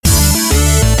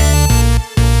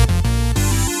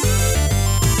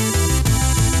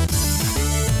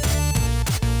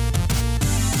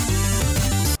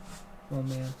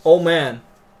Oh man,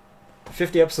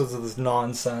 50 episodes of this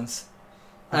nonsense.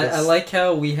 I like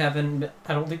how we haven't.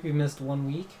 I don't think we missed 1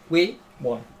 week. Wait,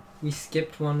 One. we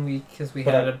skipped 1 week because we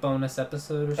But had a bonus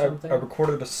episode or something. I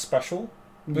recorded a special.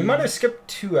 We Yeah. might have skipped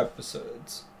 2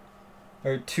 episodes.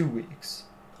 Or 2 weeks.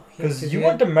 Oh, yeah, Because you we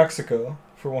went had- to Mexico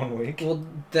for 1 week. Well,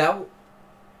 that.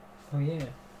 Oh yeah.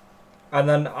 And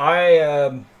then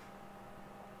I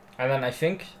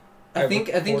think... I think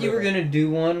you recorded were it. gonna do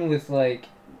one with like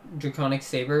Draconic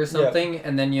Saber or something,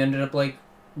 and then you ended up like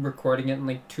recording it in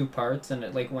like 2 parts, and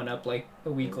it like went up like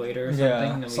a week later or something,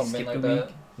 Yeah, and then we something skipped like a that.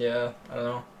 week. Yeah, I don't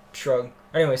know. Shrug.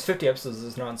 Anyways, 50 episodes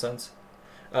is nonsense.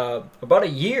 About a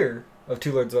year of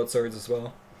Two Lords Without Swords as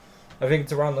well. I think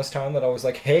it's around this time that I was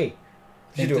like, hey,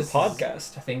 we should do a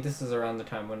podcast. I think this is around the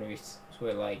time when we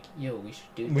were like, yo, we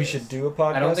should do this. We should do a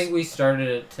podcast. I don't think we started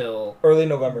it till early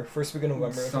November, first week of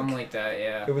November. I something think. like that,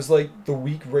 yeah. It was like the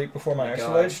week right before my Oh my actual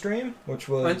God. live stream, which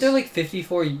was Aren't there like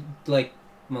 54 like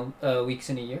weeks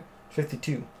in a year?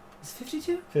 52. Is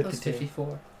 52? 52.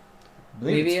 54. I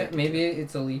believe it's 52. Maybe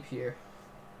it's a leap year.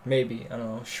 Maybe, I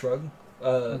don't know. Shrug.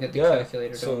 Look at the yeah.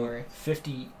 calculator. So Don't worry.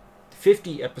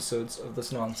 50 episodes of this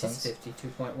It's nonsense.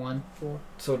 52.14.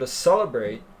 So to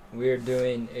celebrate, we're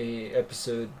doing a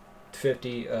episode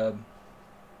 50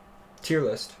 tier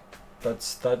list.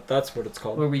 That's what it's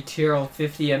called. Where we tier all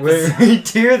 50 Where episodes. we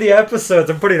tier the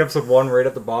episodes. I'm putting episode 1 right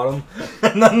at the bottom,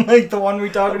 and then like the one we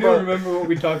talk I about. don't remember what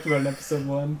we talked about in episode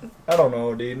 1. I don't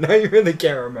know, dude. I really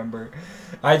can't remember.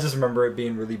 I just remember it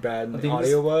being really bad I think it was-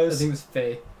 audio-wise. I think it was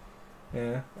Faye.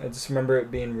 Yeah, I just remember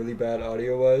it being really bad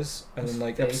audio-wise. And then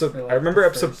like Faye episode... for, like, I remember the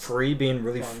episode first 3 being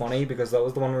really one. funny because that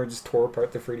was the one where we just tore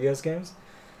apart the 3DS games.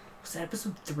 Was that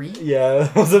episode 3? Yeah,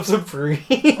 that was episode 3.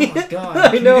 Oh my god. I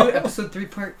Can know. we do episode 3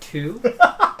 part 2?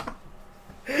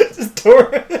 Just tore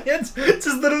it's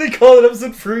just literally called it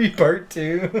episode 3 part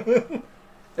 2.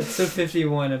 Episode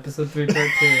 51, episode 3 part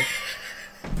 2.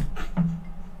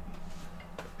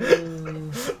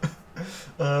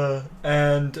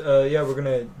 Yeah, we're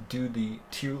gonna do the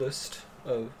tier list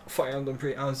of Fire Emblem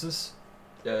pre-ounces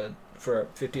for our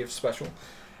 50th special.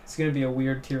 It's gonna be a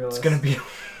weird tier list. It's gonna be a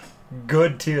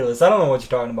good tier list. I don't know what you're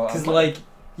talking about. Because, like,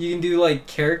 you can do, like,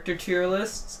 character tier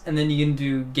lists, and then you can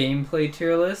do gameplay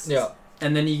tier lists. Yeah.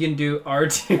 And then you can do our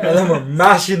tier And then we're lists.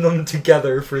 mashing them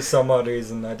together for some odd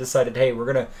reason. I decided, hey, we're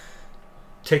gonna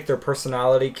take their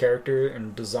personality, character,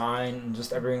 and design, and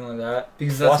just everything like that.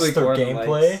 Because that's what their Gordon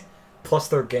gameplay. likes. Plus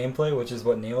their gameplay, which is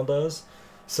what Neil does.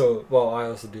 So, well, I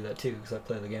also do that too, because I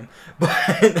play the game. But,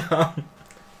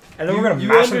 and then we're gonna You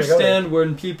mash them together. understand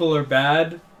when people are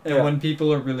bad and Yeah. when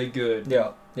people are really good.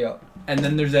 Yeah, yeah. And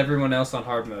then there's everyone else on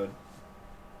hard mode.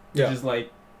 Which Yeah. is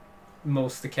like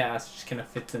most of the cast just kind of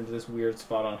fits into this weird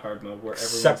spot on hard mode where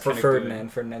everyone's Except for kinda Ferdinand.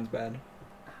 good. Ferdinand's bad.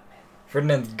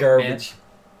 Ferdinand's garbage.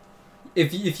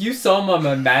 If you saw him on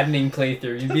my maddening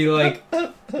playthrough, you'd be like,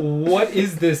 what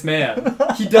is this man?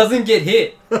 He doesn't get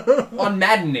hit on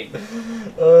maddening.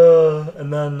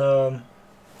 And then,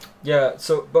 yeah,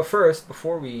 so, but first,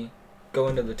 before we go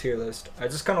into the tier list, I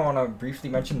just kind of want to briefly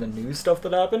mention the news stuff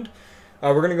that happened.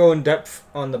 We're going to go in depth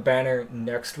on the banner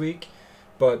next week,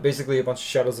 but basically a bunch of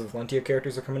Shadows of Valentia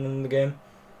characters are coming in the game.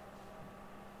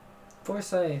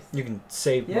 Forsyth. You can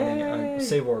save money, Yay!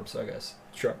 save orbs, I guess.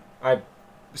 Sure.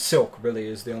 Silk really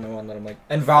is the only one that I'm like,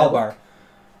 and Valbar.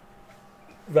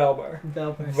 Valbar.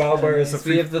 Valbar is a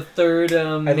We have the third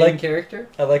main like- character.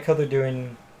 I like how they're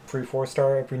doing pre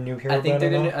 4-star every new hero I think they're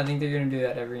banner gonna. now. I think they're gonna do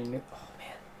that every new. Oh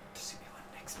man, there's gonna be one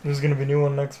next week. There's gonna be a new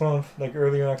one next month, like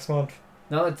earlier next month.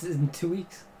 No, it's in 2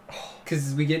 weeks.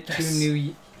 Because we get Yes. 2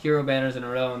 new hero banners in a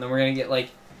row, and then we're gonna get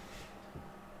like.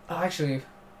 Oh, actually.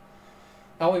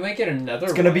 Oh, we might get another.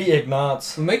 It's gonna one. be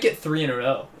Ignatz. We might get 3 in a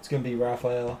row. It's gonna be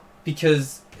Raphael.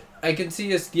 Because I can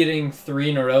see us getting 3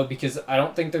 in a row because I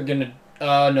don't think they're gonna.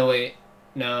 No wait,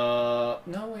 no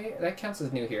wait. That counts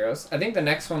as new heroes. I think the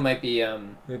next one might be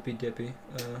Rippy Dippy.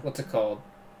 what's it called?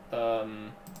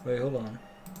 Wait, hold on.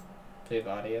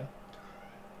 Vivadio.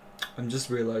 I'm just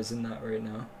realizing that right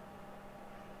now.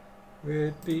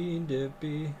 Rippy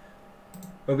Dippy.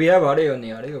 But we have audio in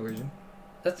the audio version.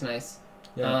 That's nice.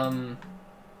 Yeah.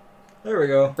 There we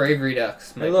go. Brave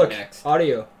Redux might Hey, look, be next.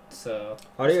 audio. So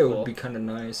Audio cool. would be kind of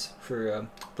nice for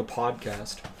the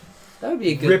podcast. that would be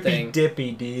a good Rippy thing.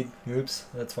 Dippy, dude. Oops,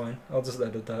 that's fine. I'll just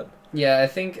edit that. Yeah, I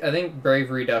think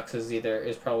Brave Redux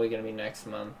is probably gonna be next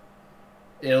month.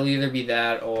 It'll either be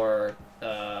that or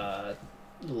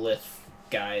Lith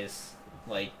guys,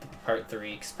 like part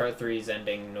 3, because part 3 is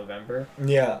ending November.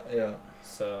 Yeah, yeah.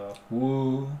 So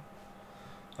Woo.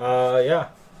 Yeah.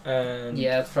 And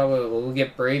yeah, it's probably we'll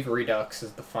get Brave Redux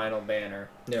as the final banner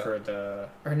Yeah. for the.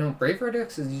 Or no, Brave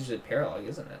Redux is usually Paralog,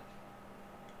 isn't it?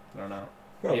 I don't know.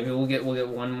 Probably. Maybe we'll get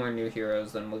one more new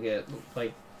heroes, then we'll get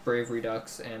like Brave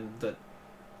Redux and the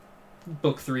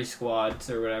Book 3 squads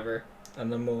or whatever.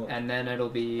 And then And then it'll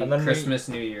be and then Christmas,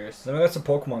 New Year's. Then we got some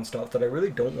Pokemon stuff that I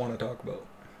really don't want to talk about.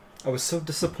 I was so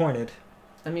disappointed.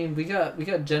 I mean, we got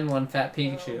Gen 1 Fat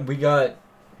Pikachu. We got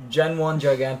Gen 1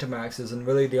 Gigantamaxes, and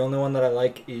really the only one that I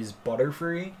like is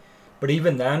Butterfree. But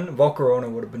even then, Volcarona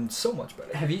would have been so much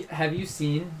better. Have you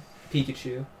seen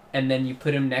Pikachu and then you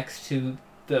put him next to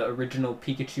the original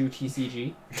Pikachu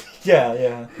TCG?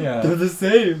 Yeah. They're the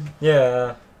same.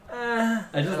 Yeah.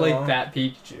 I just like know. Fat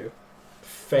Pikachu.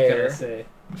 Fair. What can I say?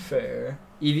 Fair.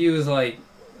 Eevee was like.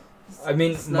 I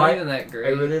mean, It's not even that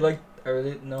great.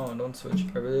 No, don't switch.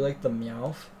 I really like the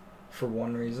Meowth for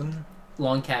one reason.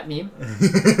 Long cat meme.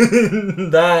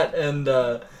 That and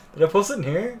did I post it in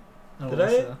here? I don't Did know, I?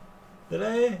 so. Did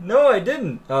I? No, I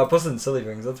didn't. I posted in Silly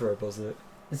Things. That's where I posted it.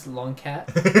 It's long cat.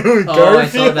 Garfield. Oh, I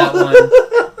saw that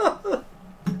one.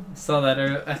 Saw that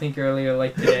I think earlier,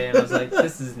 like today, and I was like,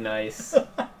 this is nice.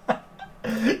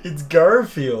 It's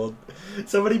Garfield.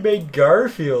 Somebody made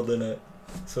Garfield in it.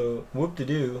 So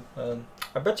whoop-de-doo.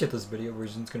 I bet you this video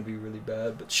version's gonna be really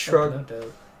bad, but shrug. Oh, no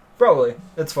doubt. Probably.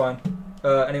 It's fine.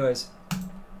 Anyways.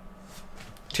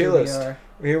 Tier list.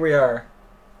 Here we are.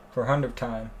 For 100th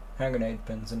time. Hand grenade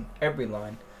pins in every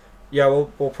line. Yeah,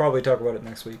 we'll probably talk about it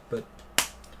next week, but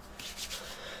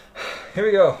here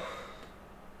we go.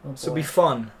 Oh, So boy. be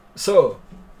fun. So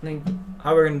I think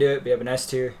how we're gonna do it? We have an S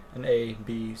tier, an A,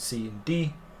 B, C, and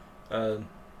D.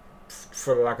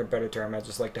 For lack of a better term, I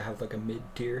just like to have like a mid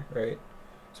tier, right?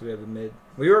 So we have a mid.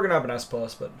 We were gonna have an S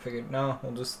plus, but figured no,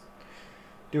 we'll just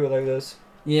do it like this.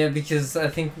 Yeah, because I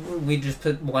think we just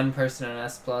put one person on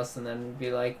S plus and then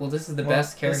be like, well, this is the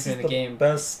best character in the game.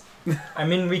 Best. I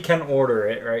mean, we can order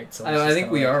it, right? So I think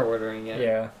we are ordering it.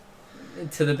 Yeah.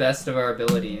 To the best of our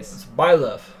abilities. It's by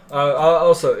love.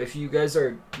 Also, if you guys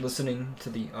are listening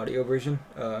to the audio version,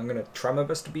 I'm gonna try my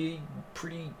best to be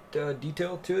pretty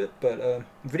detailed to it, but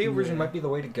video version might be the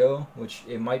way to go, which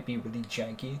it might be really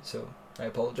janky, so I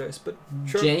apologize, but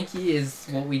sure. Janky is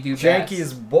what we do Janky best.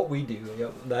 is what we do.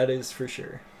 Yep, that is for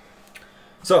sure.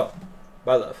 So,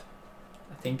 by love.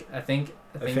 I think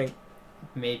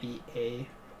maybe A,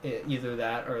 either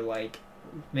that or like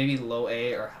maybe low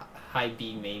A or high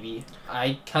B maybe.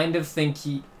 I kind of think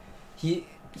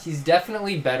he's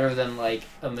definitely better than like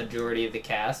a majority of the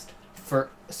cast for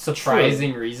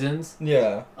surprising reasons.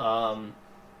 Yeah.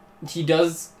 He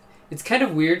does. It's kind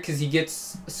of weird because he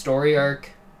gets a story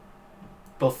arc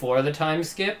before the time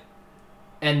skip,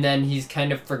 and then he's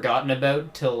kind of forgotten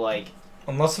about till like.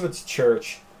 Unless if it's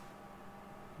church.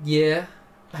 Yeah,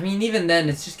 I mean even then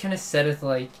it's just kind of set as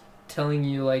like telling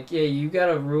you like, yeah, you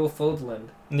gotta rule Fodland.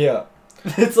 Yeah.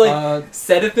 It's like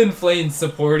Sedith and Flame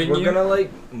supporting you. We're gonna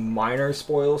like minor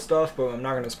spoil stuff, but I'm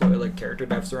not gonna spoil like character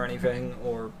deaths or anything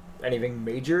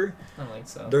major. I don't think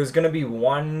so. There's gonna be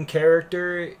one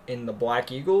character in the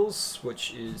Black Eagles,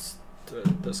 which is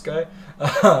this guy,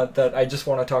 that I just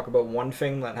want to talk about one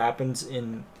thing that happens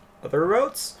in other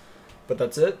routes, but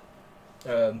that's it.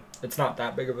 It's not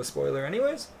that big of a spoiler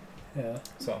anyways. Yeah.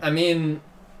 So I mean,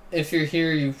 if you're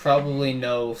here, you probably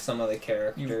know some of the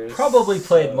characters. you probably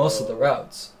played most of the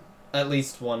routes. At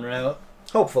least one route.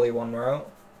 Hopefully one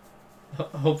route.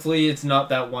 Hopefully it's not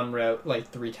that one route like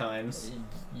 3 times.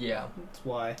 Yeah. That's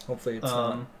why. Hopefully it's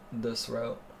not this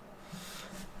route.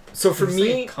 So for There's,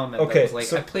 me, like, a comment okay, that was like,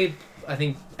 so I played, I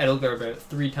think, Edelgar about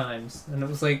 3 times, and it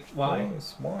was like, why?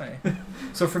 Nice, why?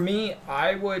 So for me,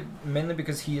 I would, mainly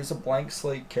because he is a blank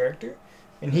slate character,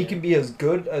 and he Yeah. can be as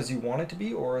good as you want it to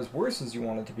be, or as worse as you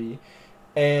want it to be,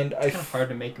 and It's kind of hard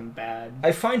to make him bad.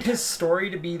 I find his story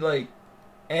to be like,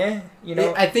 you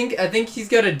know. I think he's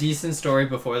got a decent story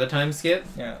before the time skip,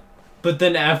 Yeah. but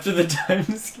then after the time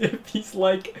skip, he's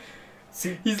like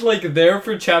there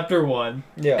for chapter 1,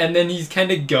 Yeah. and then he's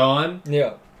kind of gone,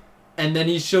 Yeah. and then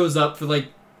he shows up for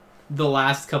like the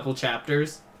last couple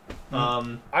chapters.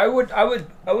 I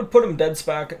would put him dead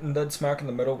smack in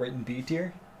the middle, right in B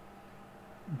tier.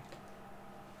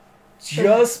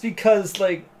 Just because,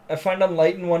 like, I find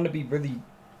Enlightened one to be really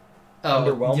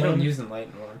underwhelming. You don't use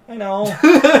Enlightened one. I know,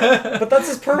 but that's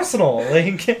his personal.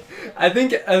 Like, I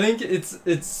think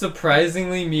it's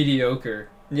surprisingly mediocre.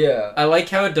 yeah, I like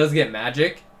how it does get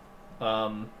magic,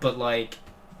 but like,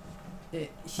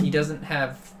 he doesn't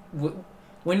have.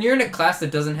 When you're in a class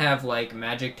that doesn't have like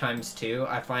magic times 2,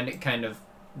 I find it kind of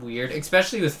weird,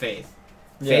 especially with Faith.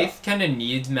 Yeah. Faith kind of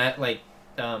needs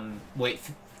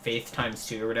Faith times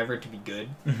 2 or whatever to be good.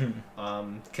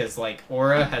 Because like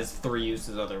Aura has 3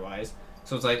 uses otherwise,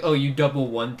 so it's like, oh, you double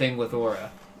one thing with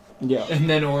Aura, yeah, and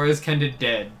then Aura's kind of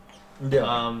dead.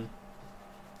 yeah.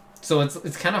 So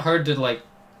it's kind of hard to, like,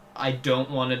 I don't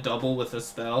want to double with a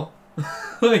spell.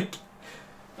 Like,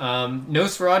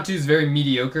 Nosferatu is very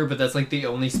mediocre, but that's, like, the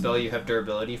only spell you have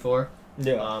durability for.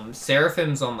 Yeah.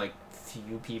 Seraphim's on, like,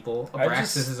 few people.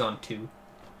 Abraxas is on 2.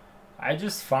 I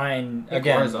just find,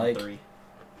 Iguara's again, on like, 3.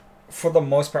 for the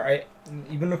most part,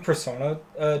 even with Persona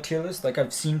tier list, like,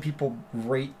 I've seen people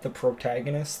rate the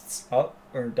protagonists up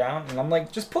or down, and I'm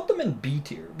like, just put them in B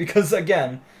tier, because,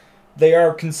 again, they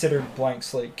are considered blank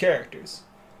slate characters.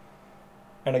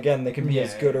 And again, they can be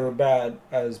as good or bad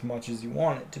as much as you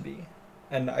want it to be.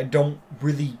 And I don't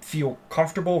really feel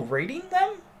comfortable rating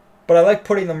them, but I like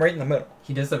putting them right in the middle.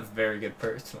 He does have very good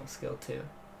personal skill, too.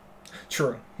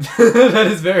 True. That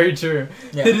is very true.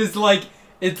 Yeah.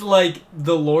 It's like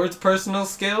the Lord's personal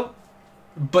skill,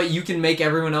 but you can make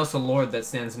everyone else a Lord that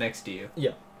stands next to you.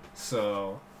 Yeah.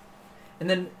 So, and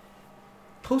then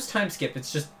post time skip,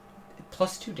 it's just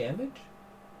 +2 damage.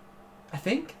 I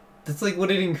think that's like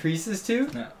what it increases to.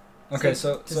 Yeah. Okay,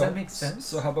 so does that make sense?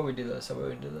 So how about we do this?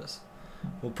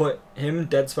 We'll put him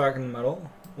dead smack in the middle.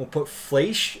 We'll put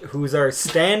Fleisch, who's our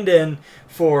stand-in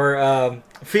for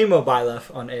female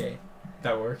Byleth, on A.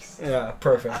 That works. Yeah,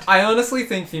 perfect. I honestly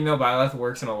think female Byleth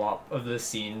works in a lot of the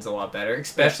scenes a lot better.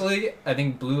 Especially, I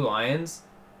think Blue Lions,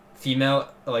 female,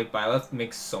 like, Byleth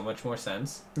makes so much more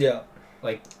sense. Yeah.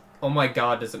 Like, oh my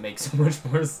god, does it make so much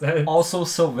more sense. Also,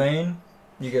 Sylvain.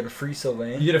 You get a free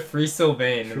Sylvain. You get a free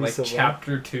Sylvain in, like,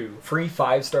 Chapter 2. Free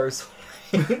 5-star Sylvain.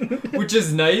 Which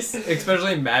is nice,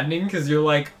 especially maddening, because you're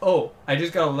like, oh, I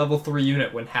just got a level 3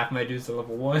 unit when half my dudes are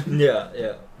level 1. Yeah,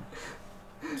 yeah.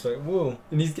 It's like, whoa.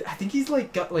 And I think he's,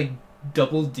 like, got, like,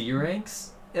 double D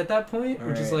ranks at that point,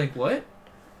 which is like, what?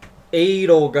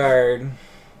 Edelgard.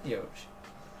 Yo.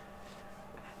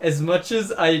 As much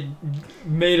as I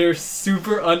made her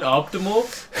super unoptimal,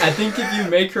 I think if you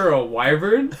make her a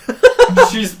wyvern,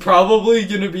 she's probably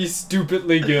gonna be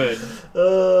stupidly good.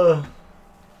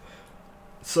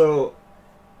 So,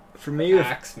 for me with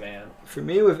Axe, man. For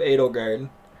me with Edelgard,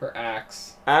 her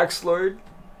axe. Axe Lord.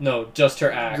 No, just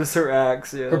her axe. Just her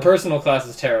axe. Yeah. Her personal class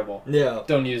is terrible. Yeah.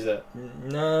 Don't use it.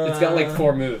 No. It's got like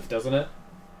 4 moves, doesn't it?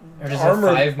 Or does Armor,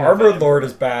 it have 5 Armor Lord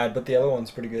is bad, but the other one's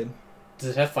pretty good. Does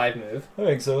it have 5 move? I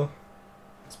think so.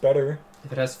 It's better.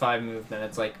 If it has 5 move, then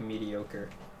it's like mediocre.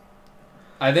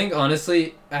 I think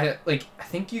honestly, I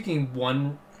think you can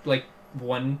one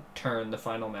turn the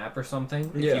final map or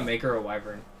something if you make her a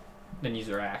wyvern, then use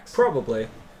her axe. Probably.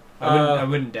 I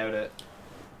wouldn't doubt it.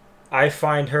 I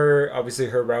find her, obviously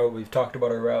her route, we've talked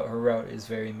about her route. Her route is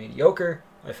very mediocre.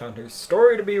 I found her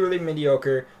story to be really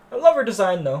mediocre. I love her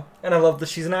design though, and I love that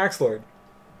she's an Axe Lord.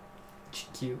 She's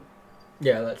cute.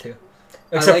 Yeah, that too.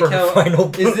 Except like for her final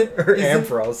her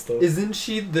Ampharos stuff. Isn't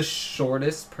she the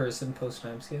shortest person post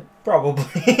time skip? Probably.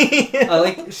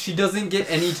 She doesn't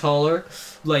get any taller,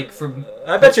 like from.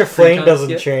 I bet your Flame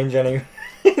doesn't change any.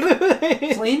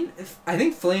 Flame, I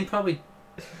think Flame probably.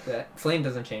 Flame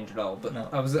doesn't change at all, but no.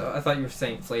 I thought you were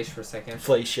saying Fleisch for a second.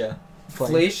 Fleisch, yeah.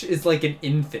 Fleisch is like an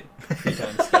infant 3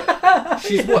 times skip.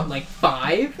 She's what, like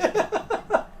 5?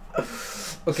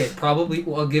 Okay, probably.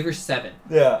 Well, I'll give her 7.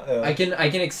 Yeah. I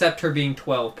can accept her being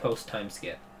 12 post time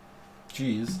skip.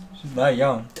 Jeez, she's not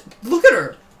young. Look at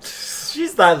her.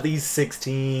 She's at least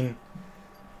 16.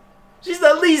 She's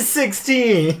at least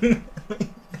 16.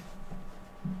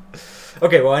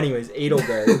 Okay, well, anyways,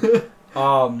 Edelgard.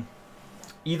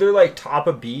 Either like top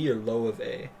of B or low of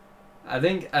A. I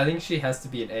think she has to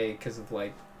be an A because of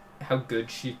like how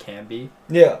good she can be.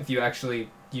 Yeah. If you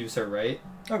actually use her right.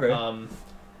 Okay.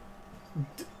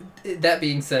 That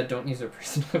being said, don't use her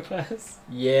personal class.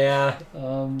 Yeah.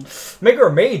 Make her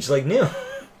a mage like Neil.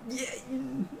 Yeah.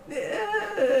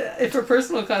 If her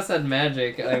personal class had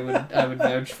magic, I would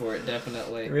vouch for it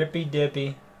definitely. Rippy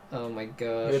dippy. Oh my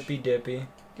gosh. Rippy dippy.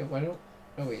 Yeah, why don't?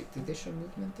 Oh wait, did they show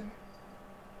movement there?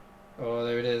 Oh,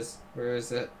 there it is. Where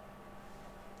is it?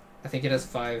 I think it has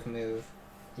 5 move.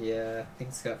 Yeah, I think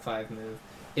it's got 5 move.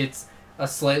 It's a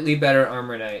slightly better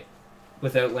Armor Knight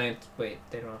without Lance. Wait,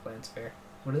 they don't have Lance Fair.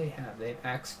 What do they have? They have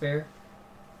Axe Fair?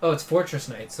 Oh, it's Fortress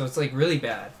Knight, so it's like really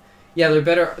bad. Yeah, they're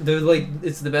better. They're like,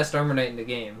 it's the best Armor Knight in the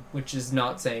game, which is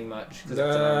not saying much because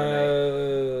it's an Armor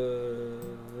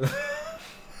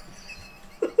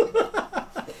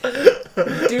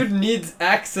Knight. Dude needs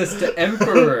access to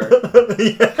Emperor.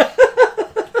 Yeah.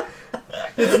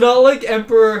 It's not like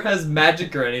Emperor has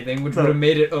magic or anything, which would have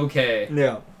made it okay.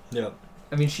 Yeah. Yeah.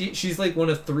 I mean, she's like one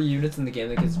of 3 units in the game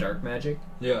that gets dark magic.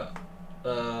 Yeah.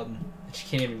 And she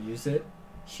can't even use it.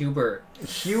 Hubert.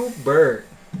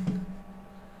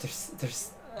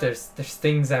 There's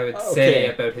things I would say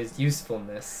about his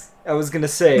usefulness. I was gonna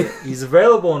say he's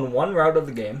available in 1 route of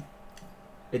the game.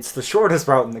 It's the shortest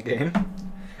route in the game.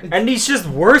 And he's just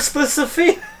worse with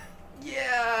Sophia.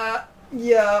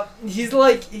 Yeah. He's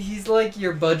like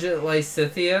your budget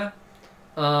Lysithea.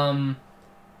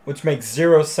 Which makes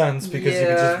zero sense because you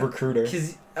can just recruit her.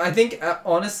 Because I think,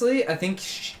 honestly,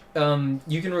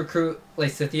 you can recruit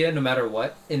Lysithea no matter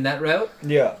what in that route.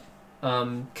 Yeah.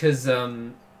 Because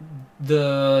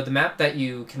the map that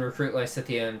you can recruit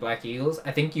Lysithea and Black Eagles,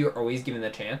 I think you're always given the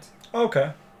chance.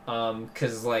 Okay.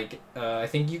 Because I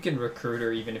think you can recruit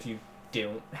her even if you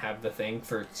don't have the thing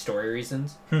for story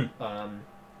reasons. And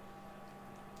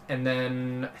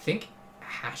then I think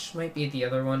Hash might be the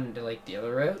other one to like the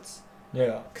other routes.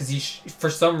 Yeah. Because he for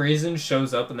some reason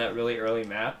shows up in that really early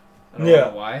map. I don't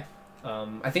know why.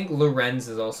 I think Lorenz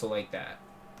is also like that.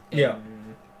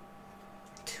 In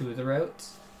 2 of the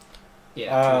routes. Yeah,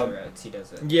 2 of the routes he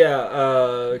does it. Yeah.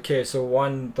 Okay. So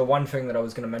the one thing that I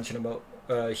was gonna mention about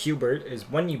Hubert is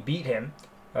when you beat him,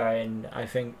 in I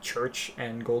think Church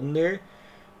and Golden Deer,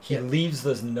 he leaves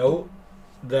this note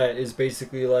that is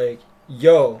basically like,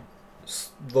 "Yo,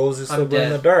 those are still in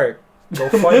the dark. Go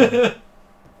fight him."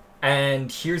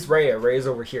 And here's Rhea. Rhea's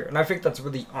over here, and I think that's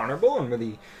really honorable and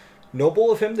really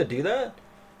noble of him to do that,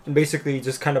 and basically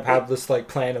just kind of have this like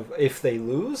plan of if they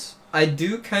lose. I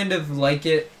do kind of like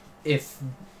it if,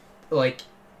 like,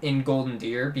 in Golden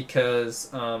Deer because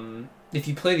if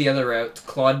you play the other route,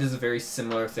 Claude does a very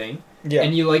similar thing. Yeah.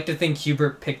 And you like to think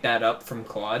Hubert picked that up from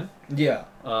Claude. Yeah.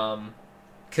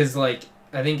 Because, like,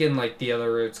 I think in, like, the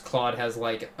other routes, Claude has,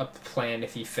 like, a plan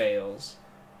if he fails.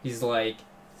 He's like,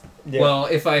 well,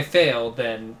 if I fail,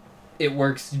 then it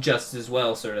works just as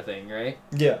well, sort of thing, right?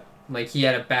 Yeah. Like, he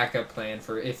had a backup plan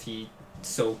for if he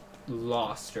so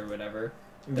lost or whatever.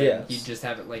 Then he'd just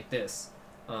have it like this.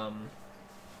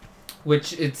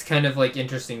 Which it's kind of like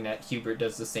interesting that Hubert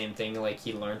does the same thing, like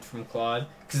he learned from Claude,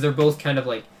 because they're both kind of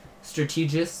like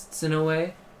strategists in a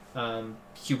way.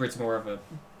 Hubert's more of a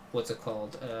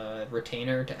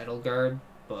retainer to Edelgard,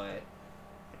 but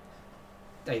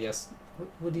I guess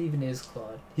what even is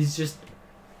Claude? He's just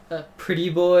a pretty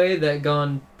boy that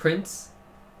gone prince.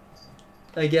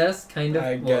 I guess kind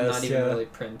of. Not even really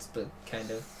prince, but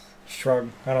kind of. Shrug.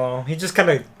 I don't know. He just kind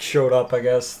of showed up, I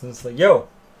guess. And it's like, yo.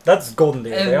 That's Golden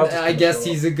Deer. And I guess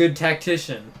he's a good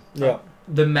tactician. Yeah.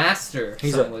 The master,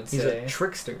 he's would say. He's a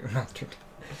trickster.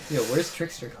 Yo, where's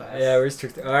Trickster class? Yeah, where's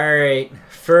Trickster? Alright.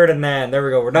 Ferdinand. There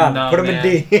we go. We're done. Nah, put him man.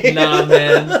 in D. Nah,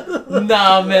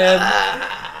 man.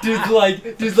 Dude's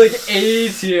like A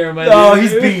tier, my dude. Oh,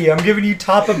 he's B. I'm giving you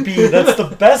top of B. That's the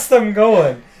best I'm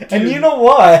going. Dude. And you know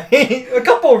why? A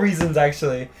couple of reasons,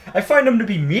 actually. I find him to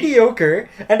be mediocre,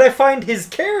 and I find his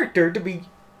character to be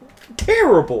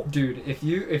terrible. Dude, if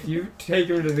you take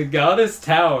him to the Goddess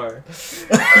Tower,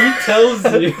 he tells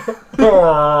you.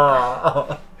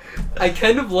 I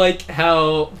kind of like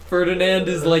how Ferdinand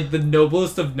is like the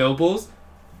noblest of nobles,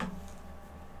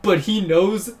 but he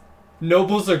knows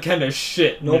nobles are kind of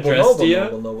shit. Noble.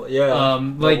 Yeah.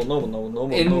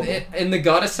 Noble. In the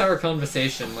Goddess Tower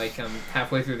conversation, like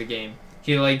halfway through the game,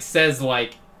 he like says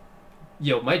like,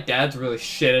 "Yo, my dad's really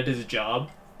shit at his job."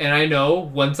 And I know,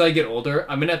 once I get older,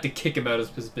 I'm going to have to kick him out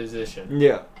of his position.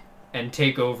 Yeah. And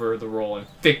take over the role and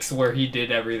fix where he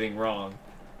did everything wrong.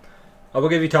 I will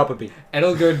give you top of B.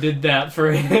 Edelgard did that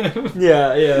for him.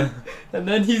 Yeah. And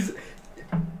then he's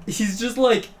just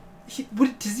like...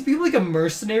 does he become like a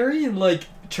mercenary in, like,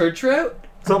 church route?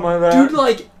 Something like that. Dude,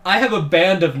 like, I have a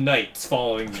band of knights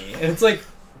following me. And it's like...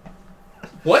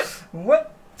 What?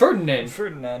 What?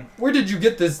 Ferdinand. Where did you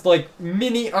get this, like,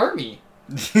 mini army?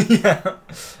 Yeah.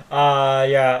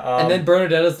 And then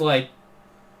Bernadetta's like,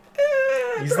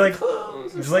 he's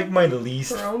like my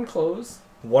least. Her own clothes.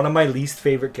 One of my least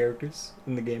favorite characters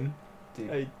in the game.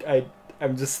 Dude.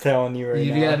 I'm just telling you right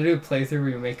now. You gotta do a playthrough where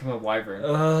you make him a wyvern.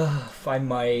 I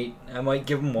might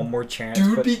give him one more chance.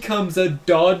 Dude becomes a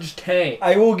dodge tank.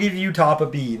 I will give you top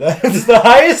of B. That's the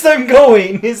highest I'm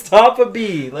going. Is top of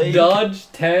B. Like dodge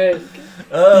tank.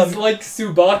 He's like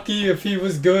Tsubaki if he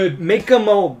was good. Make him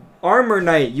a Armor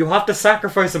Knight. You have to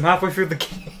sacrifice him halfway through the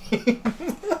game.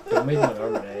 Don't make him an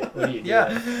Armor Knight. What are you doing?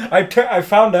 Yeah, I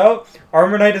found out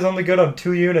Armor Knight is only good on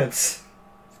 2 units.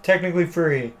 Technically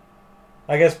free.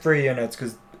 I guess 3 units,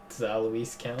 because... Does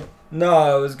Alois count? No,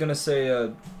 I was gonna say,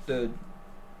 the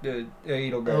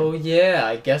Edelgard. Oh yeah,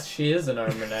 I guess she is an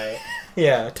Armor Knight.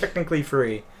 Yeah, technically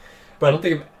free. But I don't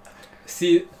think...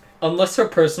 See, unless her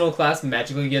personal class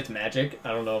magically gets magic, I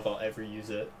don't know if I'll ever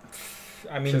use it.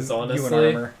 I mean, honestly, you and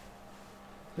armor.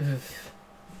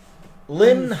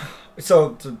 Lynn,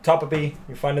 so top of B,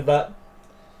 you finded that?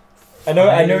 I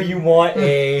know you want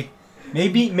a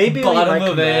maybe bottom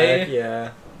of A.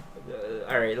 Yeah.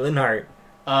 All right, Linhardt.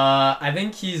 I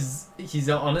think he's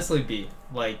honestly B.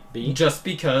 Like B? Just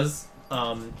because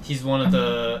he's one of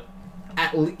the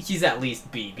he's at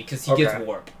least B because he gets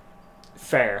warp.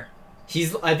 Fair.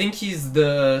 I think he's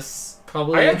the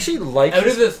probably I actually like out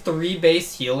of the 3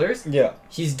 base healers. Yeah.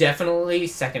 He's definitely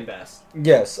second best.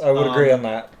 Yes, I would agree on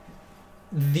that.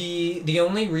 The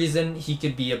only reason he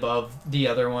could be above the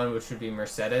other one, which would be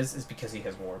Mercedes, is because he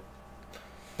has warp.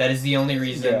 That is the only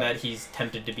reason that he's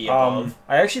tempted to be above.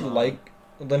 I actually like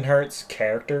Linhardt's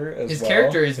character as well. His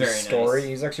character is very story. nice.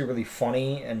 He's actually really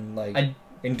funny and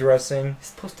interesting.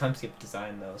 His post-time skip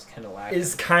design though is kind of lacking.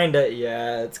 It's kind of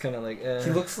it's kind of like.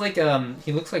 He looks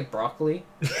like broccoli.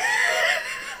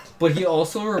 But he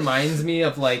also reminds me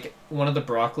of like one of the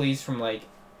broccolis from like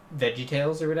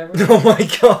VeggieTales or whatever. Oh my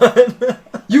god!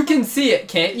 You can see it,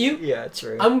 can't you? Yeah,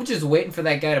 true. I'm just waiting for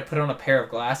that guy to put on a pair of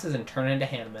glasses and turn into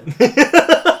Hanneman.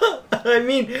 I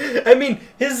mean,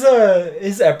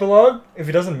 his epilogue, if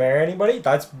he doesn't marry anybody,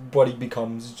 that's what he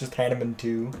becomes. Just Hanneman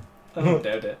 2. I don't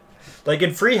doubt it. Like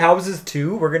in Free Houses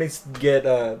 2, we're gonna get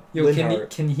Yo,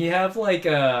 can he have like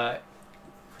what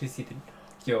is he?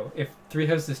 Yo, if Three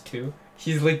Houses 2,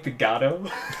 he's like the Gato.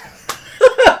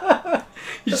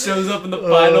 He shows up in the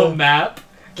final map,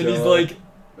 and he's like,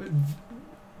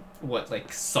 what,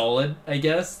 like solid? I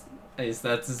guess.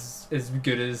 That's as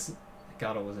good as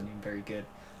Gato wasn't even very good.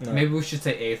 No. Maybe we should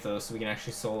say Athos so we can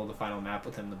actually solo the final map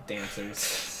with him with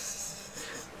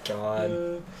dancers.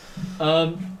 God.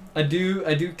 I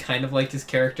do kind of like his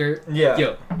character. Yeah.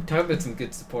 Yo, talk about some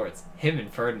good supports. Him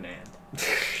and Ferdinand.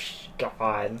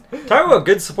 God. Talk about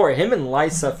good support. Him and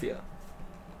Lysethia.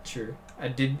 True. I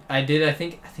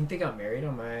think they got married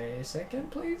on my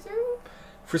second playthrough.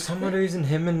 For some odd reason,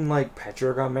 him and like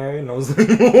Petra got married, and I was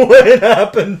like, "What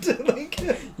happened?" Like,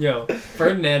 yo,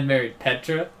 Ferdinand married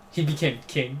Petra. He became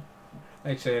king.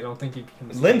 Actually, I don't think he became.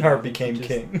 Linhardt became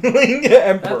king. Like,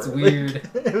 emperor. That's weird.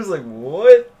 Like, it was like,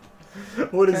 what?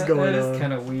 What is going on? That is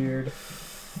kind of weird.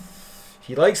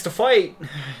 He likes to fight.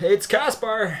 It's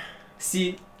Caspar.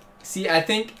 See, I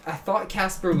thought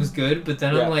Caspar was good, but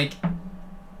then I'm like,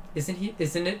 isn't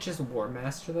it just War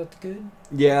Master that's good?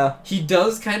 Yeah. He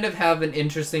does kind of have an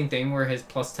interesting thing where his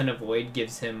 +10 avoid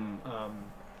gives him,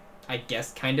 I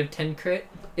guess, kind of 10 crit.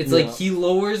 It's like he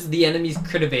lowers the enemy's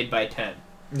crit evade by 10.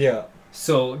 Yeah.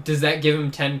 So does that give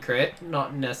him 10 crit?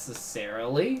 Not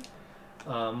necessarily.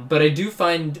 But I do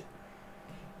find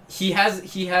he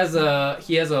has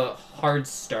a hard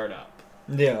startup.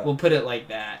 Yeah. We'll put it like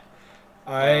that.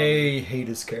 I hate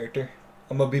his character.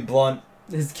 I'm gonna be blunt.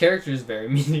 His character is very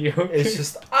mediocre. It's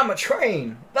just, I'm a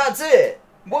train. That's it.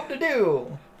 What to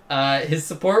do? His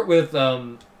support with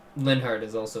Linhardt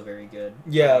is also very good.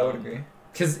 Yeah, I would agree.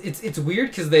 Because it's weird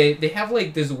because they have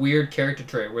like this weird character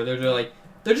trait where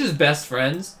they're just best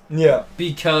friends. Yeah.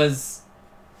 Because.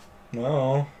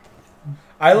 No.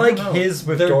 I like his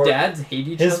with their dads hate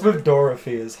each other. His with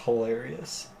Dorothy is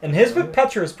hilarious, and his with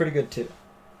Petra is pretty good too.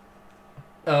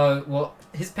 Well,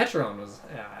 his Petron was.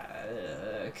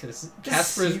 Because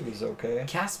Casper was okay.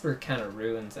 Casper kind of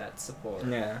ruins that support.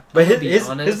 Yeah, but his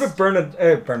with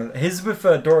Bernard, his with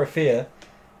Dorothea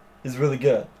is really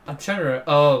good. I'm trying to.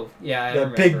 Oh yeah, I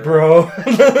remember. Big bro,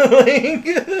 like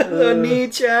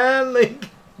Oni-chan, like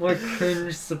what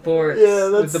cringe supports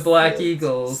with the Black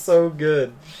Eagles. So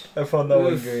good. I found that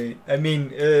one great. I mean,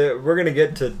 we're gonna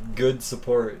get to good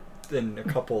support in a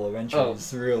couple of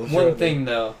entries. One thing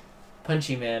though,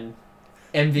 Punchy Man.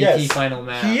 MVP final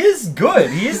map. He is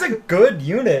good. He is a good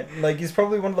unit. Like, he's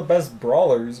probably one of the best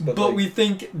brawlers. But like, we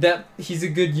think that he's a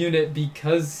good unit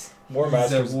because he's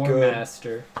a War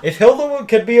Master. If Hilda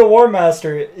could be a War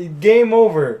Master, game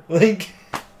over. Like,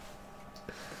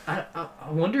 I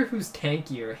wonder who's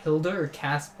tankier, Hilda or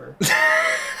Casper.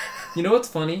 You know what's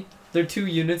funny? They're two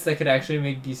units that could actually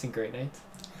make decent Great Knights.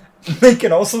 They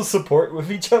can also support with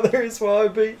each other as well, I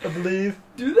believe.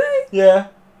 Do they? Yeah.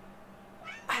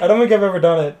 I don't think I've ever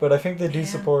done it, but I think they do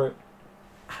support.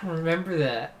 I don't remember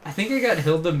that. I think I got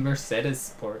Hilda Mercedes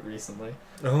support recently.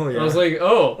 Oh, yeah. I was like,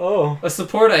 a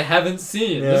support I haven't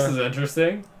seen. Yeah. This is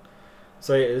interesting.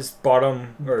 So, is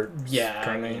bottom, or... Yeah,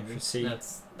 I mean,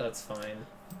 that's fine.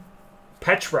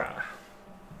 Petra.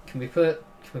 Can we put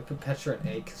Petra in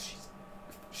A? Because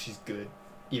she's good.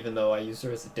 Even though I use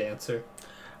her as a dancer.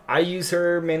 I use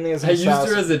her mainly as an assassin. I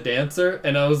used her as a dancer,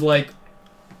 and I was like...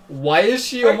 Why is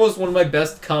she almost one of my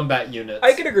best combat units?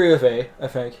 I could agree with A, I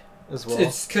think, as well.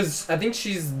 It's because I think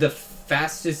she's the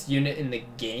fastest unit in the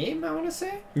game, I want to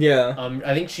say. Yeah.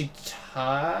 I think she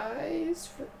ties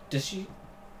for... Does she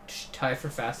tie for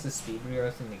fastest speed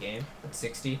growth in the game? At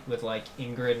 60, with, like,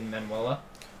 Ingrid and Manuela.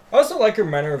 I also like her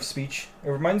manner of speech. It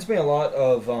reminds me a lot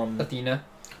of... Athena.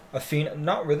 Athena,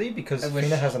 not really, because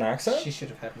Athena has an accent. She should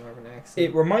have had more of an accent.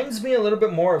 It reminds me a little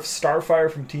bit more of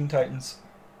Starfire from Teen Titans.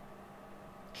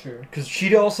 True. Because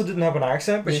she also didn't have an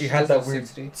accent, but Yeah, she she had does that have weird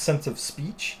 60. sense of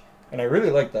speech, and I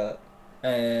really like that.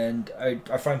 And I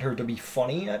find her to be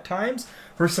funny at times.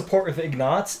 Her support with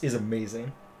Ignatz is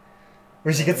amazing.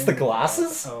 Where she gets the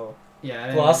glasses. Oh,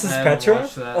 yeah. Glasses I haven't Petra.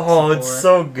 watched that Oh, it's support.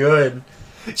 so good.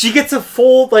 She gets a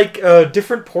full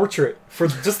different portrait for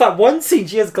just that one scene.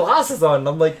 She has glasses on. And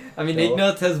I'm like, I mean, no.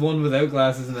 Ignatz has one without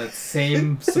glasses in that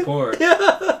same support.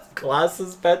 Yeah,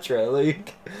 glasses Petra.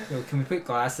 Like, Yo, can we put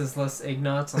glasses-less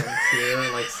Ignatz on tier,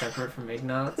 like, separate from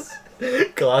Ignatz?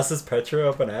 glasses Petra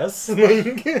up an S.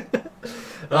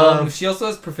 She also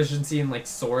has proficiency in, like,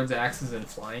 swords, axes, and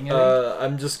flying, I think.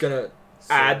 I'm just gonna So,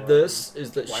 add this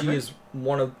is that she Wyvern? is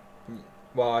one of.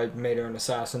 Well, I made her an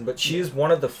assassin, but she is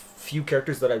one of the few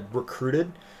characters that I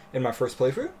recruited in my first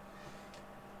playthrough.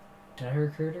 Did I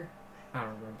recruit her? I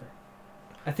don't remember.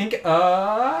 I think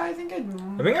I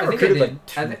recruited, did. like,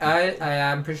 two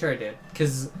I'm pretty sure I did.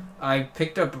 Because I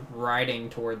picked up riding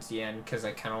towards the end because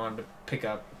I kind of wanted to pick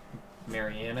up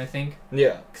Marianne, I think.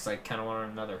 Yeah, Because I kind of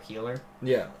wanted another healer.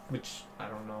 yeah. Which, I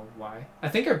don't know why. I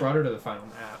think I brought her to the final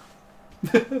map.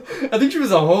 I think she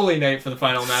was a holy knight for the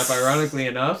final map, ironically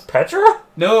enough. Petra?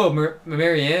 No,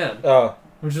 Marianne. Oh,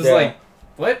 Which was yeah. like,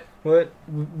 what? what?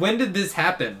 When did this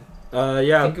happen? I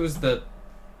Yeah. think it was the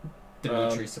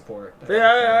Dimitri support. that I was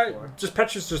Yeah, going for. just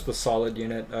Petra's just a solid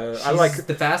unit. I She's like.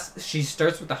 the fast. She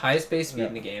starts with the highest base speed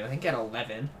in the game. I think at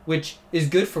 11, which is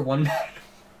good for one man.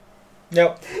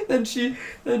 Yep. then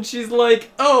she's like,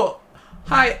 oh,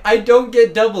 hi, I don't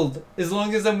get doubled as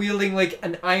long as I'm wielding like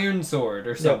an iron sword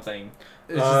or something.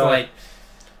 It's just like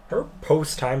Her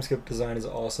post time skip design is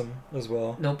awesome as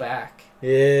well. no back.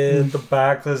 Yeah, the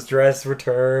backless dress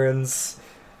returns.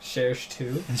 Shares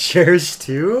too. Shares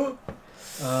too.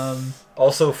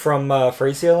 Also from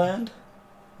Fracia Land,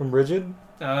 from Bridget.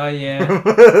 Oh yeah.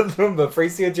 From the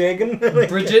Fracia Jagan.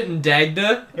 Bridget and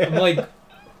Dagda. I'm like,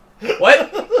 what?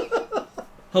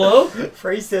 Hello?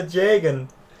 Fracia Jagan.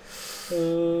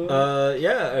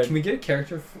 Yeah. Can we get a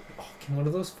character? Can one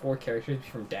of those 4 characters be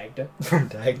from Dagda? From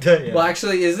Dagda, yeah. Well,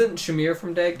 actually, isn't Shamir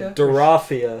from Dagda?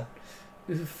 Dorothea.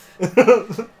 Oof.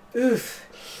 Oof.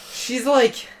 She's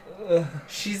like,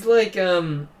 she's like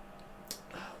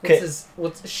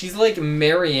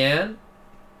Marianne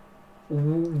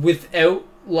without,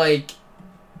 like,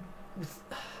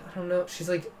 I don't know, she's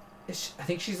like, I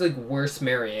think she's like worse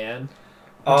Marianne,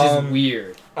 which is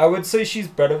weird. I would say she's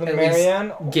better than At least Marianne.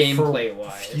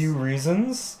 gameplay-wise. For few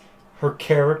reasons. Her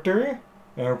character,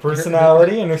 and her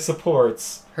personality, and her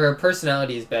supports. Her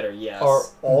personality is better, yes. Are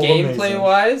all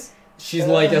Gameplay-wise, she's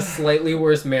like a slightly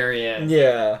worse Marianne.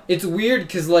 Yeah. It's weird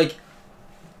because, like,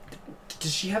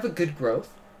 does she have a good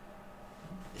growth?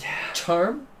 Yeah.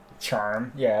 Charm?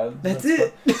 Charm, yeah. That's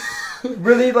it.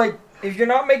 Really, like, if you're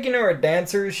not making her a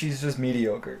dancer, she's just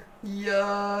mediocre.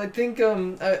 Yeah, I think,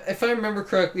 if I remember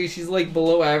correctly, she's, like,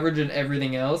 below average in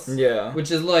everything else. Yeah. Which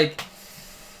is, like,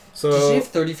 So, does she have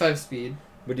 35 speed?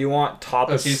 would you want top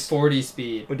Oh, of... she's 40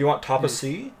 speed, Would you want top of Yes.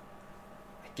 C?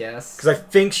 I guess. Because I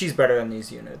think she's better than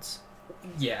these units.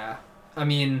 Yeah. I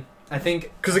mean, I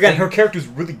think... Because, again, her character's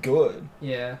really good.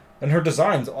 Yeah. And her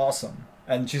design's awesome.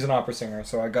 And she's an opera singer,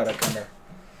 so I gotta kind of...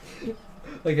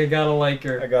 Like, I gotta like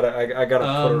her. I gotta put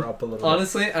her up a little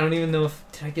Honestly, I don't even know if...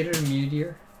 Did I get her a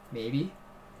Meteor? Maybe.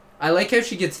 I like how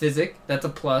she gets Physic. That's a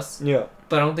plus. bit. Yeah.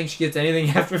 But I don't think she gets anything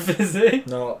after Physic.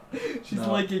 No. She's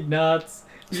No. like Ignatz.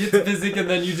 He gets Physic and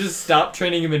then you just stop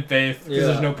training him in Faith. Because Yeah.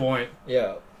 there's no point.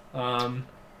 Yeah.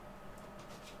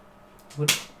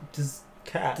 What...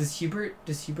 Cat. Does Hubert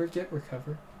get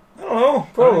Recover? I don't know.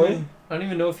 Probably. I don't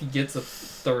even know if he gets a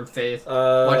 3rd Faith.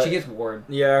 Watch, he gets Ward.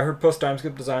 Yeah, her post time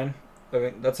skip design. I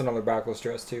mean, that's another backless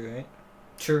dress too, right?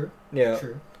 True. Yeah.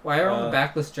 True. Why are all the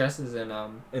backless dresses in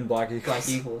Black Eagles. Black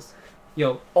Eagles?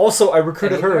 Yo, Also, I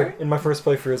recruited her Anywhere? in my first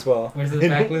playthrough as well. where's the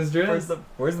backless dress?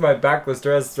 Where's my backless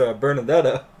dress,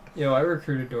 Bernadetta? Yo, I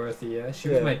recruited Dorothea. She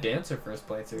was Yeah. my dancer first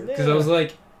playthrough. Because Yeah. I was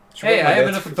like, She hey, wasn't my I have dance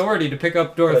enough first. authority to pick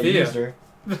up But I Dorothea. used her.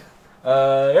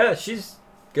 Yeah, she's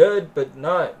good, but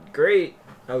not great,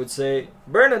 I would say.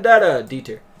 Bernadetta, D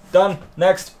tier. Done.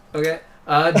 Next. Okay.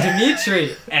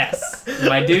 Dimitri S.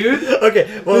 My dude.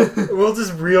 Okay, well, we'll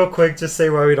just real quick just say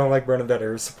why we don't like Bernadetta.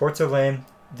 Her supports are lame.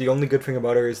 The only good thing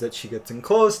about her is that she gets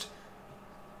enclosed.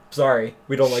 Sorry,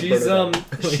 we don't like She's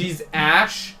Bernadetta. she's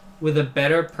Ash with a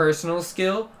better personal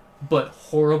skill, but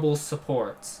horrible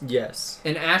supports. Yes.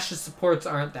 And Ash's supports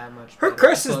aren't that much Her better,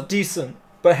 crest is but- decent,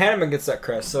 but Hanneman gets that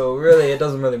crest, so really it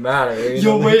doesn't really matter. You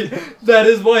Yo, know? wait, that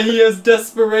is why he has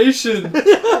desperation.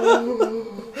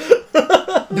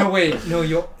 No, wait.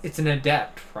 No, it's an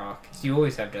adept, Rock. You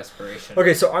always have desperation.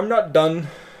 Okay, so I'm not done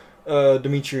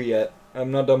Dimitri yet.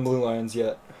 I'm not done Blue Lions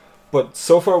yet. But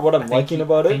so far what I'm liking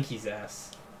about it... I think he's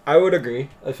S. I would agree,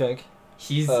 I think.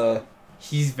 He's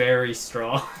very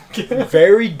strong.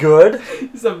 Very good.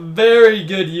 He's a very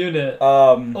good unit.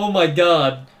 Oh my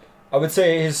god. I would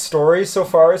say his story so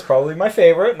far is probably my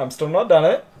favorite, and I'm still not done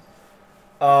it.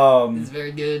 It's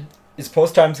very good. His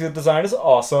post-time skip design is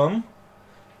awesome.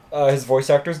 His voice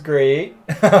actor's great.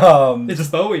 It's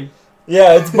Bowie.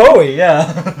 Yeah, it's Bowie,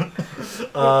 yeah.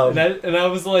 And I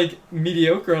was like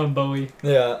mediocre on Bowie.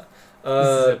 Yeah.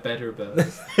 This is a better Bowie.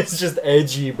 It's just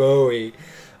edgy Bowie.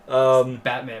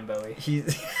 Batman Bowie.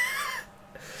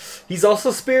 He's also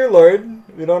Spear Lord.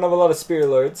 We don't have a lot of Spear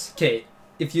Lords. Okay,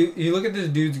 if you look at this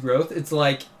dude's growth, it's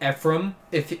like Ephraim,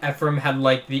 if Ephraim had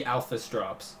like the Alphas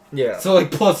drops. Yeah. So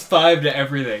like +5 to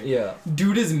everything. Yeah.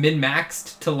 Dude is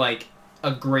min-maxed to like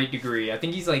a great degree. I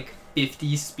think he's like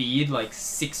 50 speed, like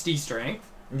 60 strength.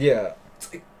 Yeah.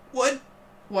 It's like, what?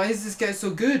 Why is this guy so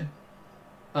good?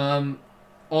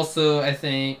 Also, I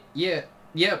think, yep,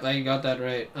 I got that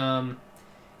right.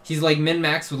 He's like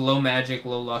min-max with low magic,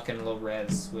 low luck, and low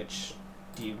res, which,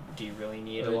 do you really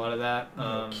need a lot of that?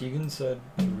 Keegan said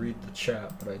to read the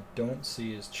chat, but I don't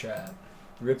see his chat.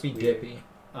 Rippy Dippy.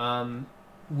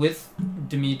 With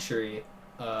Dimitri,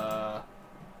 I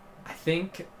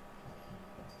think...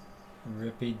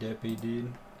 Rippy Dippy,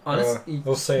 dude. Honestly,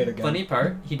 we'll say it again. Funny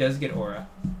part, he does get aura.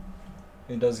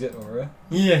 He does get aura?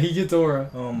 Yeah, he gets aura.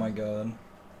 Oh my god.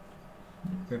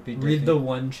 Rippy Dippy. Read the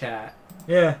one chat.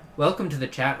 Yeah. Welcome to the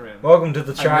chat room. Welcome to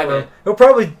the chat room. He'll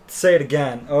probably say it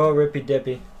again. Oh, Rippy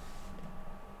Dippy.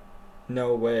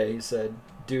 No way, he said.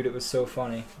 Dude, it was so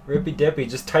funny. Rippy Dippy,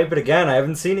 just type it again. I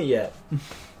haven't seen it yet.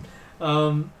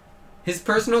 His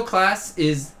personal class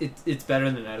it's better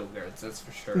than Edelgard's, that's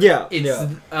for sure. Yeah,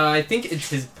 I think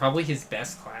it's probably his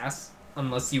best class,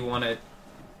 unless you want to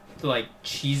like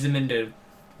cheese him into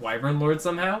Wyvern Lord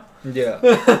somehow. Yeah.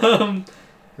 Rippy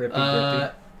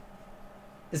Dippy.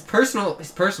 His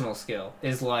personal skill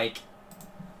is like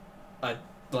a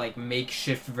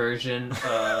makeshift version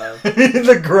of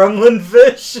the gremlin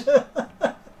fish.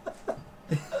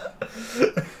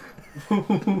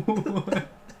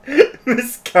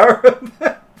 Miss Cara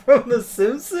from The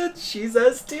Simpsons? She's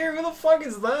S tier? Who the fuck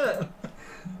is that?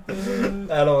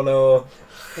 I don't know.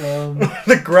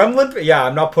 The gremlin? Yeah,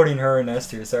 I'm not putting her in S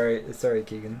tier. Sorry,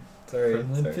 Keegan. Sorry.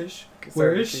 Gremlin fish?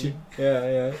 Where is she?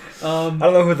 Yeah. I don't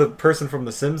know who the person from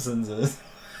The Simpsons is.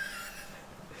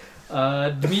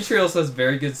 Dimitri also has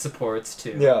very good supports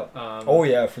too. Yeah. Oh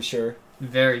yeah, for sure.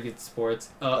 Very good supports.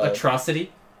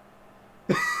 Atrocity.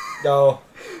 No.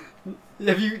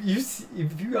 Have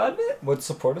you gotten it? What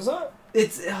support is that?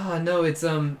 It's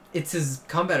his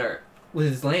combat art with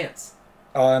his lance.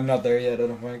 Oh, I'm not there yet. I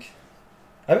don't think.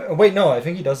 Wait, no. I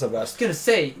think he does have that. I was gonna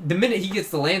say the minute he gets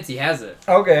the lance, he has it.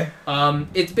 Okay.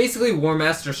 It's basically War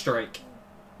Master Strike,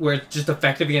 where it's just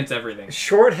effective against everything.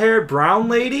 Short-haired brown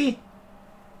lady.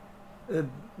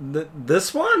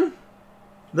 This one.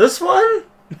 This one.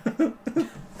 I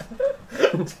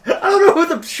don't know who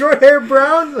the short-haired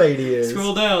brown lady is.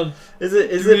 Scroll down.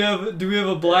 Do we have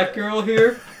a black girl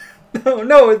here?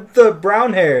 No, it's the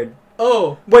brown-haired.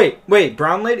 Oh. Wait,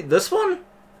 brown lady. This one?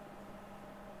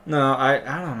 No, I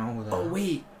don't know who that. Oh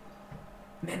wait,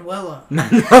 Manuela.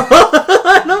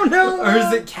 I don't know. Or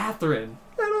is it Catherine?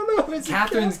 I don't know.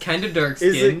 Catherine's kind of dark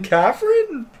skinned. Is it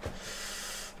Catherine?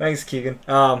 Thanks, Keegan.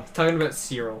 Talking about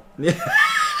Cyril. Yeah.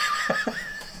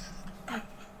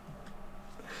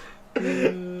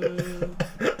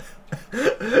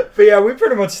 But yeah, we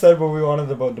pretty much said what we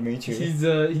wanted about Dimitri. He's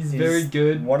very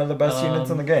good. One of the best units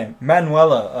in the game.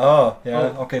 Manuela. Oh,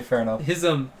 yeah. Oh, okay, fair enough.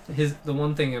 The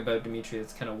one thing about Dimitri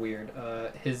that's kind of weird.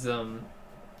 His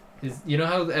you know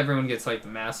how everyone gets like the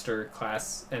master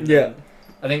class, and then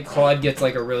I think Claude gets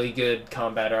like a really good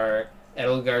combat art.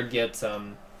 Edelgard gets I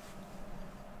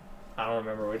don't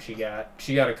remember what she got.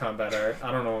 She got a combat art.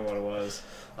 I don't know what it was.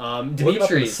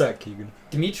 Dimitri's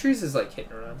is like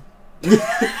hitting around.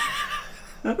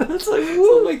 It's like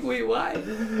wait, why?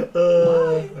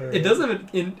 Why? It does have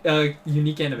a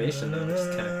unique animation though, which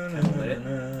is kind of lit.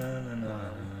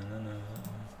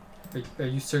 Are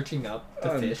you searching up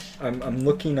the fish? I'm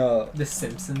looking up the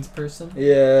Simpsons person.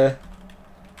 Yeah.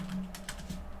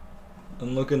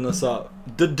 I'm looking this up.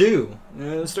 The Dew.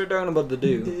 Let's start talking about the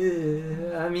Dew.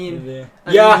 I mean, he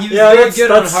was very good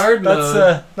on hard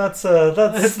mode. That's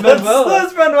Manuela.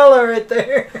 That's Manuela right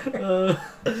there.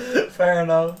 Fair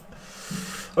enough.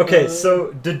 Okay,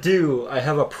 so the Dew, I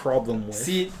have a problem with.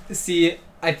 See,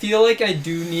 I feel like I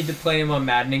do need to play him on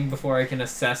Maddening before I can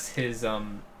assess his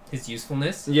his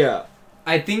usefulness. Yeah.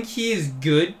 I think he is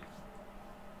good.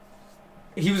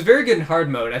 He was very good in hard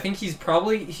mode. I think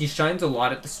he shines a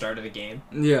lot at the start of the game.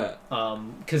 Yeah.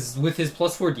 Because with his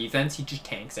 +4 defense, he just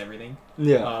tanks everything.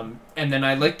 Yeah. And then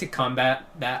I like to combat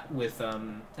that with a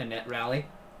net rally.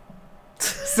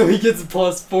 So he gets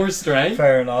 +4 strength.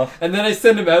 Fair enough. And then I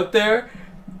send him out there,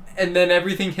 and then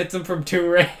everything hits him from 2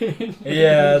 range.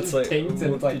 Yeah, it's like... Tanks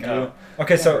and it's like, oh,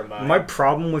 okay, so never mind. my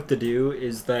problem with Dedue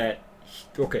is that...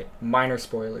 Okay, minor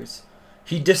spoilers.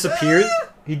 He disappears.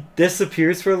 He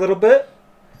disappears for a little bit.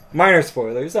 Minor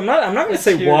spoilers. I'm not going to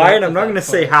say why, and I'm not going to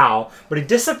say how, but he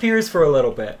disappears for a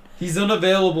little bit. He's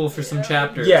unavailable for some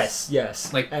chapters.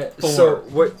 Yes. Like 4. So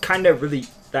what kind of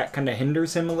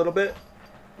hinders him a little bit?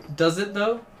 Does it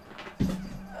though?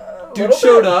 Dude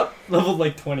showed up, leveled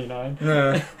like 29,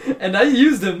 and I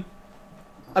used him.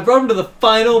 I brought him to the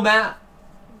final map.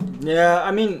 Yeah,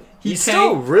 I mean, he's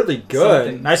still really good.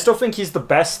 Something. I still think he's the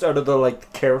best out of the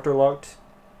like character locked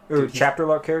or chapter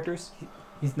locked characters.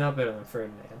 He's not better than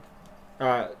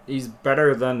Ferdinand. He's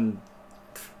better than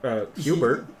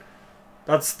Hubert.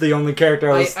 That's the only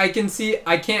character I can see.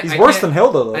 I can't. He's worse than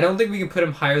Hilda though. I don't think we can put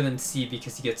him higher than C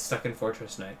because he gets stuck in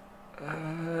Fortress Knight.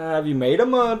 Have you made him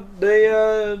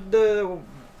the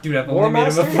Dude, I've War only made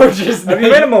him Master? a Fortress Knight. Have you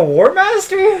made him a War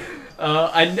Master?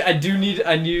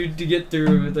 I need to get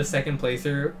through the second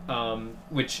playthrough,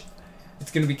 which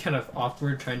it's gonna be kind of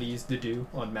awkward trying to use Dedue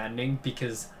on Maddening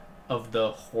because of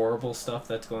the horrible stuff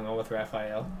that's going on with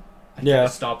Raphael. I kind of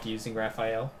stopped using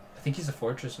Raphael. I think he's a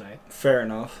Fortress Knight. Fair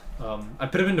enough. I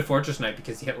put him into Fortress Knight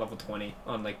because he hit level 20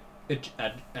 on like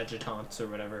adjutants or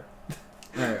whatever.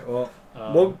 Alright, well,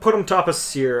 we'll put him top of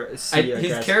C, I his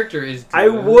guess. character is good. I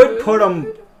would put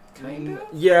him... Kind of?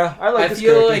 Yeah, I like his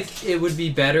feel character. like it would be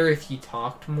better if he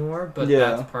talked more, but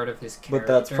that's part of his character. But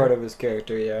that's part of his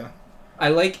character, yeah. I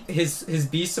like his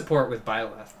B support with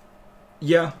Byleth.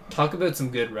 Yeah. Talk about some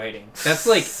good writing. That's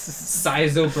like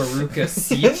Saizo Baruka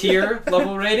C tier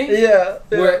level writing. Yeah.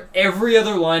 Where every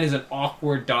other line is an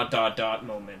awkward ...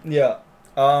 moment. Yeah.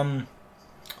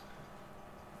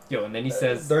 Yo, and then he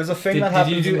says... There's a thing that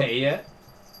happens... Did you do A yet?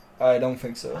 I don't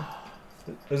think so.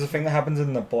 There's a thing that happens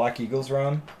in the Black Eagles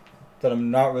run that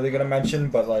I'm not really going to mention,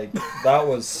 but, like, that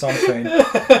was something.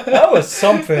 That was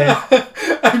something.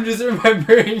 I'm just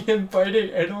remembering him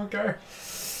fighting Edelgard.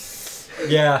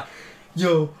 Yeah.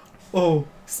 Yo,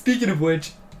 speaking of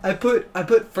which, I put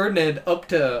Ferdinand up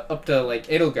to like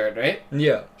Edelgard, right?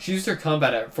 Yeah. She used her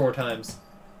combat at 4 times.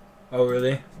 Oh,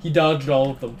 really? He dodged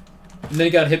all of them. And then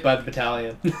he got hit by the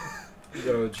battalion.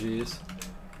 Oh, jeez.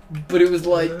 But it was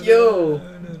like, yo,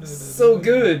 so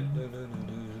good.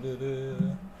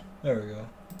 There we go.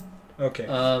 Okay.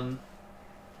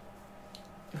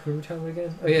 Who are we talking about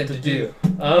again? Oh yeah,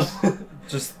 Dedue.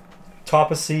 Just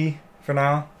top of C for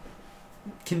now.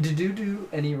 Can Dedue do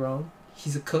any wrong?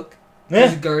 He's a cook. Yeah,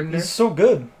 he's a gardener. He's so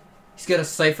good. He's got a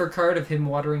cipher card of him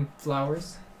watering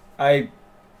flowers. I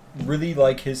really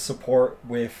like his support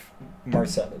with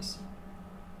Marcellus.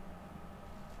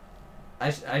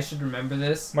 I should remember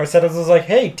this. Marcellus was like,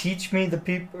 "Hey, teach me the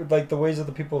people, like the ways of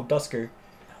the people of Dusker."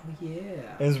 Oh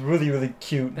yeah. It was really, really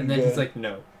cute. And then he's like,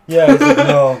 "No." Yeah, he's like,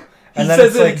 "No." And then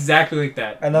says it like, exactly like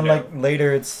that. And then no. like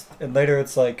later it's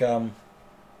like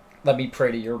let me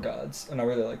pray to your gods, and I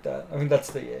really like that. I think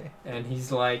that's the A. And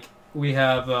he's like, we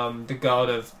have the god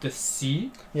of the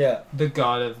sea. Yeah. The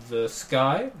god of the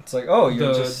sky. It's like, oh,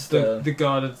 you're just the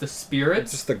god of the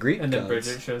spirits. Just the Greek and gods. then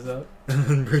Bridget shows up.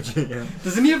 Bridget, yeah.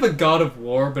 Doesn't he have a god of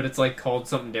war, but it's like called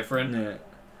something different? Yeah.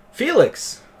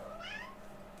 Felix,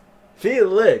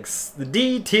 the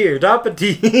D tier, top of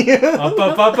T. Up.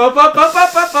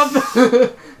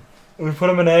 We put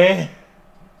him in A.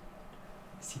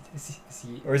 Is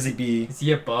he, or is he B? Is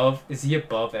he above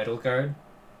Edelgard?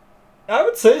 I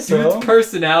would say so. Dude's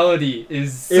personality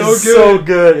is so it's good. So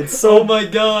good. It's so. Oh my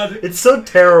god. It's so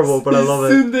terrible, but I love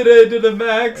it. Tsundere to the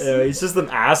max. Yeah, he's just an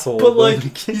asshole. But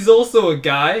like, he's also a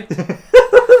guy,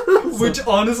 which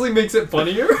honestly makes it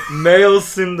funnier. Male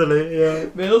Tsundere, yeah.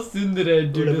 Male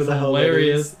Tsundere, dude, is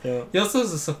hilarious. Yeah. He also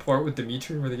has a support with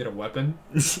Dimitri where they get a weapon.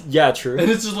 Yeah, true.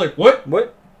 And it's just like, what?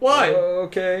 What? Why?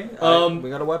 Okay. We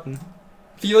got a weapon.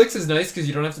 Felix is nice because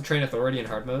you don't have to train authority in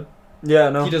hard mode. Yeah,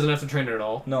 no. He doesn't have to train it at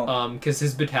all. No. Because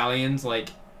his battalion's like,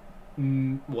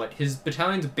 his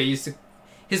battalion's basic.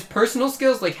 His personal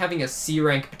skills like having a C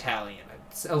rank battalion.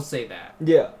 I'll say that.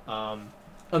 Yeah.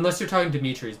 Unless you're talking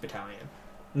Dimitri's battalion.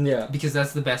 Yeah. Because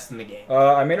that's the best in the game.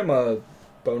 I made him a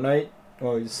bow knight.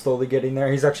 Oh, he's slowly getting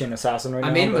there. He's actually an assassin right now.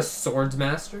 I made him a swords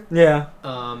master. Yeah.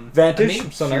 I Vantage. made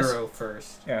him hero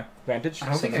first. Yeah. Vantage. I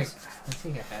don't think I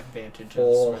had Vantage as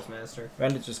a swords master.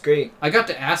 Vantage is great. I got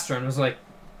to Astra and was like,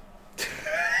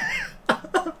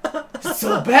 It's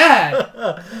so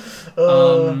bad.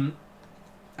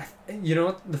 You know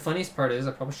what the funniest part is?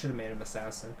 I probably should have made him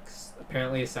assassin, because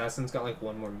apparently assassin's got like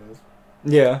one more move.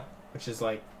 Yeah. Which is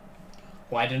like,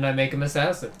 why didn't I make him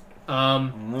assassin? I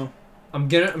don't know. I'm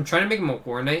trying to make him a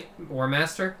War Knight, War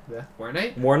Master. Yeah, War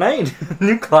Knight. War Knight,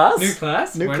 new class. New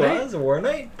class. New War class. Knight? War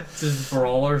Knight. This is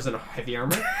brawlers and heavy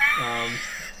armor.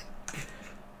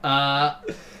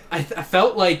 I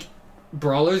felt like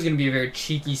brawler is gonna be a very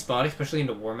cheeky spot, especially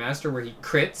into War Master, where he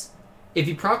crits. If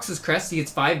he procs his crest, he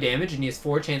gets 5 damage, and he has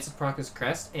 4 chances to proc his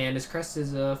crest, and his crest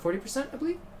is 40%, I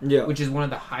believe. Yeah. Which is one of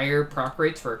the higher proc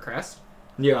rates for a crest.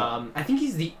 Yeah. I think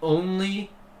he's the only.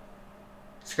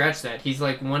 Scratch that. He's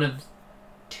like one of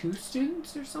 2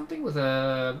 students or something with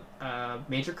a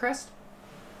major crest.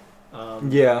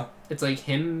 Yeah. It's like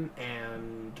him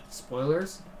and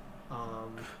spoilers.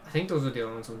 I think those are the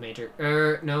only ones with major.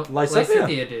 No,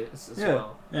 Lysithea is as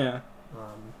well. Yeah.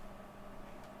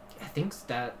 I think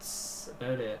that's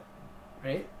about it,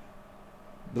 right?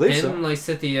 Believe him, so.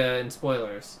 Lysithea, and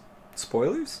spoilers.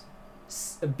 Spoilers?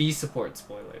 B support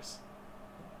spoilers.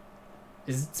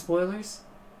 Is it spoilers?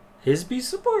 His B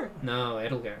support? No,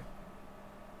 Edelgard.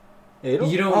 Edel?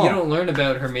 You don't learn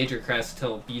about her major crest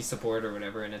till B support or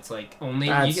whatever, and it's like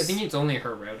only. I think it's only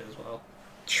her route as well.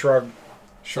 Shrug.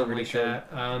 Something like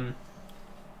that.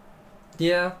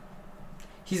 Yeah,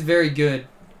 he's very good.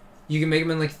 You can make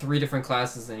him in like 3 different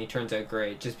classes, and he turns out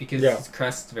great just because his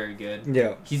crest's very good.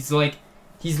 Yeah. He's like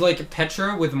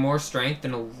Petra with more strength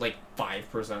and like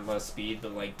 5% less speed,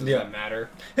 but like does that matter?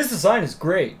 His design is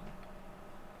great.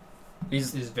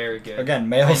 He's very good. Again,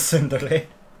 male Cinderella.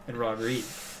 And Rodrigue.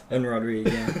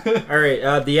 Yeah.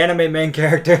 Alright, the anime main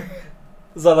character.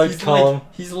 As I like to call him.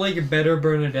 He's like a better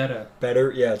Bernadetta. Better?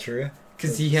 Yeah, true.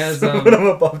 Because he has... Put him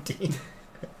above Dean.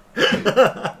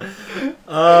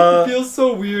 It feels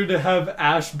so weird to have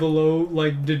Ash below,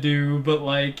 like, Dedue, but,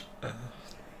 like...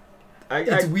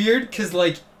 it's weird, because,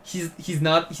 like, he's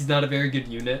not a very good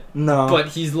unit. No. But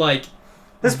he's, like...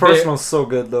 His personal's so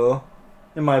good, though.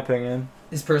 In my opinion.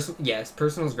 His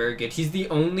personal's very good. He's the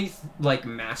only, like,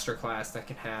 master class that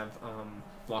can have,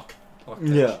 lock touch.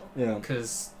 Yeah.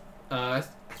 Because, I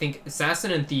think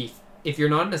Assassin and Thief, if you're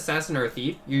not an Assassin or a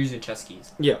Thief, you're using chess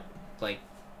keys. Yeah. Like...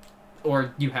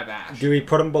 Or you have Ash. Do we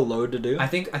put him below Dedue? I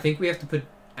think we have to put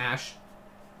Ash,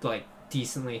 like,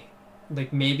 decently,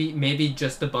 like maybe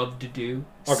just above Dedue.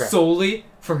 Okay. Solely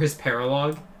for his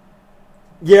paralog.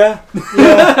 Yeah.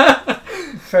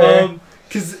 Fair.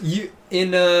 Because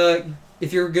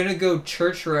if you're gonna go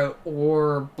Church route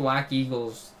or Black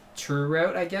Eagle's true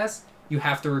route, I guess you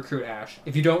have to recruit Ash.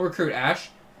 If you don't recruit Ash,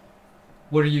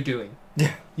 what are you doing?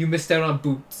 Yeah. You missed out on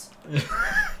boots.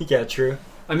 Yeah, true.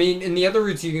 I mean, in the other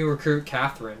routes, you can recruit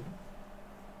Catherine.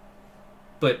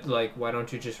 But, like, why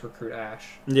don't you just recruit Ash?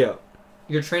 Yeah.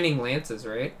 You're training Lances,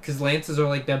 right? Because Lances are,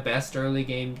 like, the best early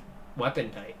game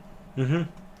weapon type. Mm-hmm.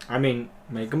 I mean,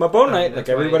 make him a bow knight like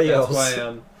everybody else. That's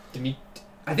why,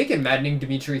 I think in Maddening,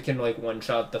 Dimitri can, like,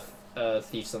 one-shot the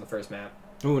Thieves on the first map.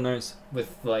 Ooh, nice.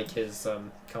 With, like, his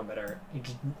combat art. He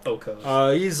just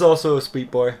Okos. He's also a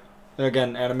sweet boy.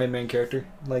 Again, anime main character.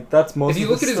 Like, that's most If you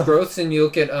look at his growths and you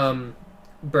look at,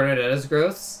 Bernadetta's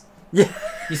growths. Yeah.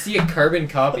 You see a carbon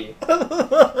copy.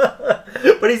 But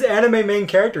he's anime main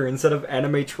character instead of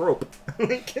anime trope.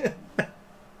 You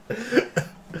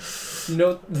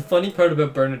know, the funny part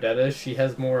about Bernadetta is she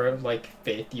has more, like,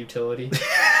 faith utility.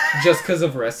 Just because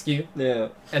of rescue. Yeah.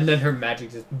 And then her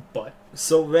magic is butt.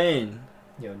 Sylvain.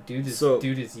 Yo, dude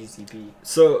is easy B.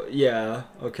 So, yeah,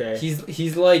 okay.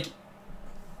 He's like...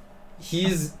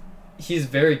 He's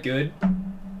very good.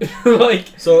 Like...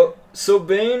 So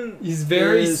Bane, he's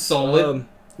very solid.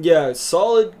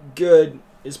 Solid, good.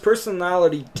 His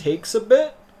personality takes a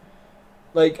bit.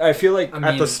 Like, I feel like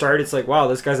at the start it's like, wow,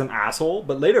 this guy's an asshole.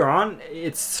 But later on,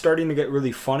 it's starting to get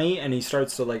really funny, and he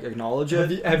starts to, like, acknowledge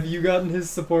it. Have you gotten his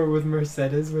support with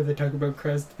Mercedes, where they talk about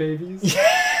crest babies?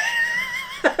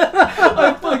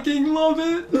 I fucking love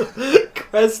it.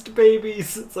 Crest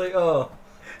babies. It's like, oh.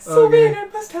 Sylvain, I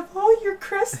must have all your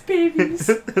crest babies.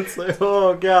 It's like,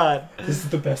 oh god. This is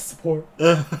the best support.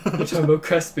 You're talking about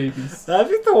crest babies. I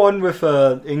think the one with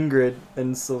Ingrid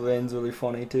and Sylvain's really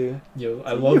funny too. Yo,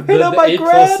 I love the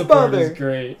A+ support is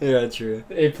great. Yeah, true.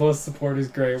 The A+ support is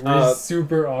great. We're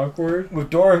super awkward. With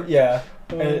the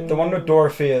one with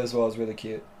Dorothea as well is really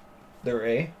cute. They're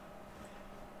A.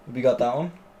 Have you got that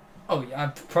one? Oh yeah,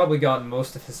 I've probably gotten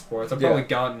most of his sports. I've probably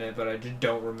gotten it, but I just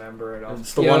don't remember it.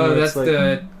 It's the one where that's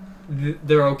like,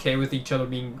 they're okay with each other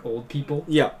being old people.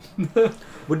 Yeah.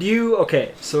 Would you...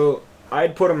 Okay, so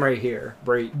I'd put him right here.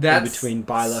 Right in between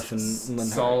Byleth and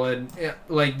Linhardt. Solid. Yeah,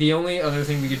 like, the only other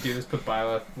thing we could do is put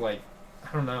Byleth, like,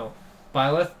 I don't know.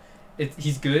 Byleth,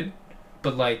 he's good,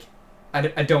 but like, I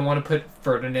don't want to put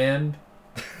Ferdinand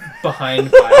behind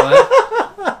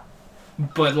Byleth.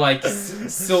 But like,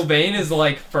 Sylvain is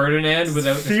like Ferdinand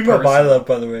without Female Byleth,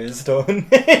 by the way, is stone.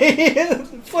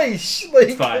 Fleisch, like...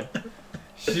 It's fine.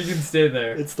 She can stay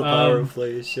there. It's the power of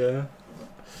Fleisch, yeah.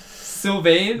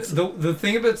 Sylvain, the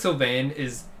thing about Sylvain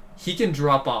is he can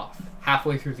drop off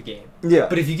halfway through the game. Yeah.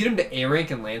 But if you get him to A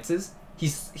rank and lances,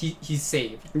 he's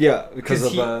saved. Yeah, because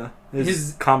of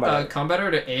his combat. Combatter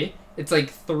to A, it's like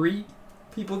 3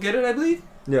 people get it, I believe.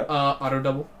 Yeah. Auto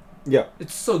double. Yeah.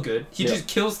 It's so good. He just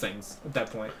kills things at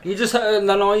that point. You just and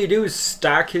then all you do is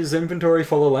stack his inventory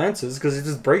full of lances because he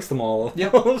just breaks them all.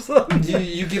 Yep.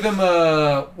 you give him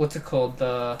what's it called?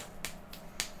 What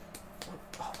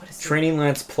is Training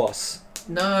Lance Plus.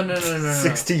 No.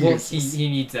 60 Well, uses. he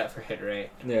needs that for hit rate.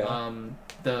 Yeah.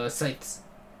 The sights.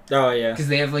 Oh yeah. Because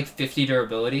they have like 50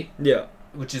 durability. Yeah.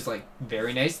 Which is like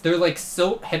very nice. They're like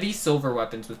so heavy silver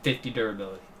weapons with 50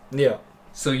 durability. Yeah.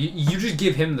 So you just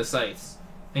give him the scythes,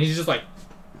 and he's just like,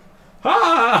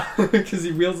 ah, because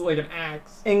he wields it like an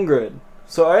axe. Ingrid.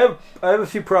 So I have a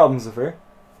few problems with her.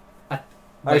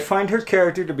 I find her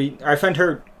character to be. I find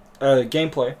her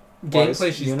gameplay.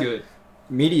 She's good.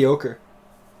 Mediocre.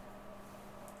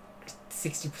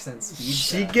 60% speed.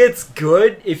 She gets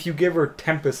good if you give her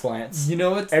Tempest Lance. You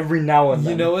know what's every now and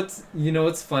then. You know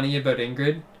what's funny about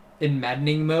Ingrid? In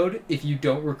maddening mode, if you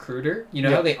don't recruit her, you know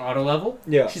how they auto level?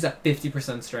 Yeah. She's at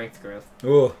 50% strength growth.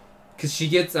 Oh. Cause she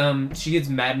gets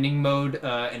maddening mode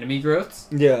enemy growths.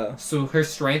 Yeah. So her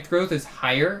strength growth is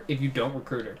higher if you don't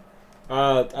recruit her.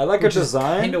 I like her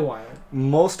design. Kinda wild.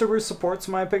 Most of her supports,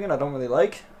 in my opinion, I don't really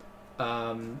like.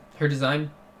 Her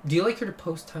design. Do you like her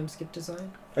post time skip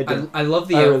design? I do. I love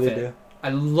the outfit. Really do. I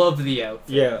love the outfit.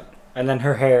 Yeah. And then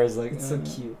her hair is like... It's so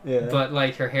cute. Yeah. But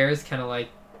like her hair is kind of like...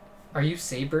 Are you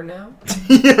Saber now?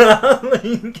 Yeah.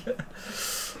 Like,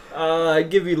 I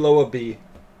give you low a B.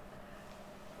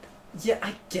 Yeah,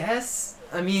 I guess.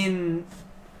 I mean...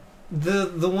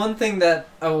 The one thing that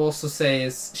I will also say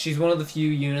is she's one of the few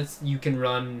units you can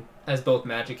run as both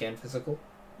magic and physical.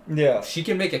 Yeah. She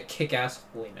can make a kick-ass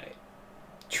Holy Knight.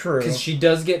 True. Because she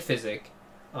does get physic.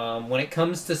 When it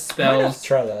comes to I might have spells, to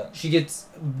try that. she gets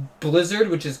Blizzard,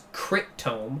 which is crit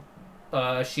tome.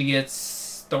 She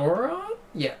gets Thoron,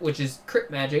 which is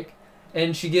crit magic,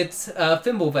 and she gets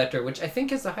Fimbulvetter, which I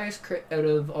think is the highest crit out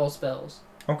of all spells.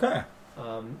 Okay.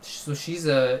 So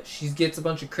she gets a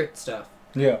bunch of crit stuff.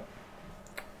 Yeah.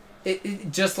 It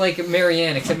just like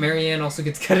Marianne, except Marianne also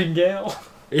gets Cutting Gale.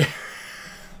 Yeah.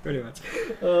 Pretty much.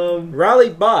 Rally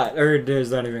Bot, or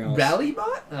there's not anything else. Rally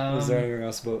Bot? Is there anything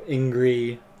else about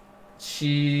Ingrid?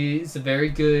 She's a very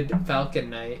good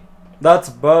Falcon Knight. That's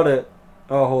about it.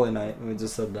 Oh, Holy Knight. We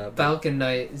just said that. Falcon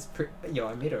Knight is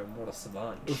I made her Immortal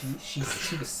Savant. She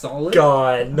was solid.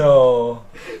 God, no.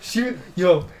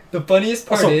 The funniest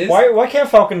part also, is... Why can't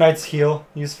Falcon Knights heal?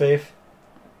 Use Faith?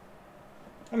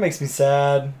 That makes me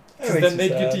sad. Because then they'd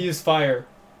get to use fire.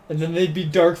 And then they'd be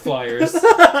Dark Flyers. Where's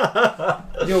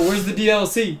the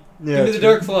DLC? Yeah, Give me the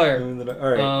Dark Flyer.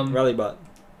 Alright, Rallybot.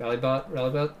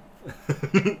 Rallybot?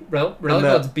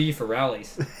 Rallybot's B for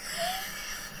rallies.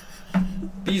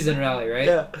 B's in rally, right?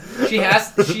 Yeah.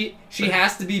 She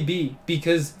has to be B,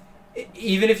 because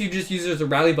even if you just use her as a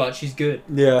Rallybot, she's good.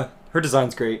 Yeah, her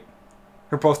design's great.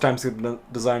 Her post-time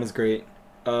design is great.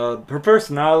 Her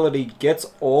personality gets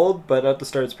old, but at the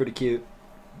start it's pretty cute.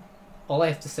 All I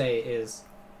have to say is...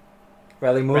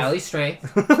 Rally move. Rally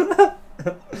strength.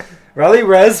 Rally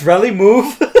res. Rally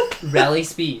move. Rally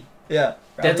speed. Yeah.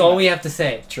 That's all we have to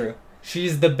say. True.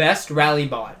 She's the best rally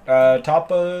bot.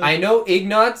 Top of... I know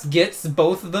Ignatz gets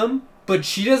both of them, but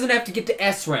she doesn't have to get to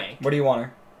S rank. What do you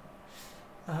want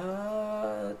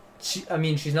her?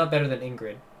 She's not better than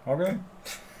Ingrid. Okay.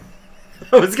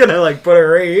 I was gonna put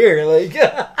her right here,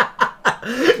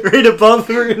 right above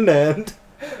Ferdinand.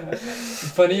 The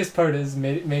funniest part is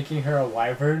making her a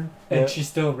wyvern, and she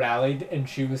still rallied, and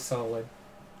she was solid.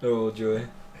 Oh, joy.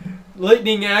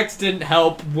 Lightning Axe didn't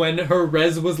help when her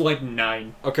res was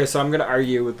 9. Okay, so I'm gonna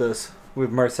argue with this, with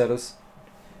Mercedes.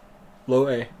 Low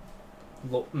A.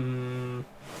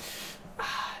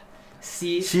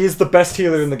 See... She is the best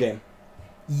healer in the game.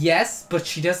 Yes, but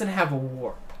she doesn't have a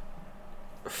warp.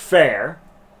 Fair.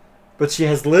 But she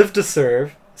has Live to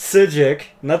Serve, Psijic,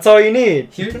 and that's all you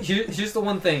need. Here's the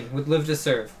one thing with Live to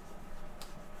Serve.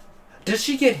 Does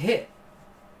she get hit?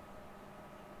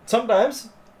 Sometimes.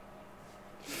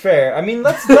 Fair. I mean,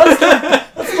 let's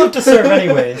Live to Serve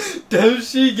anyways. Does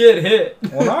she get hit?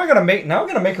 Well, now I'm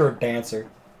gonna make her a dancer.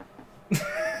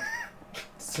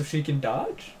 So she can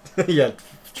dodge? Yeah,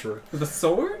 True. With a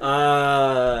sword?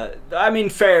 I mean,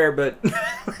 fair, but...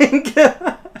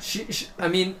 I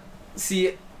mean,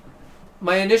 see,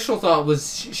 my initial thought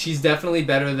was she's definitely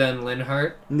better than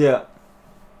Linhardt. Yeah.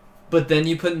 But then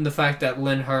you put in the fact that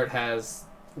Linhardt has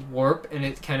warp, and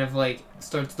it kind of, like,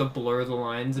 starts to blur the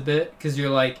lines a bit. Because you're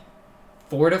like,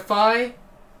 fortify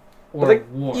or like,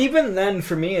 warp? Even then,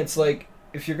 for me, it's like,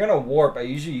 if you're gonna warp, I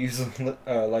usually use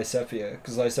Lysethia,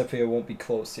 because Lysethia won't be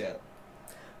close yet.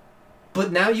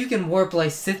 But now you can warp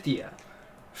Lysithea.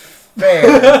 Fair,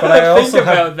 but I also Think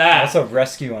about that. I also have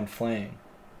rescue on flame.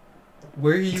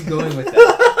 Where are you going with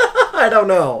that? I don't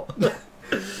know.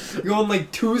 You're going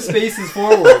like 2 spaces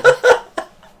forward.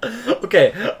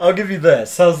 Okay, I'll give you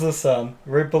this. How's this sound?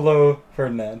 Right below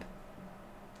Ferdinand.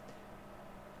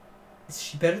 Is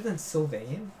she better than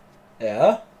Sylvain?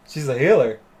 Yeah? She's a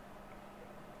healer.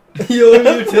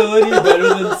 Healer utility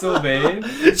better than Sylvain?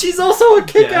 She's also a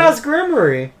kick-ass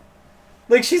Grimoire.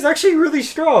 Like, she's actually really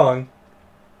strong.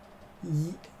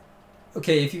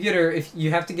 Okay, if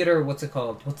you have to get her, what's it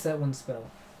called? What's that one spell?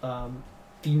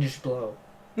 Fiendish Blow.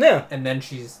 Yeah. And then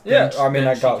she's... Yeah, then I mean,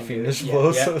 I got can Fiendish do it.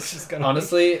 Blow, Yeah, so yeah. it's just gonna...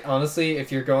 Honestly,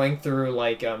 if you're going through,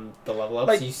 like, the level ups,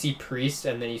 Like, you see Priest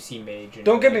and then you see Mage. And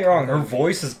don't get like, me wrong, her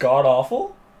voice is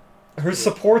god-awful. Her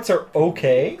supports are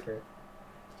okay.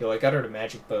 Yo, I got her to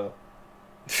Magic Bow.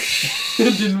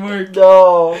 It didn't work.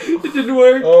 No. It didn't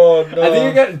work. Oh, no. I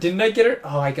think didn't I get her?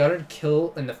 Oh, I got her to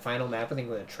kill in the final map, I think,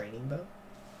 with a training bow.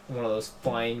 One of those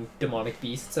flying demonic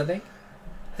beasts, I think.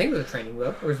 I think it was a training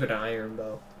bow, or was it an iron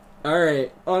bow?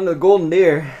 Alright, on to the Golden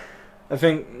Deer. I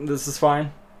think this is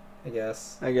fine. I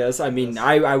guess. I mean,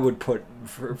 I would put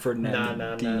Ferdinand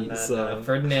Nah. so,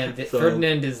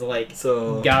 Ferdinand is like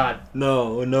God.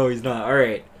 No, he's not.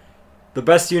 Alright. The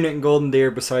best unit in Golden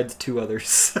Deer besides 2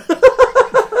 others.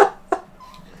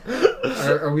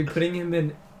 Are we putting him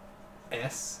in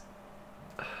S?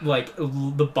 Like,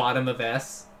 the bottom of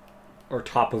S? Or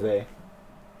top of A.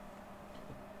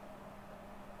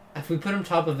 If we put him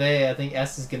top of A, I think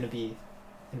S is gonna be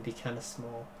kind of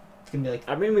small. It's gonna be like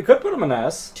I mean, we could put him in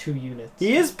S. 2 units.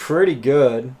 He is pretty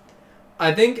good.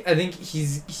 I think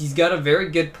he's got a very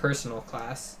good personal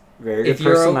class. Very good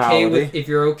personality. If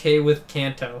you're okay with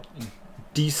Kanto.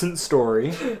 Decent story.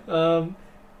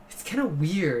 It's kind of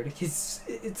weird.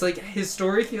 It's like his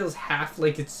story feels half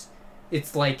like it's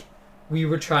like we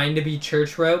were trying to be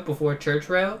Church Route before Church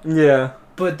Route. Yeah.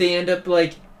 But they end up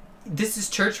like this is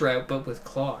Church Route but with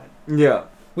Claude. Yeah.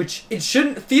 Which it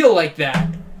shouldn't feel like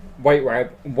that. White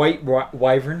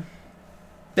Wyvern.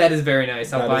 That is very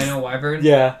nice. That Albino Wyvern.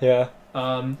 Yeah.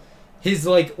 His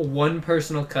like one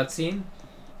personal cutscene.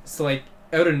 It's like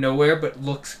out of nowhere but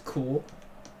looks cool.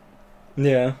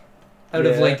 Yeah. Out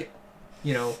of like,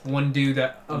 you know, one dude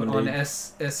that on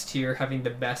S tier having the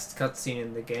best cutscene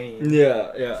in the game.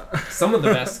 Yeah. Some of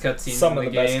the best cutscenes in the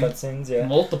game. Best cutscenes, yeah.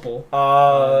 Multiple.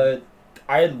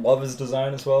 I love his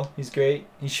design as well. He's great.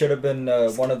 He should have been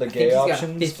one of the gay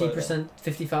options. 50%,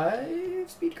 55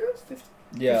 speed growth?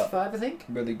 55, I think?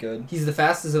 Really good. He's the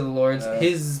fastest of the lords.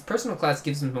 His personal class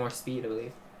gives him more speed, I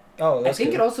believe. Oh, that's I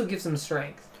think good. It also gives him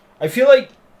strength. I feel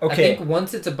like... Okay. I think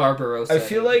once it's a Barbarossa, I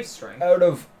feel like out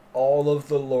of all of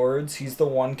the lords, he's the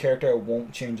one character I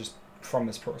won't change from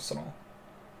his personal.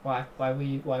 Why? Why would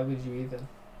you even?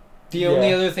 The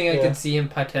only other thing I could see him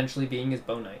potentially being is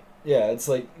Bow Knight. Yeah, it's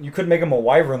like, you could make him a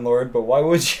Wyvern Lord, but why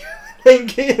would you?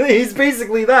 Like, he's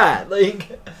basically that.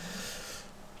 Like,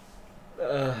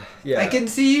 yeah. I can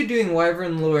see you doing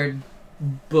Wyvern Lord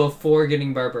before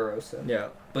getting Barbarossa. Yeah.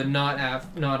 But not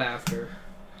after.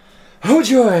 Oh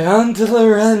joy, on to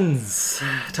Lorenz.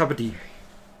 Top of D.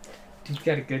 Dude's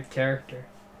got a good character.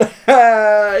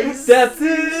 That's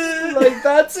it. Like,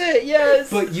 that's it. Yes.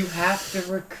 But you have to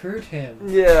recruit him.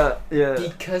 Yeah.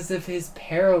 Because of his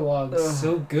paralogue,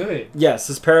 so good. Yes,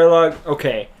 his paralogue.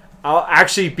 Okay, I'll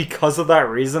actually, because of that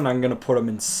reason, I'm gonna put him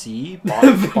in C.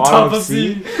 Bottom Top of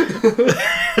C.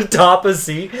 Top of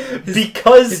C.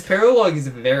 Because his paralogue is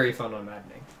very fun on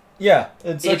Maddening. Yeah,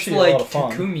 it's actually like a lot of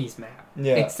fun. Takumi's map.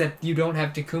 Yeah. Except you don't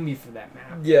have Takumi for that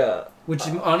map. Yeah. Which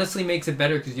honestly makes it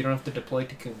better because you don't have to deploy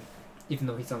Takumi, even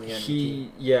though he's on the enemy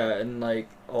team. Yeah, and like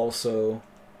also,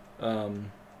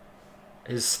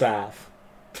 his staff.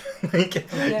 Like,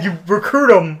 you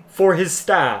recruit him for his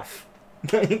staff.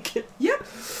 Like, yep,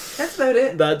 that's about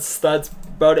it. That's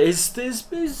about it.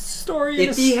 His story.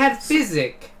 If he had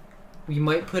Physic, we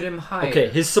might put him higher. Okay,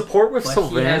 his support with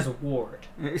Sylvain. He has Ward.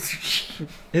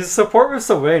 His support with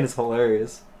Sylvain is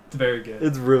hilarious. It's very good.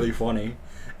 It's really funny.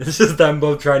 It's just them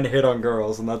both trying to hit on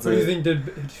girls, and that's Who do you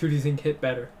think hit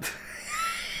better?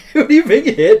 Who do you think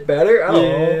hit better? I don't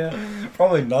know. Yeah.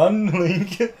 Probably none.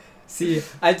 Like, see,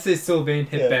 I'd say Sylvain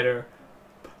hit better,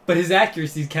 But his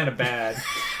accuracy's kind of bad.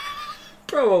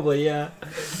 Probably, yeah.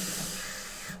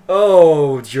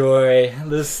 Oh, joy.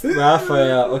 This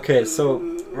Raphael. Okay, so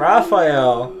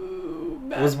Raphael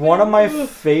was one of my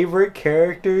favorite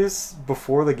characters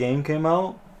before the game came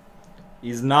out.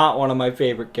 He's not one of my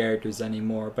favorite characters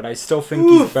anymore, but I still think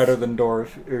he's better than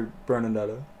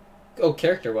Bernadetta. Oh,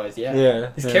 character-wise, yeah.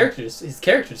 Yeah. His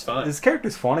character's fine. His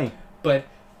character's funny. But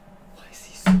why is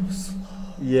he so slow?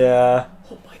 Yeah.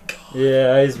 Oh my god.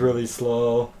 Yeah, he's really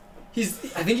slow. He's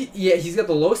got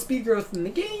the lowest speed growth in the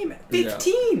game.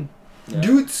 15. Yeah.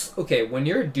 Dudes. Okay, when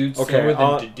you're a dude slower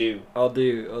than Dedue. I'll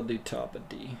do top of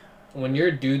D. When you're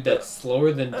a dude that's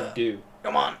slower than Dedue.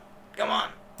 Come on.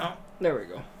 Oh, there we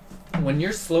go. When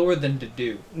you're slower than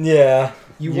Dedue. Yeah.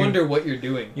 You wonder what you're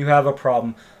doing. You have a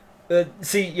problem.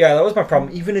 See, yeah, that was my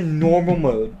problem. Even in normal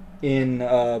mode in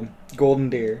Golden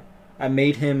Deer, I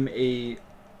made him a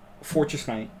Fortress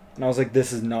Knight, and I was like,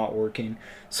 this is not working.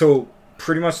 So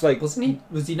pretty much like was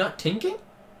he not tinking?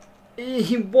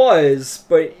 He was,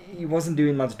 but he wasn't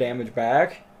doing much damage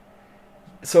back.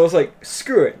 So I was like,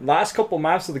 screw it. Last couple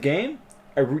maps of the game,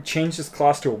 I changed his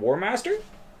class to a War Master.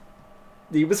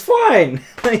 He was fine.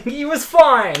 He was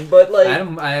fine, but like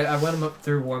I went him up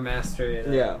through War Master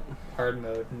in hard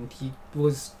mode, and he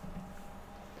was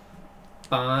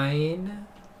fine.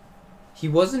 He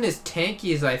wasn't as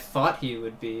tanky as I thought he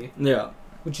would be. Yeah.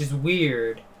 Which is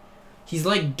weird. He's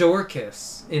like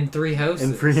Dorcas in Three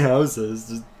Houses.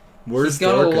 Just worse. He's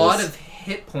got Dorcas. A lot of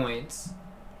hit points,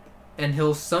 and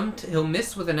he'll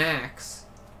miss with an axe,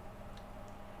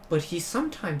 but he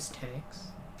sometimes tanks.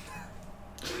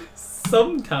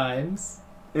 Sometimes.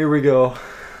 Here we go.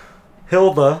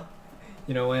 Hilda.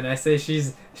 You know, when I say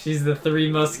she's the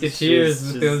Three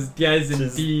Musketeers with those guys in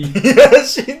D.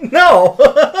 No!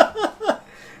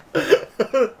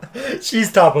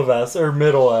 She's top of S, or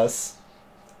middle S.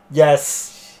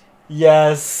 Yes.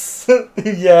 Yes.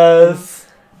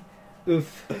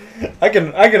 Oof. I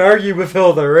can argue with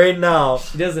Hilda right now.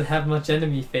 She doesn't have much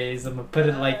enemy phase, I'm gonna put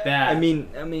it like that. I mean,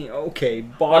 okay,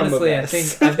 bottom honestly, of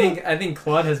S. I think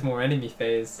Claude has more enemy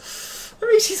phase. I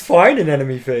mean, she's fine in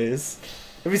enemy phase.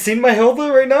 Have you seen my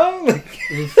Hilda right now?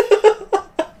 Oof.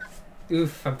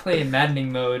 Oof, I'm playing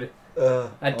maddening mode.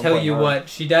 I tell you what,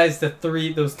 she dies to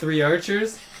those three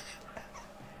archers.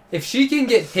 If she can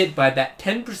get hit by that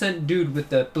 10% dude with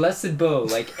the blessed bow,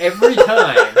 like every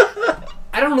time,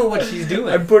 I don't know what she's doing.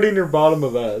 I'm putting her bottom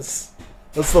of S.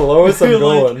 That's the lowest I'm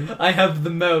going. Like, I have the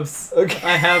mouse. Okay.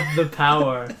 I have the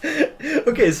power.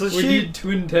 Okay, so we need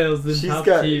Twin Tails in top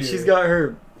tier. She's got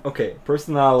her... Okay,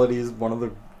 personality is one of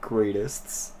the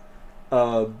greatest.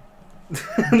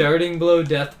 Darting blow,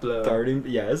 death blow.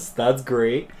 Yes, that's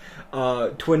great.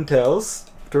 Twin Tails.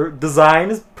 Her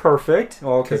design is perfect.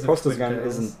 Well, okay, post design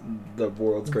isn't the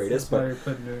world's greatest, but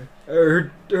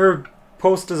her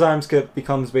post design skip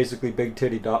becomes basically Big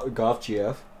Titty Goth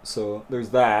GF. So there's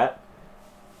that.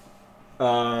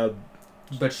 But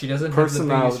she doesn't have the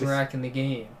biggest rack in the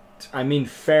game. I mean,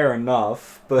 fair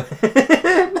enough, but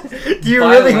do you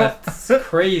really? That's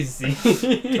crazy.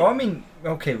 Oh, I mean,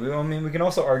 okay. We can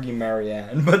also argue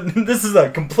Marianne, but this is a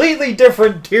completely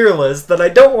different tier list that I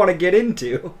don't want to get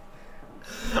into.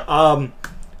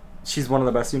 She's one of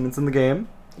the best units in the game.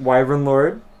 Wyvern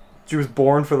Lord. She was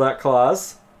born for that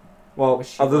class. Well,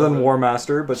 other than War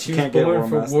Master, but she can't get War Master.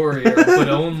 She was born for Warrior, but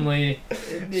only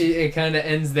it kind of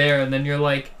ends there, and then you're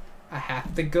like, I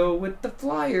have to go with the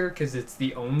Flyer because it's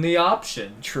the only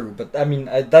option. True, but I mean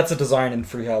that's a design in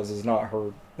Free Houses, not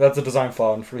her. That's a design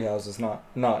flaw in Free Houses,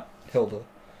 not Hilda.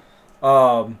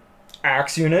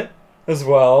 Axe unit as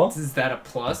well. Is that a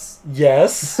plus?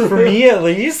 Yes, for me at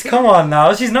least. Come on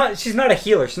now, she's not a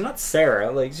healer. She's not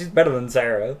Sarah. Like she's better than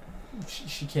Sarah.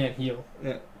 She can't heal.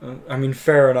 Yeah, I mean,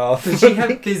 fair enough. Does she have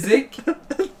Kazik?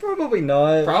 Probably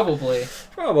not. Probably.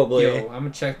 Yo, I'm gonna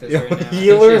check this right now.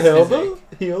 Healer Hilda?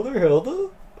 Healer Hilda?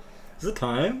 Is it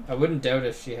time? I wouldn't doubt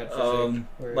if she had physique.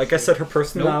 Like I said, her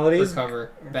personality. Nope,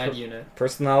 recover. Bad unit.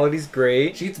 Personality's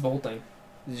great. She gets bolting.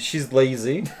 She's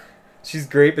lazy. She's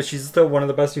great, but she's still one of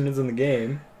the best units in the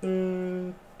game.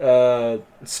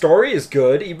 Story is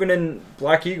good, even in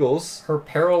Black Eagles. Her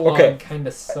paralog kind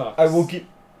of sucks. I will give...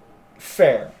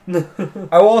 Fair.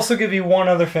 I will also give you one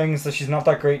other thing, is that she's not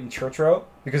that great in Church Route,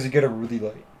 because you get her really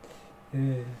late.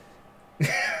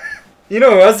 You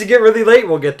know, as you get really late,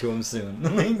 we'll get to him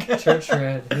soon. Church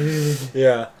Red.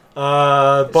 Yeah.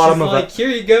 Bottom she's of like, here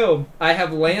you go. I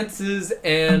have lances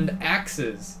and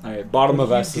axes. Alright, bottom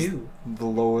of S is the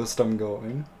lowest I'm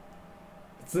going.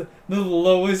 It's the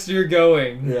lowest you're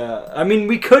going. Yeah. I mean,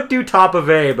 we could do top of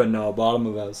A, but no, bottom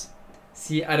of S.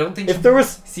 See, I don't think... If there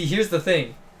was... See, here's the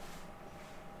thing.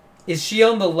 Is she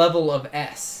on the level of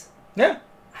S? Yeah.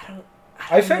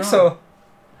 I think know. so.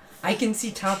 I can see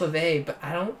top of A, but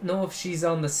I don't know if she's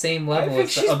on the same level think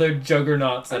as the other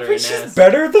juggernauts that are in S. She's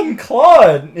better than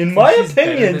Claude. In my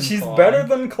opinion, she's Claude. better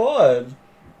than Claude.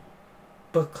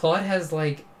 But Claude has,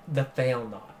 like, the fail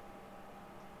knot.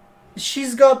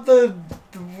 She's got the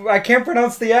I can't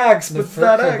pronounce the axe, The but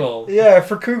that axe. Furkugel. Yeah,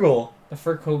 Furkugel. The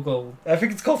Furkugel. I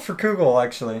think it's called Furkugel,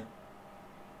 actually.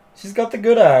 She's got the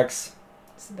good axe.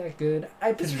 Isn't that good?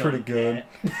 I put It's it pretty on good.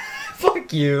 net.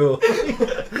 Fuck you.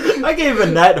 I gave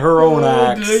Annette her own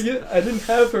axe. I didn't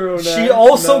have her own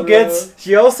axe.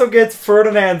 She also gets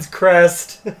Ferdinand's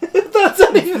crest. That's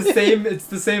not even It's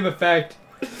the same effect.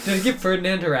 Did I give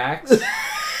Ferdinand her axe?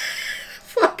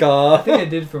 Fuck I off. think I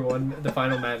did for the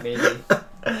final map, maybe.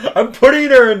 I'm putting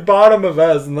her in bottom of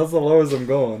S, and that's the lowest I'm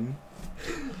going.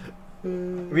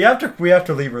 We have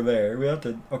to leave her there. We have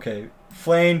to. Okay,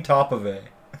 Flame top of A.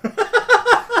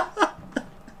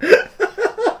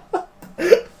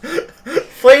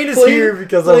 Flame is here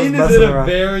because I was Flame is messing in a around.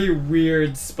 very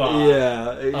weird spot.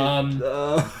 Yeah.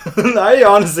 I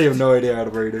honestly have no idea how to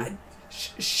rate her.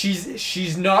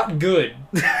 She's not good.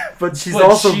 But she's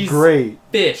also great.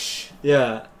 Fish.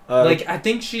 Yeah. I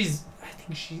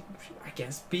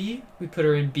guess B. We put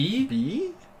her in B.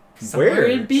 B? Somewhere Where?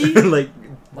 in B. like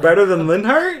better than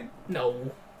Linhardt?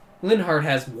 No. Linhardt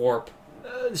has warp.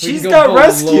 She's got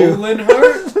rescue.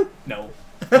 Linhardt? No.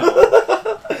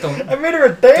 Don't. I made her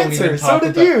a dancer. even So talk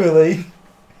did about- you. Like,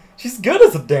 she's good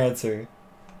as a dancer.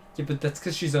 Yeah, but that's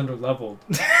because she's underleveled.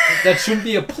 That shouldn't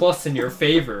be a plus in your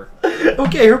favor.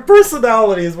 Okay, her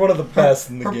personality is one of the best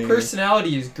in the Her game.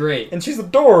 personality is great, And she's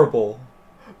adorable.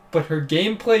 but her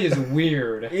gameplay is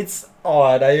weird. It's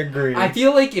odd, I agree. I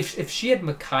feel like if she had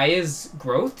Micaiah's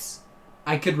growths,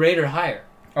 I could rate her higher.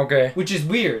 Okay. Which is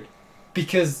weird,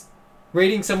 because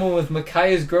rating someone with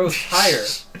Micaiah's growth higher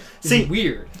is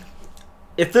weird.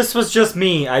 If this was just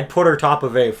me, I'd put her top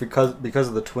of A because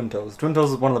of the Twin Toes. Twin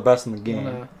Toes is one of the best in the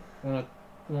game.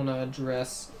 Wanna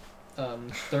address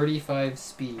 35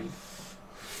 speed.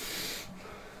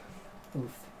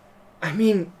 Oof. I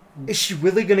mean, is she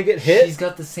really gonna get hit? She's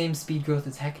got the same speed growth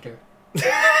as Hector.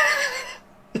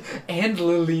 And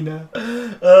Lilina.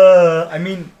 I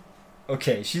mean,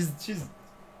 okay, she's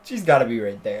got to be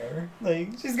right there. Like,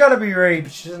 she's got to be right.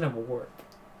 But she doesn't have a warp.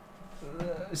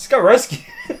 She's got rescue.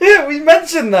 We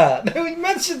mentioned that. We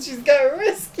mentioned she's got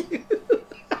rescue.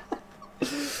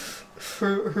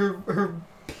 Her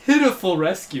pitiful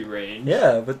rescue range.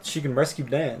 Yeah, but she can rescue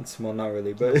dance. Well, not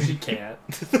really, but She can't.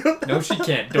 No, she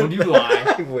can't. Don't you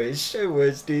lie. I wish,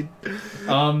 dude.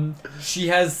 She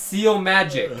has seal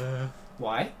magic.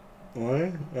 Why?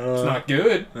 What? It's not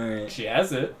good. Alright. She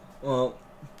has it. Well,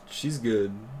 she's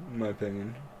good, in my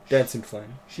opinion. Dancing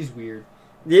Flame. She's weird.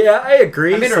 Yeah, I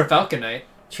agree. I made her a Falcon Knight.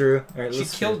 True. Alright, She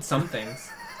killed some things.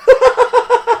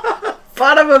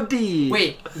 Bottom of D.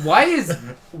 Wait, why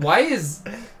is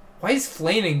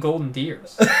Flame in Golden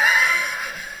Deers?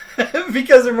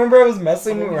 Because remember I was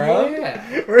messing around?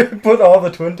 Yeah. Where I put all the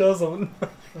Twin Toes on.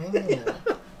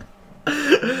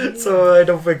 Oh. So I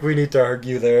don't think we need to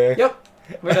argue there. Yep.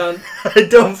 We're done. I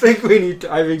don't think we need to.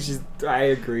 I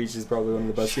agree. She's probably one of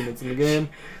the best units in the game.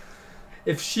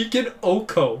 If she can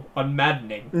Oko on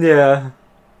Maddening, Yeah.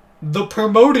 the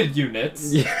promoted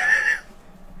units, Yeah.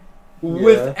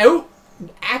 without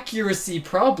accuracy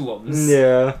problems,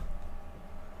 Yeah.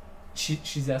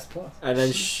 she's S+. And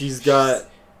then she's got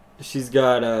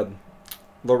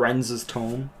Lorenz's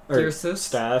tome or Thyrsus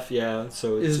staff. Yeah.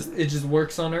 So it's it just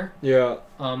works on her. yeah.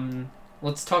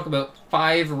 Let's talk about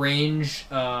 5 range,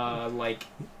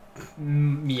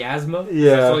 miasma.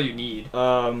 Yeah. That's all you need.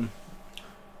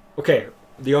 Okay.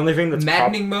 The only thing that's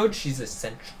Maddening mode, she's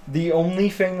essential. the only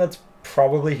thing that's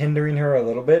probably hindering her a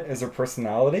little bit is her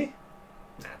personality.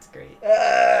 That's great.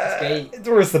 Great. It's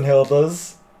worse than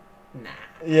Hilda's. Nah.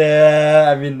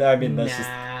 Yeah, I mean that's just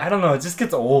Nah. I don't know, it just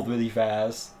gets old really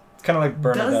fast. It's kind of like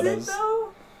Bernadetta's. Does it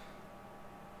though?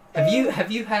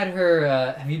 Have you had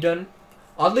her? Have you done?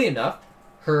 Oddly enough,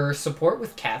 her support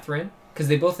with Catherine, because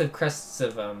they both have crests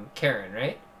of Karen,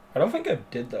 right? I don't think I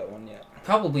did that one yet.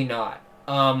 Probably not.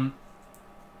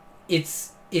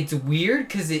 It's weird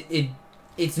because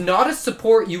it's not a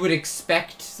support you would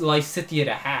expect Lysithea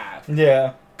to have.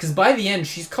 Yeah. Because by the end,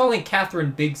 she's calling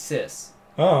Catherine Big Sis.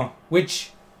 Oh.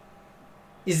 Which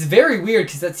is very weird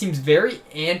because that seems very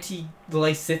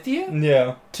anti-Lysithea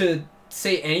Yeah. to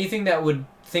say anything that would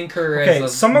think her Okay, as a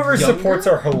some of her younger. supports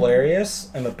are hilarious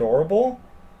and adorable,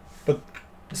 but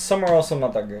some are also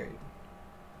not that great.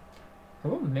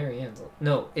 What about Marianne's?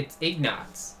 No, it's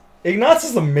Ignatz. Ignatz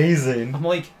is amazing. I'm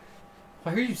like,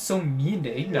 Why are you so mean to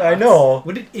Ignatz? I know.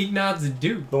 What did Ignatz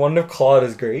do? The one of Claude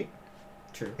is great.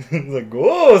 True. The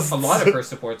ghosts. A lot of her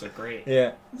supports are great.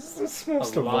 Yeah. It's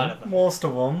most of lot of them. Most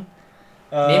of them.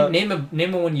 Name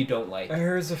a one you don't like.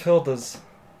 Hers of Hilda's.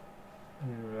 I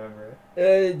don't remember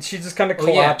it. She just kind of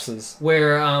collapses. Yeah.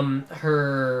 Where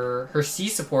her C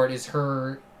support is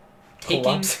her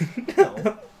taking.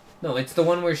 No, it's the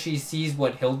one where she sees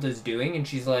what Hilda's doing and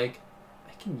she's like,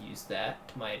 I can use that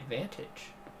to my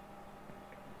advantage.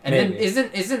 And Maybe.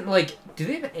 then isn't like, do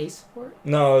they have an A support?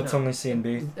 No, it's only C and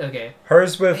B. Okay.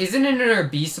 Hers with. Isn't it in her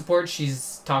B support?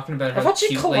 She's talking about how thought she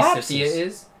cute collapses. Lysithea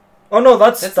is. Oh no,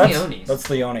 that's Leonie's. That's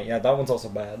Leonie. Yeah, that one's also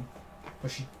bad. Where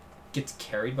she gets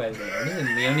carried by Leonie,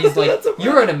 and Leonie's like,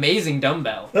 "You're an amazing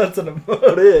dumbbell." That's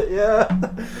about it. Yeah.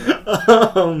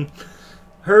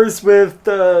 Hers with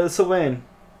Sylvain.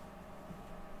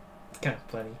 Kind of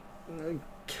funny.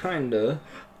 Kinda.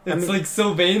 It's like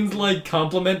Sylvain's like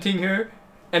complimenting her,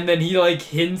 and then he like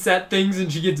hints at things,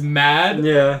 and she gets mad.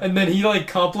 Yeah. And then he like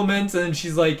compliments, and then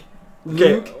she's like,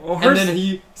 Luke, well, and then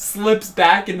he slips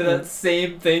back into that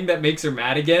same thing that makes her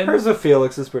mad again. Hers with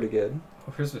Felix is pretty good.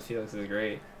 Hers with Felix is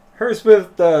great. Hers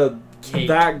with Kate.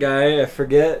 that guy, I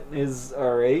forget, is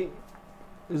alright.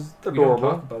 Is We don't adorable.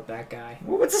 talk about that guy.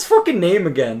 What's his fucking name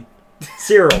again?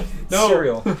 Cyril. No.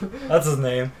 Cyril. That's his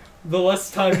name. The less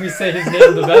time we say his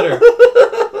name, the better.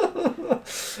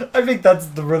 I think that's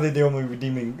the only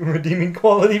redeeming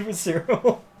quality for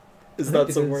Cyril. Is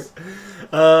not so word.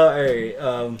 Alright.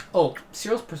 Oh,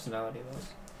 Cyril's personality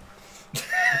though.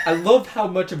 I love how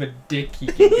much of a dick he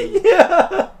can be.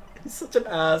 Yeah. He's such an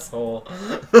asshole.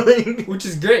 Which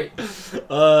is great.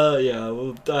 Yeah.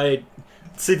 Well, I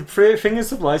see the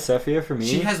fingers of Lysithea for me.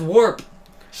 She has warp.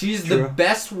 She's True. the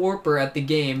best warper at the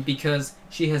game because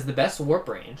she has the best warp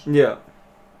range. Yeah.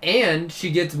 And she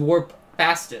gets warp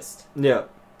fastest. Yeah.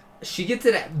 She gets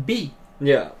it at B.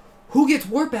 Yeah. Who gets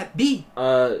warp at B?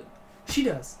 She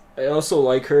does. I also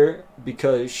like her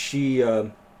because she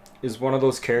is one of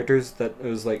those characters that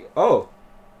is like, oh,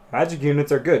 magic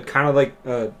units are good. Kind of like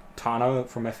Tana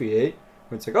from FE8.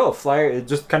 Where it's like, oh, flyer. It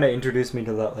just kind of introduced me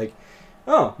to that. Like,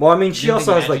 oh, well, I mean, she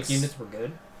also has like. Units were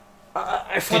good.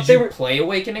 I thought Did they you were. play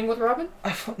Awakening with Robin?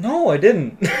 No, I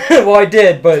didn't. Well, I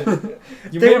did, but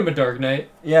You they made were- him a Dark Knight.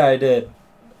 yeah, I did.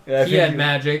 Yeah, I He think had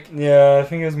magic. Yeah, I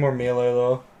think it was more melee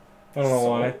though. I don't know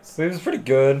why. Swords. But it was pretty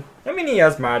good. I mean, he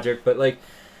has magic, but like,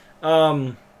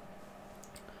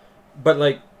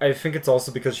 I think it's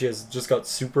also because she has just got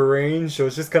super range, so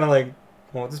it's just kind of like,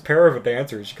 well, this pair of a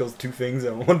dancer, she kills two things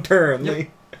in one turn. Yep.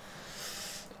 Like,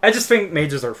 I just think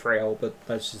mages are frail, but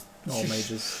that's just all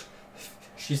mages.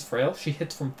 She's frail. She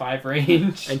hits from 5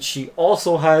 range. And she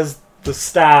also has the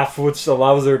staff, which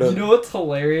allows her to. You know what's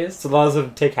hilarious? It allows her to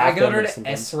take half I got her damage to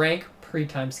sometimes. S rank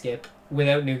pre-time skip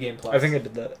without New Game Plus. I think I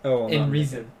did that. Oh, in no.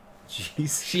 Reason.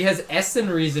 Jeez. She has S in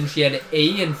Reason, she had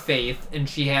A in Faith, and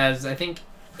she has, I think,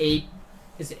 A...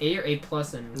 Is it A or A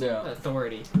plus in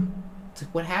Authority? It's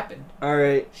like, what happened?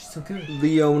 Alright. She's so good.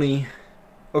 Leonie.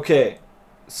 Okay.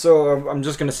 So, I'm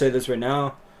just gonna say this right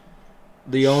now.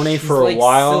 Leonie She's for like a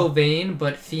while... Sylvain,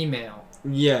 but female.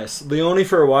 Yes. Leonie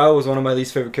for a while was one of my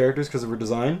least favorite characters because of her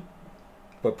design.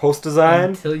 But post-design,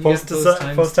 Until you get those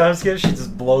times- post-time skip, she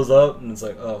just blows up and it's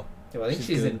like, oh. Well, I think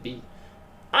she's good. in B.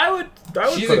 I would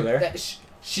She's put her there.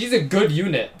 She's a good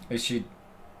unit. Is she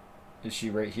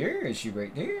right here? Is she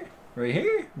right there? Right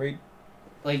here? Right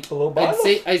Like, below bottom?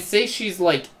 I'd say she's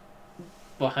like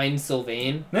behind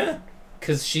Sylvain. Yeah.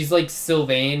 Cause she's like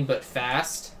Sylvain but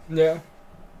fast, Yeah.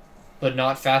 but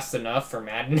not fast enough for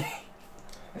maddening.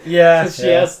 Yeah.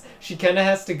 She kind of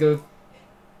has to go.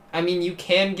 I mean, you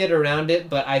can get around it,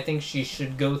 but I think she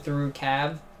should go through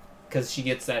Cav, because she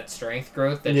gets that strength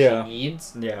growth that she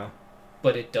needs. Yeah.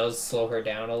 But it does slow her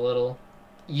down a little.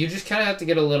 You just kind of have to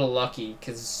get a little lucky,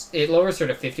 because it lowers her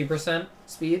to 50%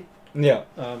 speed. Yeah.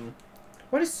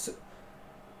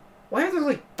 Why are there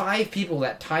like 5 people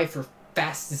that tie for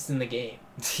fastest in the game?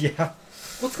 Yeah.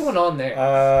 What's going on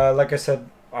there? Like I said,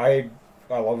 I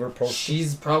love her post.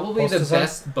 She's probably the post-design?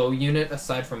 best bow unit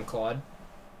aside from Claude.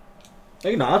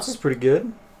 Ignatz is pretty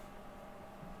good.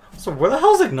 So where the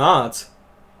hell's Ignatz?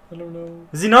 I don't know.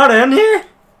 Is he not in here?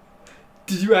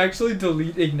 Did you actually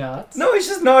delete Ignatz? No, he's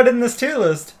just not in this tier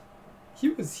list. He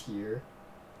was here.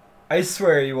 I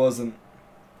swear he wasn't.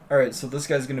 Alright, so this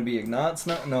guy's gonna be Ignatz?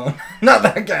 No, not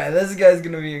that guy. This guy's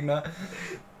gonna be Ignatz.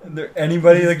 Is there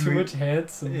anybody He's like too much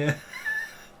handsome. Yeah.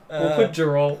 We'll put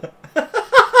Geralt.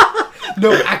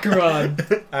 No, Acheron.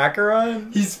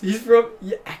 Acheron? He's from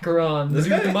Acheron. The This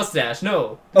dude with guy? the mustache.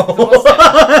 No. Oh,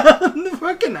 the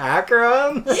fucking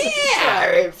Acheron? Yeah!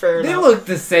 Alright, fair They enough. look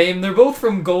the same. They're both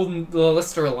from the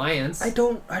Lister Alliance. I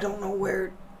don't know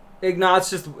where Ignatz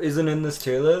just isn't in this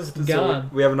tier list. So Gone.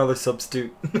 we have another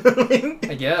substitute.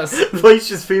 I guess. Place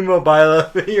just female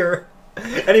Bila here.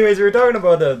 Anyways, we were talking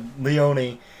about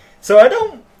Leonie. So I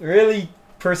don't really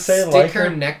per se Stick like her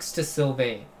her. next to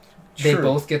Sylvain. They True.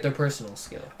 both get their personal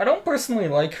skill. I don't personally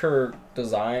like her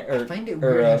design. I find it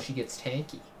weird how she gets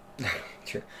tanky.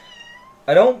 True.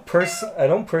 I don't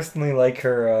personally like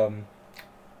her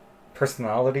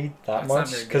personality that That's not much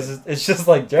very because good. it's just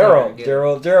like It's not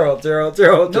Gerald.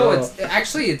 No,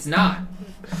 it's not.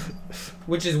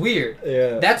 Which is weird.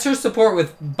 Yeah. That's her support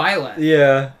with Byleth.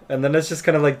 Yeah, and then it's just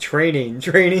kind of like training.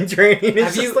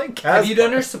 It's Have you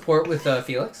done her support with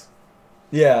Felix?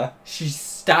 Yeah. She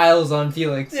styles on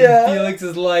Felix. Yeah. And Felix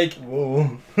is like,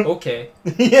 Whoa. okay.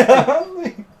 Yeah.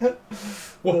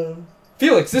 Well,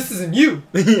 Felix, this isn't you.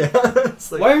 Yeah.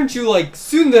 It's like, Why aren't you like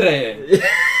Tsundere?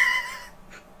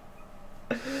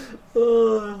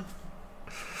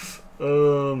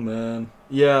 Oh man.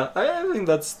 Yeah, I think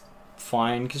that's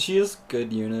fine because she is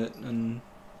good unit and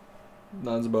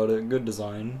that's about it. Good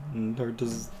design and her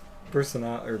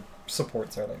personnel or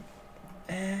supports are like,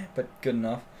 but good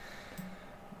enough.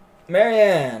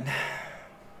 Marianne.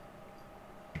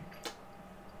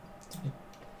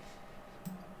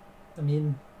 I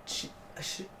mean, she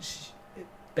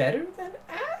better than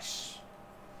Ash?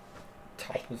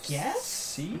 Top of guess?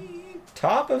 C.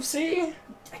 Top of C.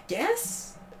 I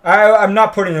guess. I'm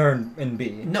not putting her in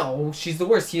B. No, she's the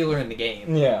worst healer in the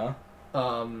game. Yeah.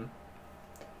 Out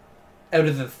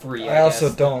of the three, I also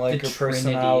guess. don't like The her Trinity.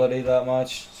 personality that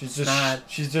much. She's not-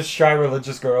 just shy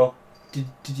religious girl. Did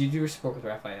you do her support with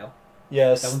Raphael?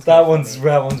 Yes, That that one's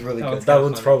one's kinda really That good. one's That kinda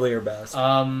one's funny. probably her best.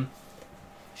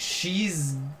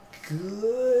 She's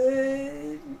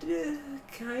good,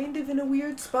 kind of in a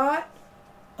weird spot.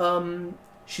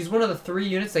 She's one of the 3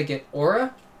 units that get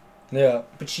aura, Yeah.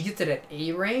 but she gets it at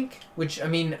A rank, which, I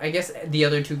mean, I guess the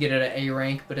other 2 get it at A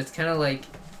rank, but it's kind of like,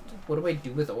 what do I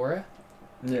do with aura?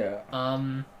 Yeah.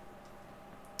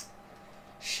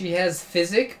 She has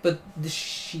physic, but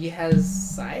she has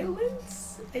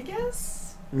silence, I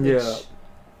guess? Yeah. Which-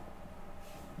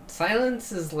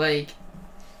 silence is like...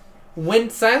 When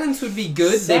silence would be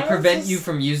good, they Silence prevent is- you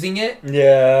from using it.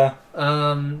 Yeah.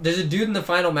 There's a dude in the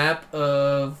final map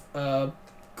of Blue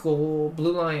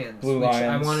Lions, Blue which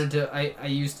Lions. I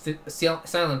used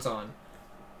silence on,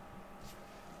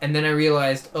 and then I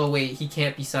realized, oh wait, he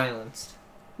can't be silenced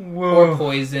or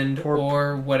poisoned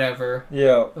or whatever.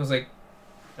 Yeah. I was like,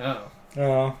 oh. Do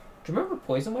Oh. you remember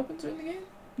poison weapons are in the game?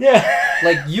 Yeah.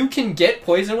 Like you can get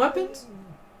poison weapons.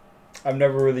 I've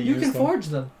never really You used can them. forge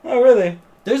them. Oh, really?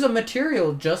 There's a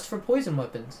material just for poison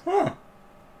weapons. Huh.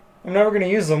 I'm never gonna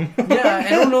use them. Yeah, I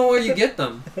don't know where you get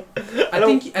them. I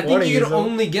think you wanna can use them.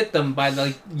 only get them by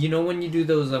like when you do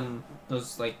those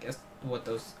like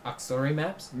those auxiliary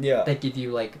maps Yeah. that give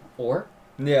you like ore.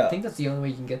 I Yeah. think that's the only way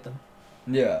you can get them.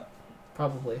 Yeah.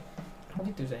 Probably. I don't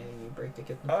think there's anything you break to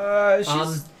get them.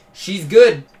 She's... She's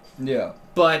good, Yeah.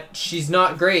 but she's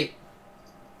not great.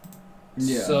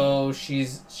 Yeah. So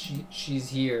she's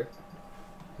here.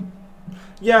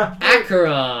 Yeah.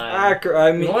 Acheron.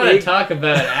 I mean, We want to talk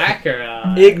about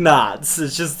Acheron. Ignatz.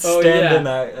 It's just Oh,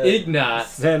 stand-in.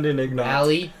 Ignatz. Stand-in Ignatz.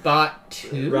 Rally Bot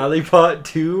 2. Rallypot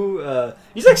 2.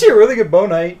 He's actually a really good bow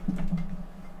knight.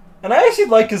 And I actually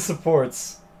like his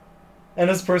supports. And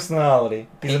his personality.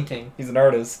 Painting. He's an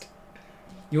artist.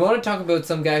 You want to talk about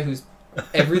some guy who's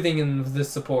everything in the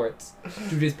supports.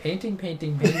 Dude is painting.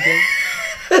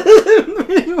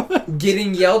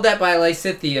 Getting yelled at by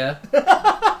Lysithea.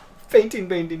 Painting.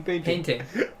 Painting.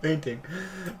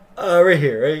 Right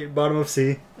here, right? Bottom of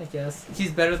C. I guess.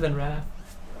 He's better than Raph.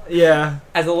 Yeah.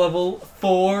 As a level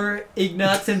 4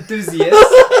 Ignatz enthusiast,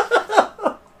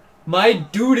 my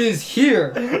dude is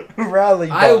here. Rally.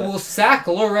 I will sack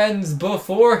Lorenz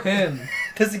before him.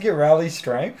 Does he get rally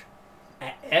strength?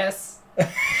 At S.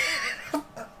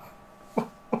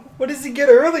 What does he get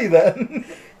early then?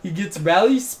 He gets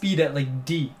rally speed at like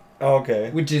D, Okay.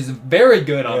 which is very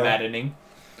good on Yeah. maddening.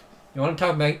 You want to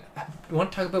talk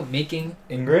about making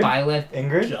Ingrid?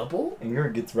 Byleth double?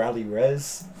 Ingrid gets rally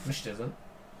res. No, she doesn't.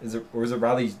 Is it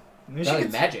rally? Maybe she Rally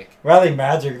gets magic. Rally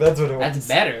magic. That's what it was. That's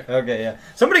better. Okay, yeah.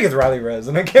 Somebody gets rally res,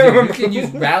 and I can't Dude, remember. you can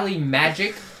use rally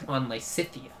magic on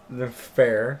Lysithea. The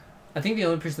fair. I think the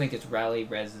only person that gets rally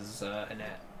res is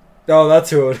Annette. Oh, that's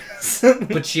who it is.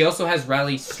 But she also has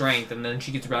rally strength, and then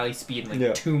she gets rally speed and like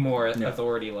Yeah. 2 more Yeah.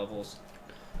 authority levels.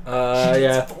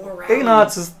 Yeah. 4 rally.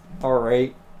 Ignatz is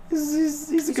alright. He's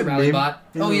a He's a good rally meme. bot.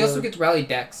 He's Oh, he a- also gets rally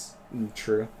dex,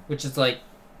 True. which is like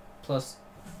plus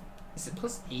Is it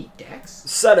 +8 dex?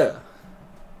 Seta.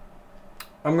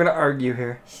 I'm gonna argue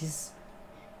here. He's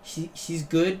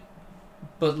good,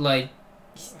 but like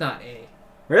he's not A.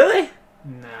 Really?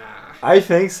 Nah. I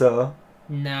think so.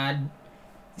 Nah.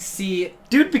 See,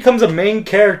 dude becomes a main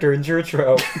character in Church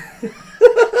Route.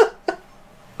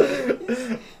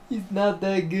 he's not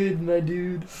that good, my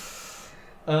dude.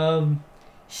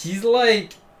 He's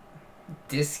like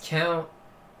discount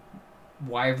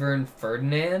Wyvern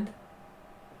Ferdinand.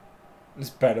 He's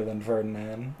better than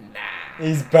Ferdinand. Nah.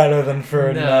 He's better than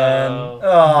Ferdinand. No.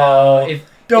 Oh, no.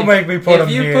 Don't make me put him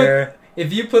here.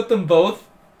 If you put them both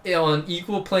on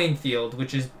equal playing field,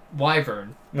 which is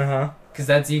Wyvern, because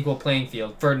that's equal playing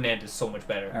field, Ferdinand is so much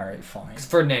better. All right, fine. Because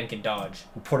Ferdinand can dodge.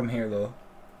 We'll put him here though.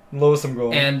 Lowest I'm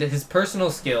going. And his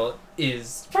personal skill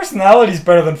is... personality's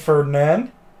better than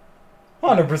Ferdinand.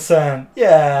 100%.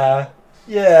 Yeah.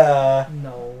 Yeah.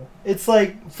 No. It's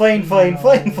like flame.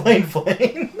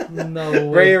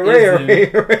 No. Ray.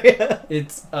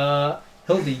 It's,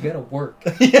 Hildy, you gotta work.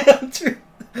 Yeah, true.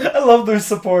 I love their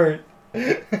support.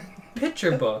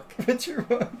 Picture book. Picture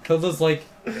book. Hilda's like,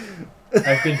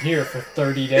 I've been here for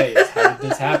 30 days. How did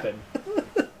this happen?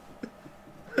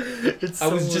 I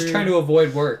was just trying to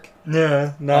avoid work.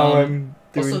 Yeah, now I'm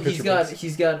doing also,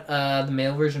 he's got the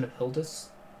male version of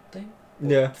Hilda's thing.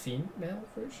 Yeah. Female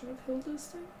version of Hilda's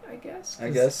thing, I guess.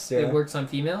 I guess, yeah. It works on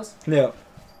females. Yeah.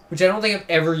 Which I don't think I've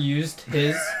ever used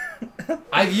his.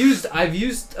 I've used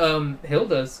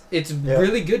Hilda's. It's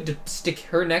really good to stick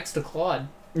her next to Claude.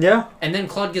 Yeah. And then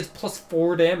Claude gets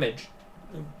 +4 damage.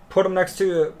 Put her next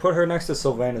to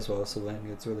Sylvain as well. Sylvain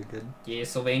gets really good. Yeah,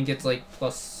 Sylvain gets like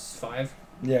 +5.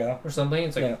 Yeah. Or something.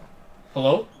 It's like,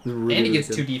 hello? Really, and he gets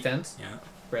really 2 defense. Yeah.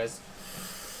 Res.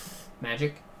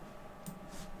 Magic.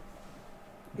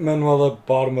 Manuela,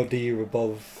 bottom of D,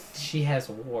 above. She has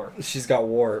warp. She's got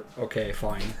warp. Okay,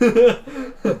 fine.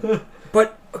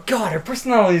 But, God, her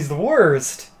personality is the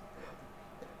worst.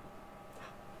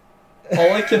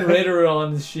 All I can rate her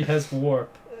on is she has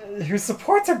warp. Her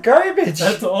supports are garbage.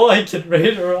 That's all I can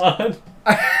rate her on.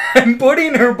 I'm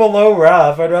putting her below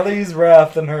Raph. I'd rather use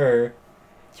Raph than her.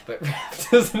 But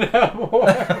Raph doesn't have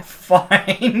warp.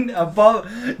 Fine. Above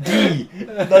D.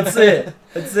 That's it.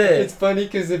 That's it. It's funny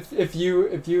because if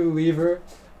you leave her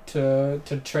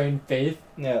to train Faith,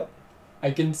 yeah,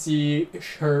 I can see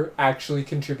her actually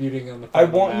contributing on the. I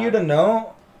want you to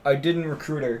know I didn't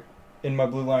recruit her in my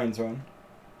Blue Lions run,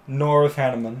 nor with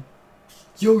Hanneman.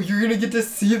 Yo, you're gonna get to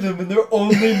see them in their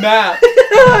only map.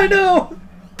 I know.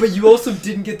 But you also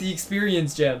didn't get the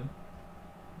experience gem.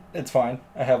 It's fine.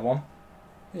 I have one.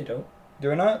 You don't.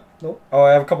 Do I not? Nope. Oh,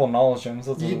 I have a couple of knowledge gems.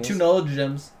 That's you get 2 knowledge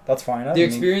gems. That's fine. The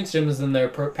experience gem is in their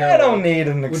paralogue. I don't need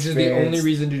an experience. Which is the only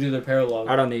reason to do their paralogue.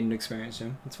 I don't need an experience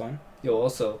gem. It's fine. Yo,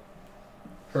 also,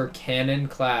 her canon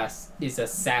class is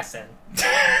assassin.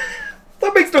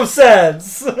 That makes no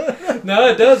sense. No,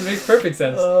 it does. It makes perfect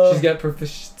sense. She's got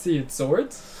proficiency in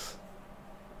swords.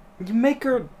 You make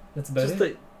her. That's about just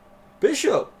it. A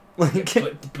bishop.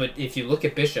 But if you look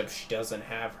at bishop, she doesn't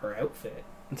have her outfit.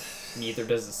 Neither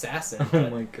does assassin. Oh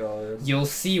my god. You'll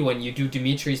see when you do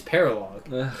Dimitri's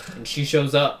paralogue, and she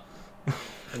shows up,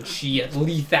 and she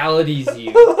lethalities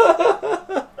you.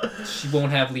 She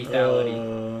won't have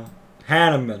lethality.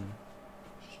 Hanneman.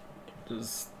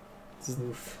 Oof.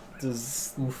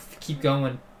 Keep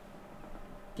going.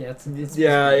 Yeah,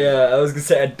 yeah. I was gonna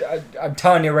say, I'm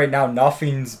telling you right now,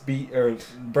 nothing's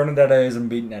Bernadetta isn't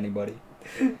beating anybody.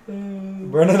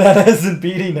 Bernadetta isn't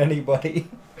beating anybody.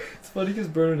 It's funny because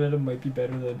Bernadetta might be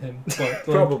better than him. But, like,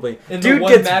 probably. In Dude the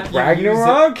one gets map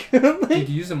Ragnarok. You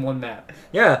use him one map.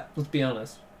 Yeah. Let's be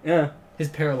honest. Yeah. His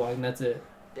paralogue, and that's it.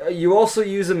 You also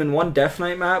use him in one Death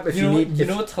Knight map if you need. You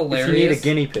know what's hilarious? If you need a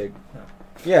guinea pig. No.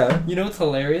 Yeah. You know what's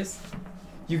hilarious?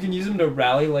 You can use him to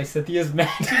rally Lysithia's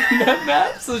magic in that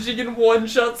map, so she can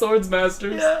one-shot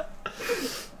Swordsmasters. Yeah.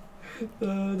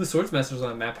 The Swordsmasters on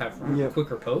that map have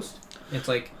quicker post. It's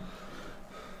like,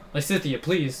 Lysithia,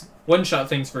 please, one-shot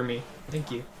things for me. Thank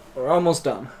you. We're almost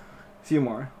done. A few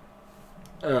more.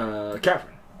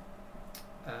 Catherine.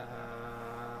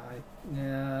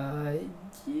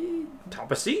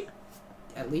 Top of C?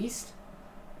 At least.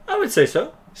 I would say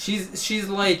so. She's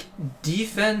like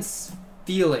defense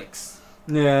Felix.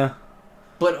 Yeah.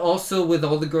 But also with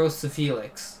all the growths to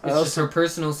Felix. It's just her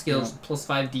personal skills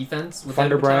 +5 defense.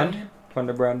 Thunderbrand.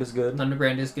 Thunderbrand is good.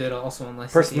 Thunderbrand is good also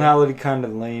unless personality kind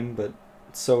of lame, but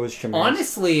so is Chimera.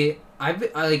 Honestly,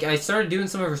 I started doing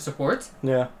some of her supports.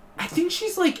 Yeah. I think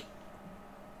she's like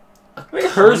a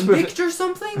hers convict or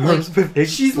something. Hers like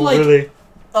she's really.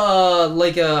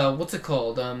 What's it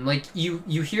called? Like you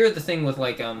hear the thing with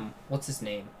like what's his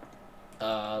name?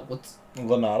 What's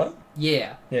Lanata?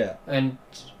 Yeah. Yeah. And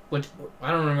what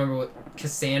I don't remember what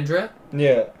Cassandra.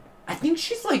 Yeah. I think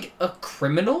she's like a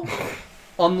criminal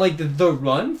on like the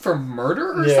run for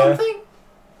murder or Yeah. something.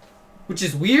 Which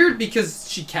is weird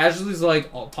because she casually is like,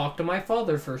 I'll talk to my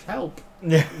father for help.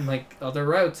 Yeah. And, like other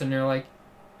routes, and they're like,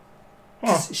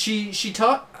 Huh. she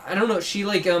I don't know, she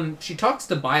like she talks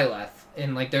to Byleth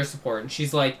and like their support, and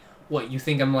she's like, what, you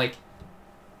think I'm like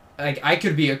I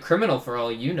could be a criminal for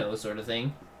all you know, sort of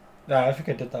thing. Nah, I think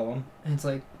I did that one. And it's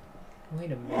like,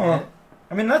 wait a minute. Huh.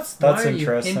 I mean, that's Why are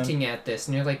interesting. you hinting at this?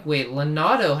 And you're like, wait,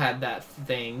 Leonardo had that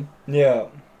thing. Yeah.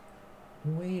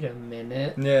 Wait a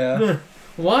minute. Yeah.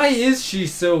 Why is she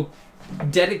so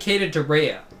dedicated to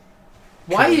Rhea?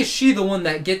 Why is she the one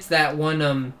that gets that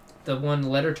one the one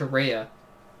letter to Rhea?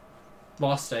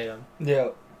 Lost item. Yeah.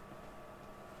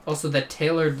 Also, that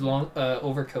tailored long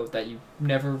overcoat that you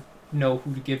never know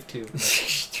who to give to.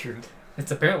 True.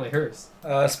 It's apparently hers.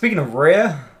 Speaking of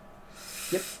Rhea.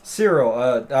 Yep.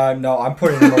 Cyril. No, I'm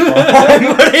putting him above.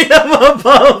 I'm putting him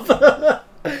above.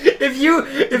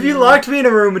 If you locked me in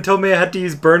a room and told me I had to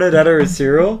use Bernadette or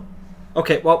Cyril,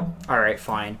 okay, well, all right,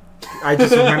 fine. I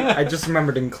just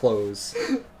remembered in clothes.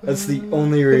 That's the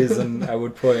only reason I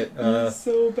would put. He's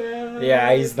so bad.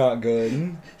 Yeah, he's not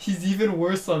good. He's even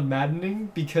worse on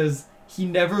maddening because he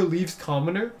never leaves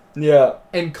Commoner, Yeah.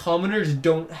 and Commoners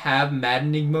don't have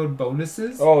maddening mode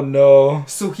bonuses. Oh no.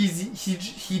 So he's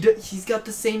got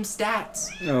the same stats.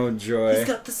 Oh joy. He's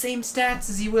got the same stats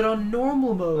as he would on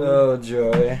normal mode. Oh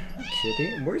joy.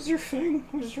 Kitty, where's your thing?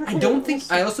 Where's your?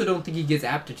 I also don't think he gets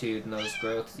aptitude in those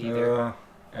growths either.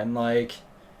 And like,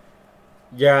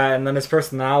 yeah, and then his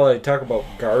personality. Talk about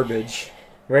garbage.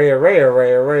 Rhea. Talk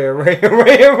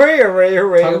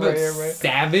about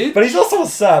savage. But he's also a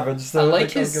savage. So I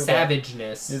like his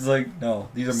savageness. He's like, no,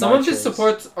 these are some my of his choice.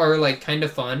 supports are like kind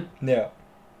of fun. Yeah.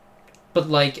 But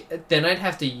like, then I'd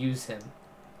have to use him.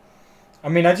 I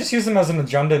mean, I just use him as an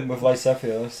adjunct with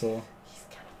Lysethia, so. He's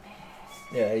kind of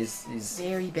bad. Yeah, he's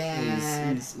very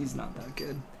bad. He's not that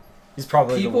good. He's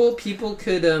probably people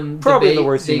could probably debate, the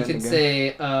worst they unit in could the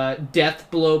say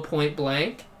death blow point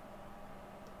blank.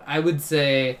 I would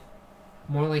say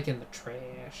more like in the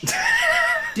trash.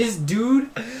 This dude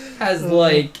has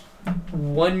like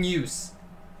one use,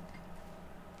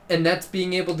 and that's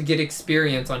being able to get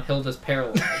experience on Hilda's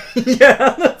Parallel.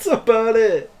 Yeah, that's about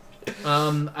it.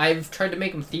 I've tried to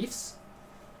make him thieves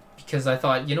because I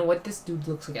thought, you know what, this dude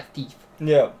looks like a thief.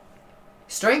 Yeah.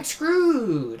 Strength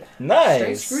Screwed! Nice!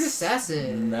 Strength Screwed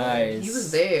Assassin! Nice. He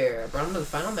was there. Brought him to the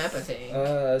final map, I think.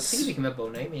 I think he became a Bow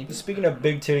Knight, maybe. Speaking of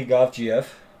Big Titty Goth GF.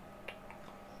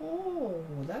 Oh,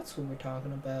 that's what we're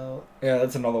talking about. Yeah,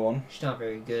 that's another one. She's not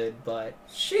very good, but...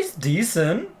 She's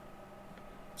decent.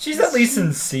 She's at least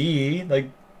in C.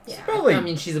 Like, Yeah, probably... I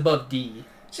mean, she's above D.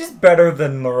 She's better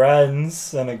than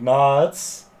Lorenz and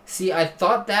Ignatz. See, I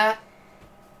thought that,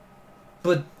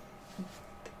 but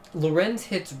Lorenz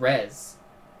hits res,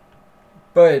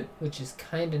 But which is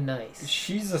kind of nice.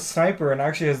 she's a sniper and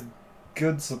actually has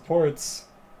good supports.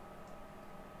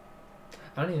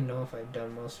 I don't even know if I've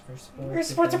done most of her supports. Her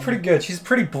supports are pretty good. She's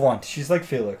pretty blunt. She's like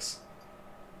Felix.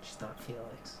 She's not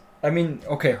Felix. I mean,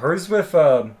 okay, hers with,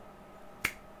 I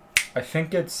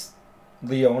think it's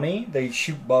Leone. They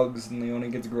shoot bugs and Leone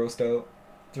gets grossed out.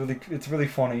 It's really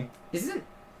funny. Isn't...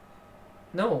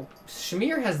 No,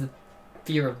 Shamir has the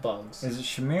fear of bugs. Is it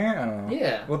Shamir? I don't know.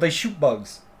 Yeah. Well, they shoot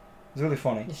bugs. It's really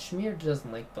funny. Yeah, Shamir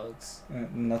doesn't like bugs.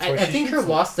 And that's why I she think her shoots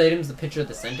them. lost item's the picture of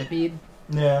the centipede,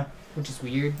 Yeah. which is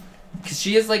weird. Because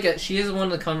she is like she is one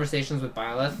of the conversations with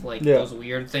Byleth, like Yeah. those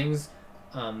weird things.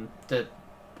 The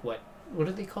what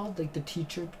are they called? Like the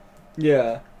teacher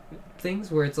Yeah.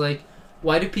 things where it's like,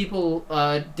 why do people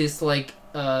dislike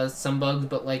some bugs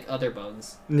but like other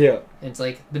bugs? Yeah. And it's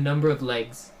like the number of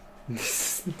legs.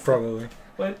 Probably.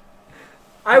 What?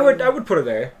 I would put her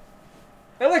there.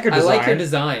 I like her design. I like her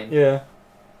design. Yeah.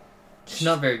 She's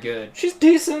not very good. She's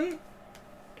decent.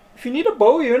 If you need a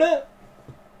bow unit.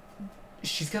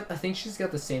 I think she's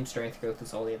got the same strength growth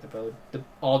as all the other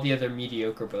all the other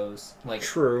mediocre bows. Like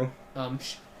True.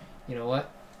 you know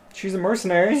what? She's a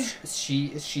mercenary. Is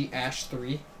she Ash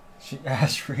 3?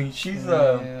 She's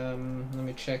let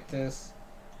me check this.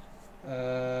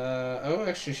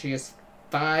 Actually she has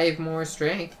 5 more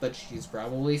strength, but she's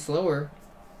probably slower.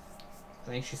 I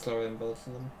think she's slower than both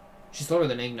of them. She's slower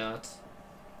than Ignatz.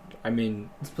 I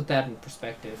mean, Let's put that in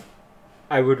perspective.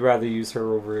 I would rather use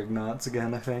her over Ignatz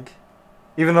again, I think.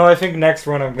 Even though I think next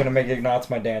run I'm going to make Ignatz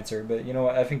my dancer, but you know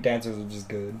what? I think dancers are just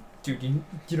good. Dude, you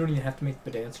don't even have to make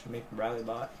the dancer to make the rally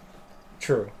bot.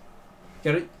 True.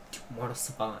 You gotta want a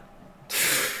savant.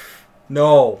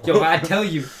 No. Yo, I tell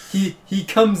you, he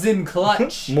comes in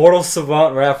clutch. Mortal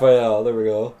Savant Raphael. There we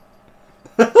go.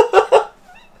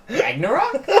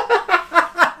 Ragnarok?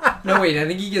 No, wait, I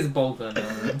think he gets both then.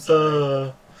 I'm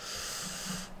sorry.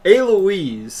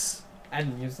 Aloise. I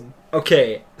didn't use them.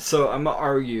 Okay, so I'm gonna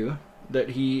argue that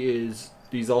he's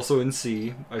also in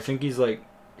C. I think he's like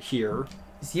here.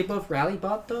 Is he above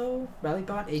Rallybot though?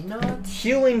 Rallybot Ignat?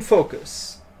 Healing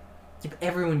Focus. Yeah, but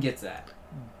everyone gets that.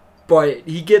 But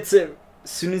he gets it as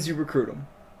soon as you recruit him.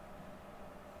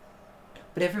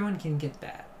 But everyone can get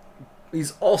that.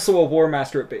 He's also a War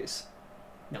Master at base.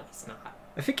 No, he's not.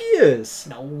 I think he is.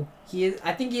 No, he is.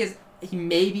 I think he is. He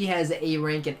maybe has A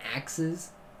rank in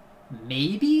axes.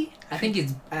 Maybe. I think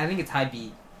it's high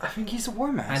B. I think he's a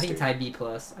War Master. I think it's high B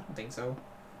plus. I don't think so.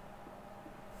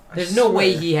 There's no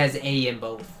way he has A in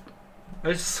both.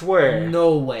 I swear.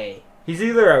 No way. He's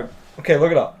either a... Okay,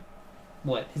 look it up.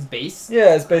 What? His base?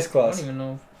 Yeah, his base I class. don't even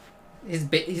know. His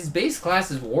base class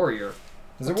is warrior.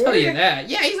 Is I'll it tell you warrior? that.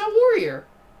 Yeah, he's a warrior.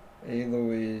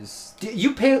 Aloise.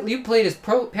 You played as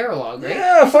Paralog, right?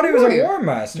 Yeah, I thought he was warrior. a War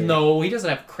Master. No, he doesn't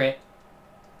have crit.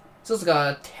 He's also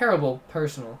got a terrible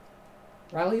personal.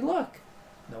 Rally luck.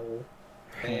 No.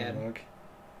 Man. Look.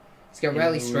 He's got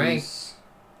rally strength.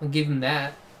 I'll give him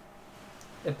that.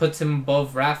 It puts him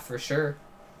above Raph for sure.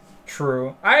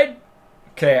 True. I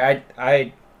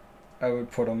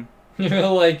would put him. You're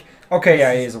like... Okay,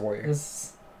 yeah, he is a warrior.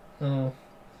 Oh.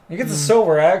 He gets a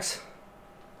silver axe.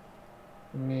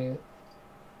 I mean...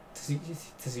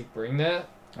 Does he bring that?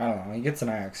 I don't know. He gets an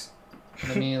axe.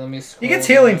 Let me scroll He gets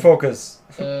healing down. focus.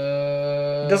 He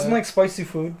He doesn't like spicy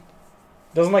food.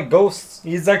 Doesn't like ghosts.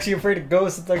 He's actually afraid of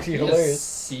ghosts. It's actually hilarious.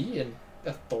 C and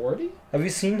authority? Have you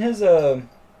seen his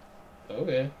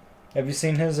Okay. Have you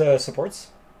seen his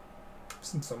supports? I've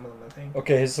seen some of them, I think.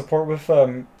 Okay, his support with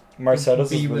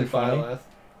Marcetus is really funny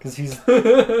because he's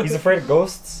afraid of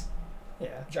ghosts.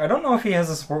 Yeah. I don't know if he has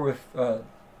a support with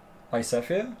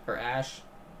Lysethia. Or Ash.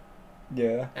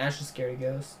 Yeah. Ash is scary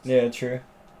ghost. Yeah, true.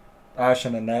 Ash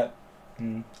and Annette.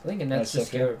 I think Annette's just Lysethia.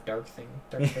 scared of dark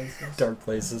places. Dark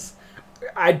places.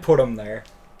 I'd put him there.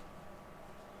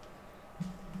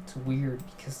 It's weird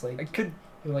because I could.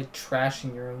 you're like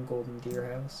trashing your own Golden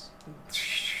Deer house.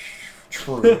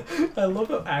 True. I love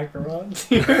how Acheron.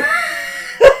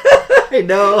 I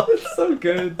know. It's so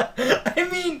good. I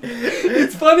mean,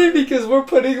 It's funny because we're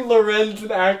putting Lorenz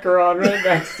and Acheron right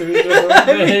next to each other.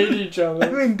 And they hate each I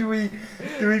other. mean, do we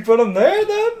put him there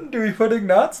then? Do we put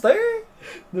Ignatz there?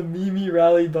 The Mimi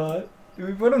rally bot. Do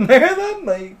we put him there then?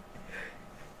 Like,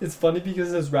 It's funny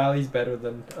because his rally's better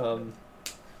than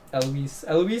Eloise.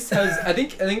 Eloise has I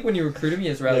think when you recruit him he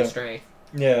has rally Yeah. strength.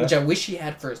 yeah. Which I wish he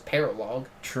had for his Paralog.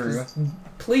 True.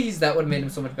 Please, that would have made him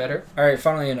so much better. All right,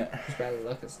 final unit. His rally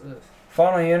luck is ugh.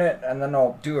 Final unit, and then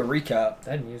I'll do a recap.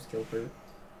 I didn't use Gilbert.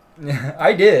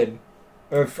 I did.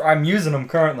 I'm using him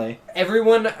currently.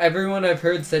 Everyone I've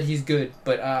heard said he's good,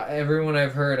 but everyone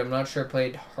I've heard, I'm not sure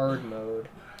played hard mode.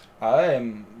 I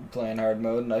am playing hard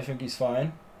mode, and I think he's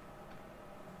fine.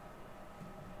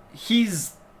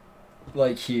 He's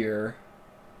like here.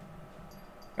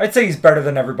 I'd say he's better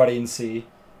than everybody in C.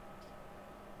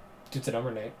 Dude's a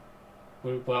number, Nate.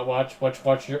 Watch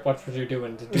what you're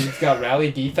doing. The dude's got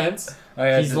rally defense. I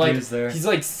had He's to like use there. he's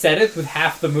like Sedith with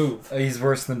half the move. He's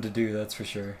worse than to do, that's for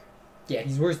sure. Yeah,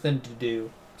 he's worse than to do.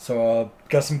 So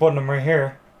guess I'm putting him right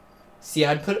here. See,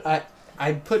 I'd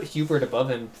put Hubert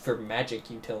above him for magic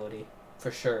utility,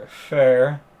 for sure.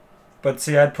 Fair. But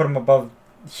see, I'd put him above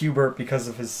Hubert because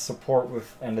of his support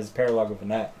with and his paralog with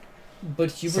Annette. But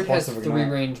Hubert Supports has of 3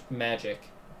 Ignite. range magic.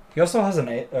 He also has an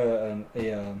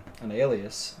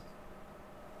alias.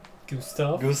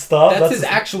 Gustav? Gustav. That's his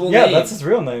actual Yeah, name. that's his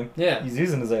real name. Yeah. He's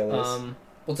using his alias.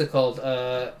 What's it called?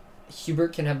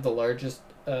 Hubert can have the largest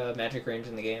magic range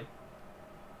in the game.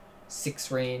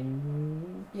 6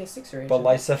 range. Yeah, 6 range. But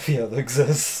Lysethia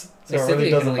exists. So it really Lysithea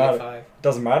can doesn't only matter. get 5.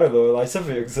 Doesn't matter though,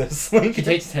 Lysethia exists. Like, He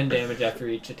takes 10 damage after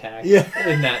each attack. Yeah.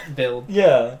 In that build.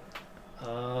 Yeah.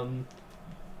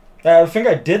 I think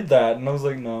I did that, and I was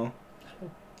like, no.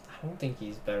 I don't think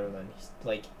he's better than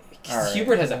like. 'Cause Alright.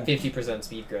 Hubert has a 50%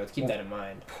 speed growth. Keep that in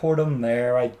mind. Put him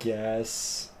there, I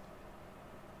guess.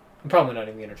 I'm probably not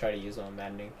even gonna try to use him on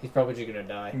maddening. He's probably just gonna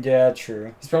die. Yeah,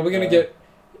 true. He's probably gonna get.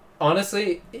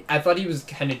 Honestly, I thought he was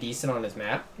kind of decent on his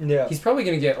map. Yeah. He's probably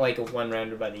gonna get like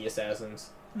 1-rounded by the assassins.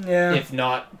 Yeah. If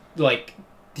not, like,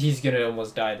 he's gonna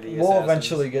almost die to the assassins. We'll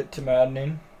eventually get to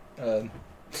maddening.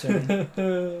 Soon.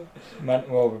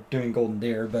 Well, we're doing Golden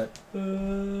Deer, but...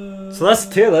 So that's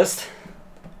the tier list.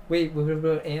 Wait, what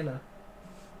about Anna?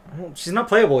 Well, she's not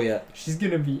playable yet. She's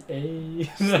gonna be A.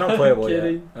 She's not playable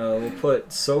yet. We'll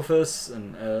put Sophus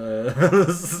and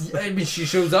I mean, she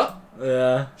shows up.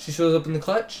 Yeah. She shows up in the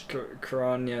clutch.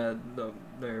 Karanya.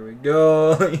 There we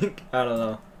go. I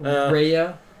don't know.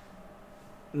 Rhea.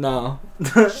 No.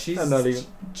 She's I'm not even.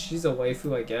 She's a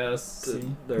waifu, I guess.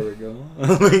 See? There we go.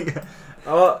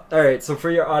 Oh, all right. So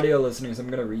for your audio listeners, I'm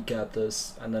gonna recap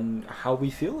this and then how we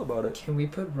feel about it. Can we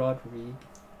put Rodrigue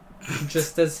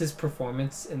just as his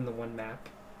performance in the one map?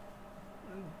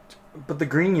 But the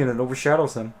green unit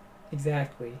overshadows him.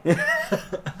 Exactly.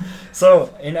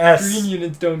 So in S, green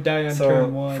units don't die on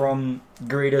turn 1. From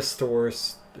greatest to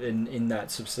worst in that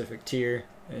specific tier.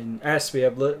 In S, we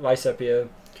have Lysepia,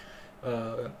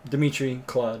 Dimitri,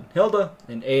 Claude, Hilda.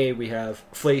 In A, we have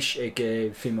Fleisch,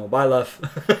 aka female Byleth.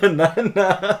 And then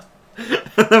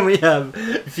we have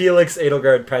Felix,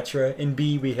 Edelgard, Petra. In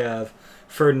B, we have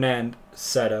Ferdinand,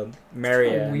 Seta,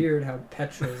 Marianne. It's weird how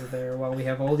Petra's there while we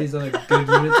have all these other good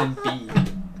units in B.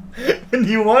 And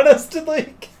you want us to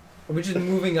like? Are we just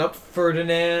moving up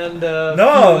Ferdinand,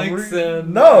 no, Felix,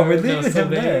 and we're leaving him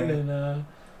there. And,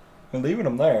 we're leaving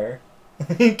him there.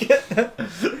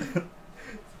 It's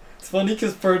funny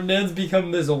because Ferdinand's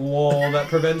become this wall that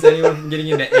prevents anyone from getting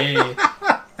into A.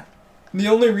 The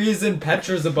only reason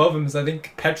Petra's above him is I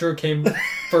think Petra came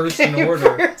first in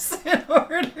order.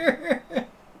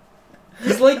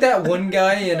 He's like that one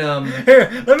guy in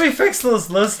Here, let me fix this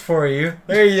list for you.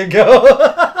 There you go.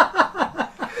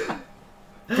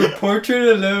 For portrait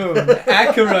alone,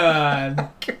 Acheron.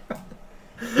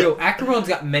 Yo, Acheron's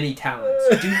got many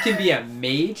talents. Dude can be a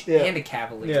mage and a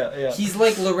cavalier. Yeah. He's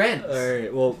like Lorenz.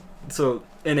 Alright, well, so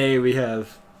in A we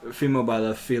have female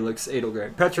Byleth, Felix,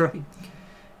 Edelgard, Petra.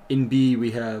 In B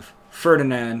we have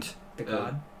Ferdinand. The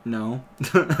god. No.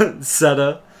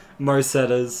 Seta,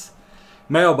 Marsetas,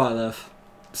 male Byleth,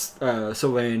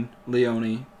 Sylvain,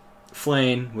 Leonie,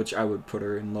 Flane, which I would put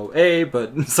her in low A,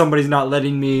 but somebody's not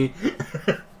letting me.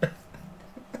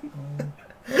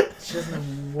 She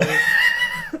doesn't work.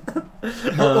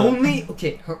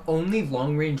 Her only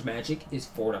long range magic is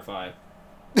Fortify.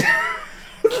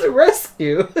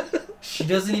 Rescue. She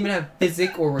doesn't even have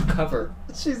physic or recover.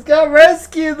 She's got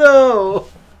rescue though.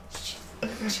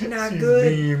 She's not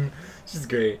good. Meme. She's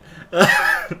great.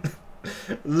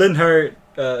 Linhart,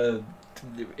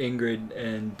 Ingrid,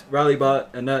 and Rallybot,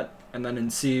 Annette, and then in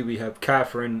C we have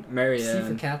Catherine, Marianne. C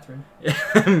for Catherine.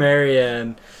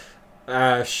 Marianne,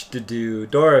 Ash, Dedu,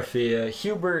 Dorothea,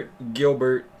 Hubert, and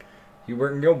Gilbert.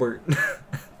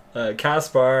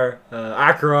 Caspar,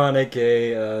 Acheron,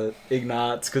 aka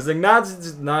Ignatz, because Ignatz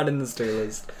is not in this tier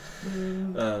list.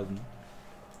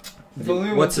 If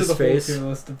only what's his face? Whole tier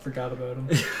list and forgot about him.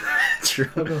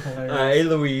 True.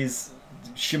 Eloise,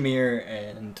 Shamir,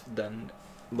 and then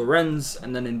Lorenz,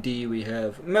 and then in D we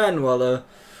have Manuela,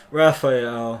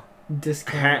 Raphael,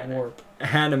 Discount Warp,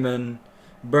 Hanneman,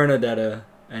 Bernadetta,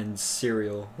 and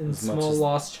Serial. And Small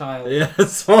Lost Child. Yeah,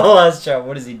 Small Lost Child.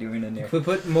 What is he doing in here? We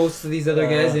put most of these other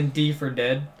guys in D for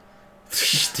dead.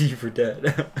 D for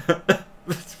dead.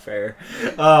 That's fair.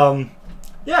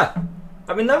 Yeah.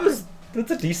 I mean, that's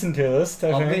a decent tier list,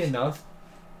 I Oddly think. enough,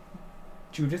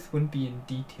 Judith wouldn't be in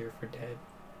D tier for dead.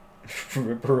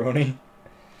 Ripperoni.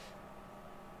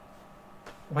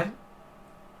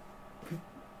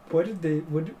 What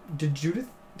did Judith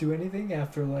do anything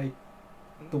after, like,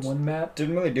 the one map?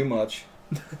 Didn't really do much.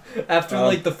 After,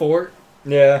 like, the fort?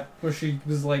 Yeah. Where she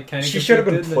was, like, kind of She should have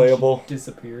been playable. She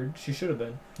disappeared. She should have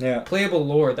been. Yeah. Playable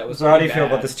lore, that was So how do you bad. feel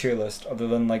about this tier list, other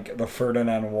than, like, the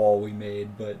Ferdinand wall we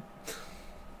made, but...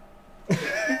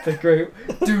 The great...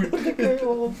 Dude,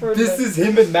 this is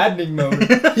him in maddening mode.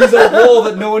 He's a wall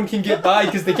that no one can get by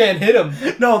because they can't hit him.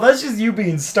 No, that's just you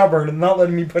being stubborn and not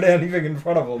letting me put anything in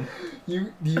front of him.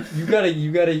 You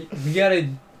gotta...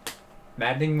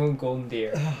 Maddening mode Golden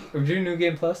Deer. Are we doing New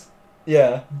Game Plus?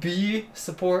 Yeah. B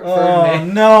support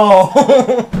Ferdinand. No!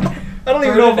 I don't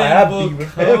even know if I have will B.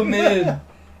 come in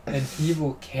and he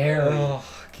will carry. Oh,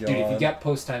 God. Dude, if you got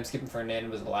post time skipping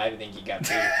Ferdinand was alive, I think you got B.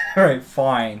 Alright,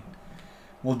 fine.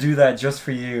 We'll do that just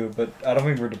for you, but I don't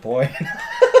think we're deploying.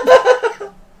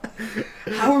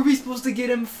 How are we supposed to get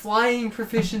him flying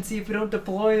proficiency if we don't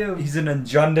deploy him? He's an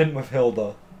adjundant with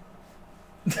Hilda.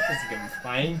 Doesn't get him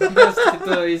flying. He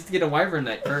has to get a Wyvern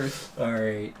Knight first.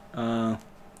 Alright.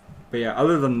 But yeah,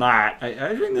 other than that,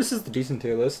 I think this is the decent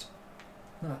tier list.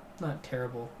 Not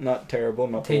terrible. Not terrible,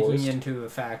 not the Taking worst. into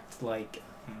effect, like,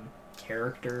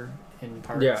 character in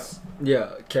parts.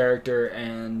 Yeah, character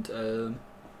and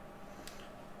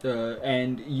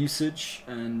usage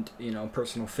and,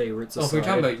 personal favorites aside. Oh, if we're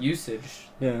talking about usage.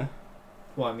 Yeah.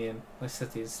 Well, I mean, List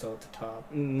City is still at the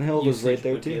top. Hilda's right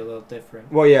there would be a too. little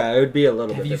different. Well, yeah, it would be a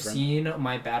little Have bit you different. seen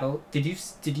my battle? Did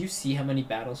you see how many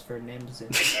battles Ferdinand was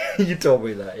in? You told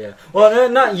me that, yeah. Well,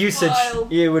 not usage.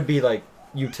 Wild. It would be like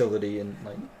utility and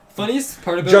like Funniest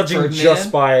part about judging Ferdinand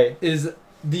just by is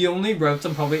the only routes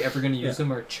I'm probably ever going to use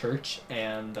them are Church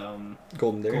and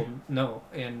Golden Dairy.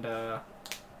 and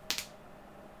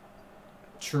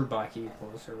Sherlock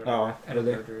equals or Oh, whatever. And a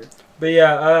really? murderer. But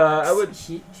yeah, I would.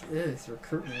 His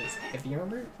recruitment is heavy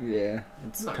armor. Yeah,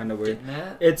 it's kind of weird. Getting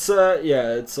that. It's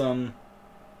it's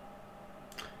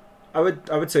I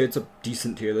would say it's a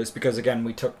decent tier list because again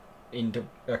we took into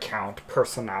account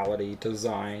personality,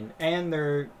 design, and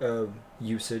their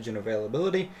usage and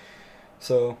availability.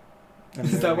 So.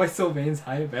 Is that why Sylvain's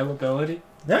high availability?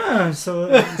 Yeah,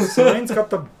 so Sylvain's got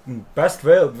the best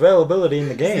availability in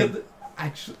the game.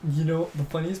 Actually, you know, the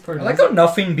funniest part I like how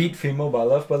nothing beat female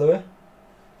Byleth, by the way.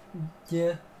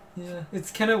 Yeah.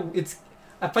 It's kind of,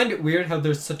 I find it weird how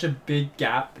there's such a big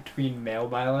gap between male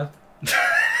Byleth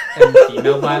and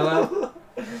female Byleth.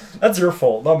 That's your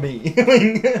fault, not me.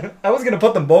 I was gonna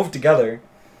put them both together.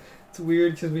 It's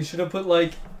weird because we should have put,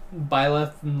 like,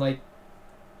 Byleth and, like,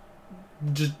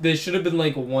 they should have been,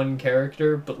 like, one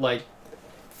character, but, like,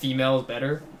 female is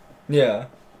better. Yeah.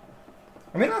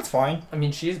 I mean, that's fine. I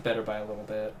mean, she's better by a little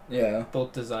bit. Yeah.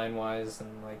 Both design-wise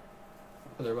and, like,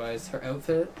 otherwise. Her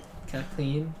outfit, kind of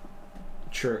clean.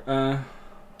 Sure. I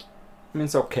mean,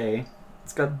 it's okay.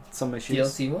 It's got some issues.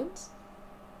 DLC ones?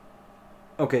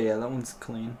 Okay, yeah, that one's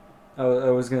clean. I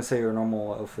was gonna say her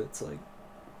normal outfit's, like,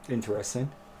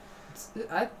 interesting.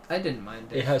 I didn't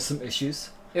mind it. It has some issues.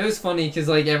 It was funny because,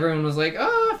 like, everyone was like,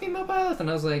 oh, female Byleth, and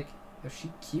I was like, is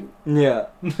she cute? Yeah.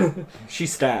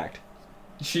 She's stacked.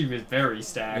 She was very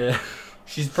stacked. Yeah.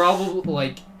 She's probably,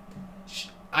 like,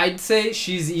 I'd say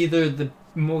she's either the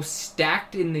most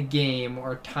stacked in the game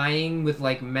or tying with,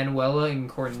 like, Manuela and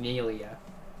Cornelia.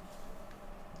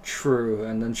 True,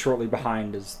 and then shortly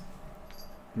behind is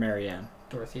Marianne.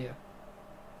 Dorothea.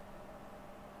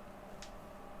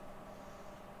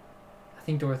 I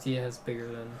think Dorothea is bigger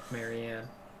than Marianne.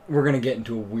 We're gonna get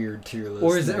into a weird tier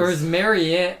list. Or is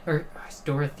Marianne, or is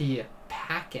Dorothea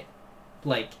packing?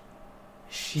 Like,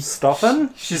 she's stuffing?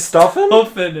 She's stuffing?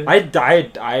 Stuffing it. I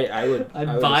would.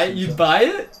 I'd buy it. You'd buy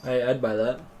it? I'd buy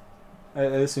that. I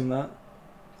assume that.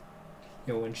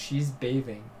 Yo, when she's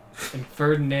bathing and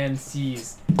Ferdinand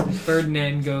sees, and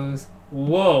Ferdinand goes,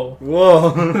 whoa.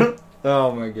 Whoa.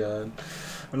 Oh my god.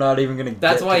 I'm not even gonna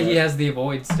That's why he has the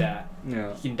avoid stat.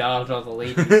 Yeah. He can dodge all the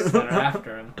ladies that are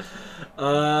after him.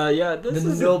 Yeah, this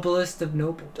is the noblest of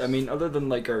nobles. I mean, other than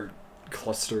like our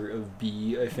cluster of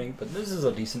B, I think, but this is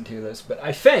a decent tier list. But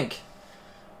I think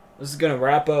this is gonna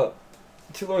wrap up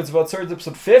Two Lords About Swords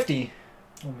episode 50.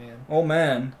 Oh man. Oh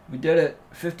man, we did it.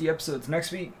 50 episodes.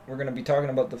 Next week, we're gonna be talking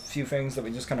about the few things that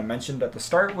we just kind of mentioned at the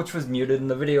start, which was muted in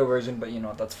the video version, but you know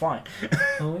what, that's fine.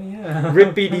 Oh yeah.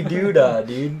 Rippity doodah,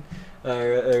 dude.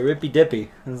 Rippy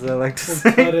dippy, as I like to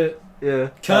say. Cut it. Yeah.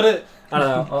 Cut it. I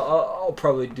don't know. I'll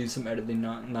probably do some editing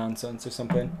nonsense or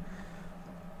something.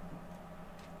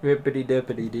 Rippity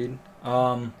dippity, dude.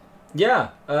 Yeah.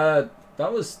 That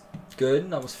was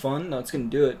good. That was fun. That's gonna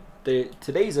do it.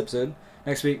 Today's episode.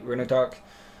 Next week we're gonna talk.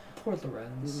 Poor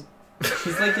Lorenz.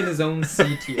 He's like in his own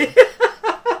C tier.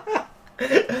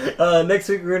 Next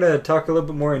week we're gonna talk a little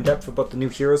bit more in depth about the new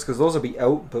heroes because those will be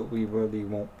out, but we really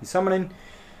won't be summoning.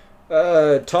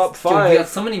 Top 5. Dude, we got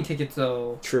summoning tickets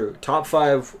though. True. Top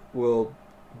 5 will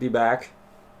be back.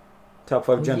 Top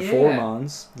 5 Gen 4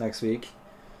 mons next week.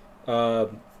 Yeah,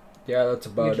 that's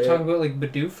about we it. could talk about like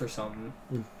Bidoof or something.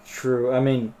 True. I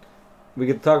mean, we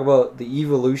could talk about the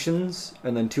evolutions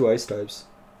and then 2 ice types.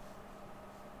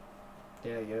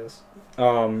 Yeah, I guess.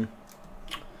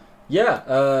 Yeah,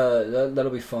 that'll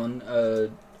be fun.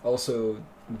 Also,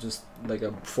 just like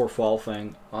a before fall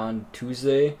thing on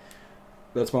Tuesday.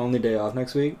 That's my only day off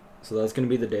next week, so that's gonna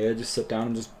be the day I just sit down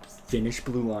and just finish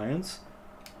Blue Lions.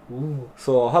 Ooh.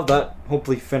 So I'll have that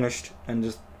hopefully finished and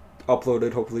just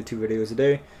uploaded. Hopefully 2 videos a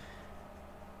day.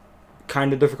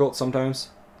 Kind of difficult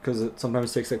sometimes because it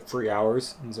sometimes takes like 3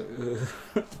 hours. And so,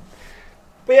 but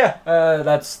yeah,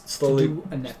 that's slowly. To do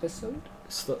an episode.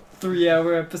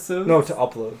 3-hour episode. No, to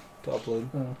upload.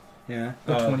 Oh. Yeah.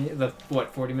 The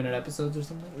 40-minute episodes or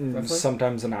something. Roughly?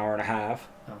 Sometimes an hour and a half.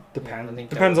 Oh, Depends. Yeah,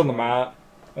 Depends on the map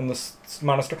and the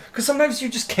amount of story. Because sometimes you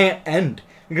just can't end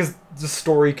because the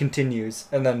story continues,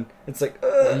 and then it's like.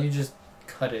 Then you just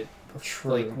cut it.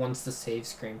 True. Like once the save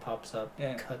screen pops up,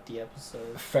 Yeah. cut the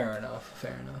episode. Fair enough.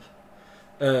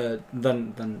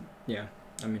 Then yeah.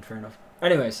 I mean, fair enough.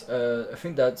 Anyways, I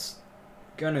think that's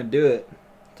gonna do it.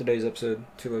 Today's episode,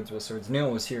 Two Lords with Swords. Neil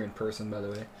was here in person, by the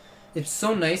way. It's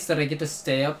so nice that I get to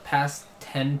stay up past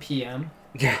 10 p.m.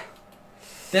 Yeah.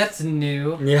 That's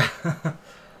new. Yeah.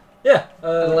 Yeah.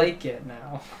 I like it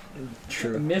now.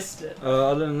 True. I missed it.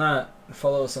 Other than that,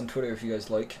 follow us on Twitter if you guys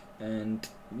like. And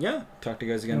yeah, talk to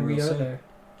you guys again real soon. There.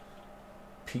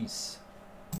 Peace.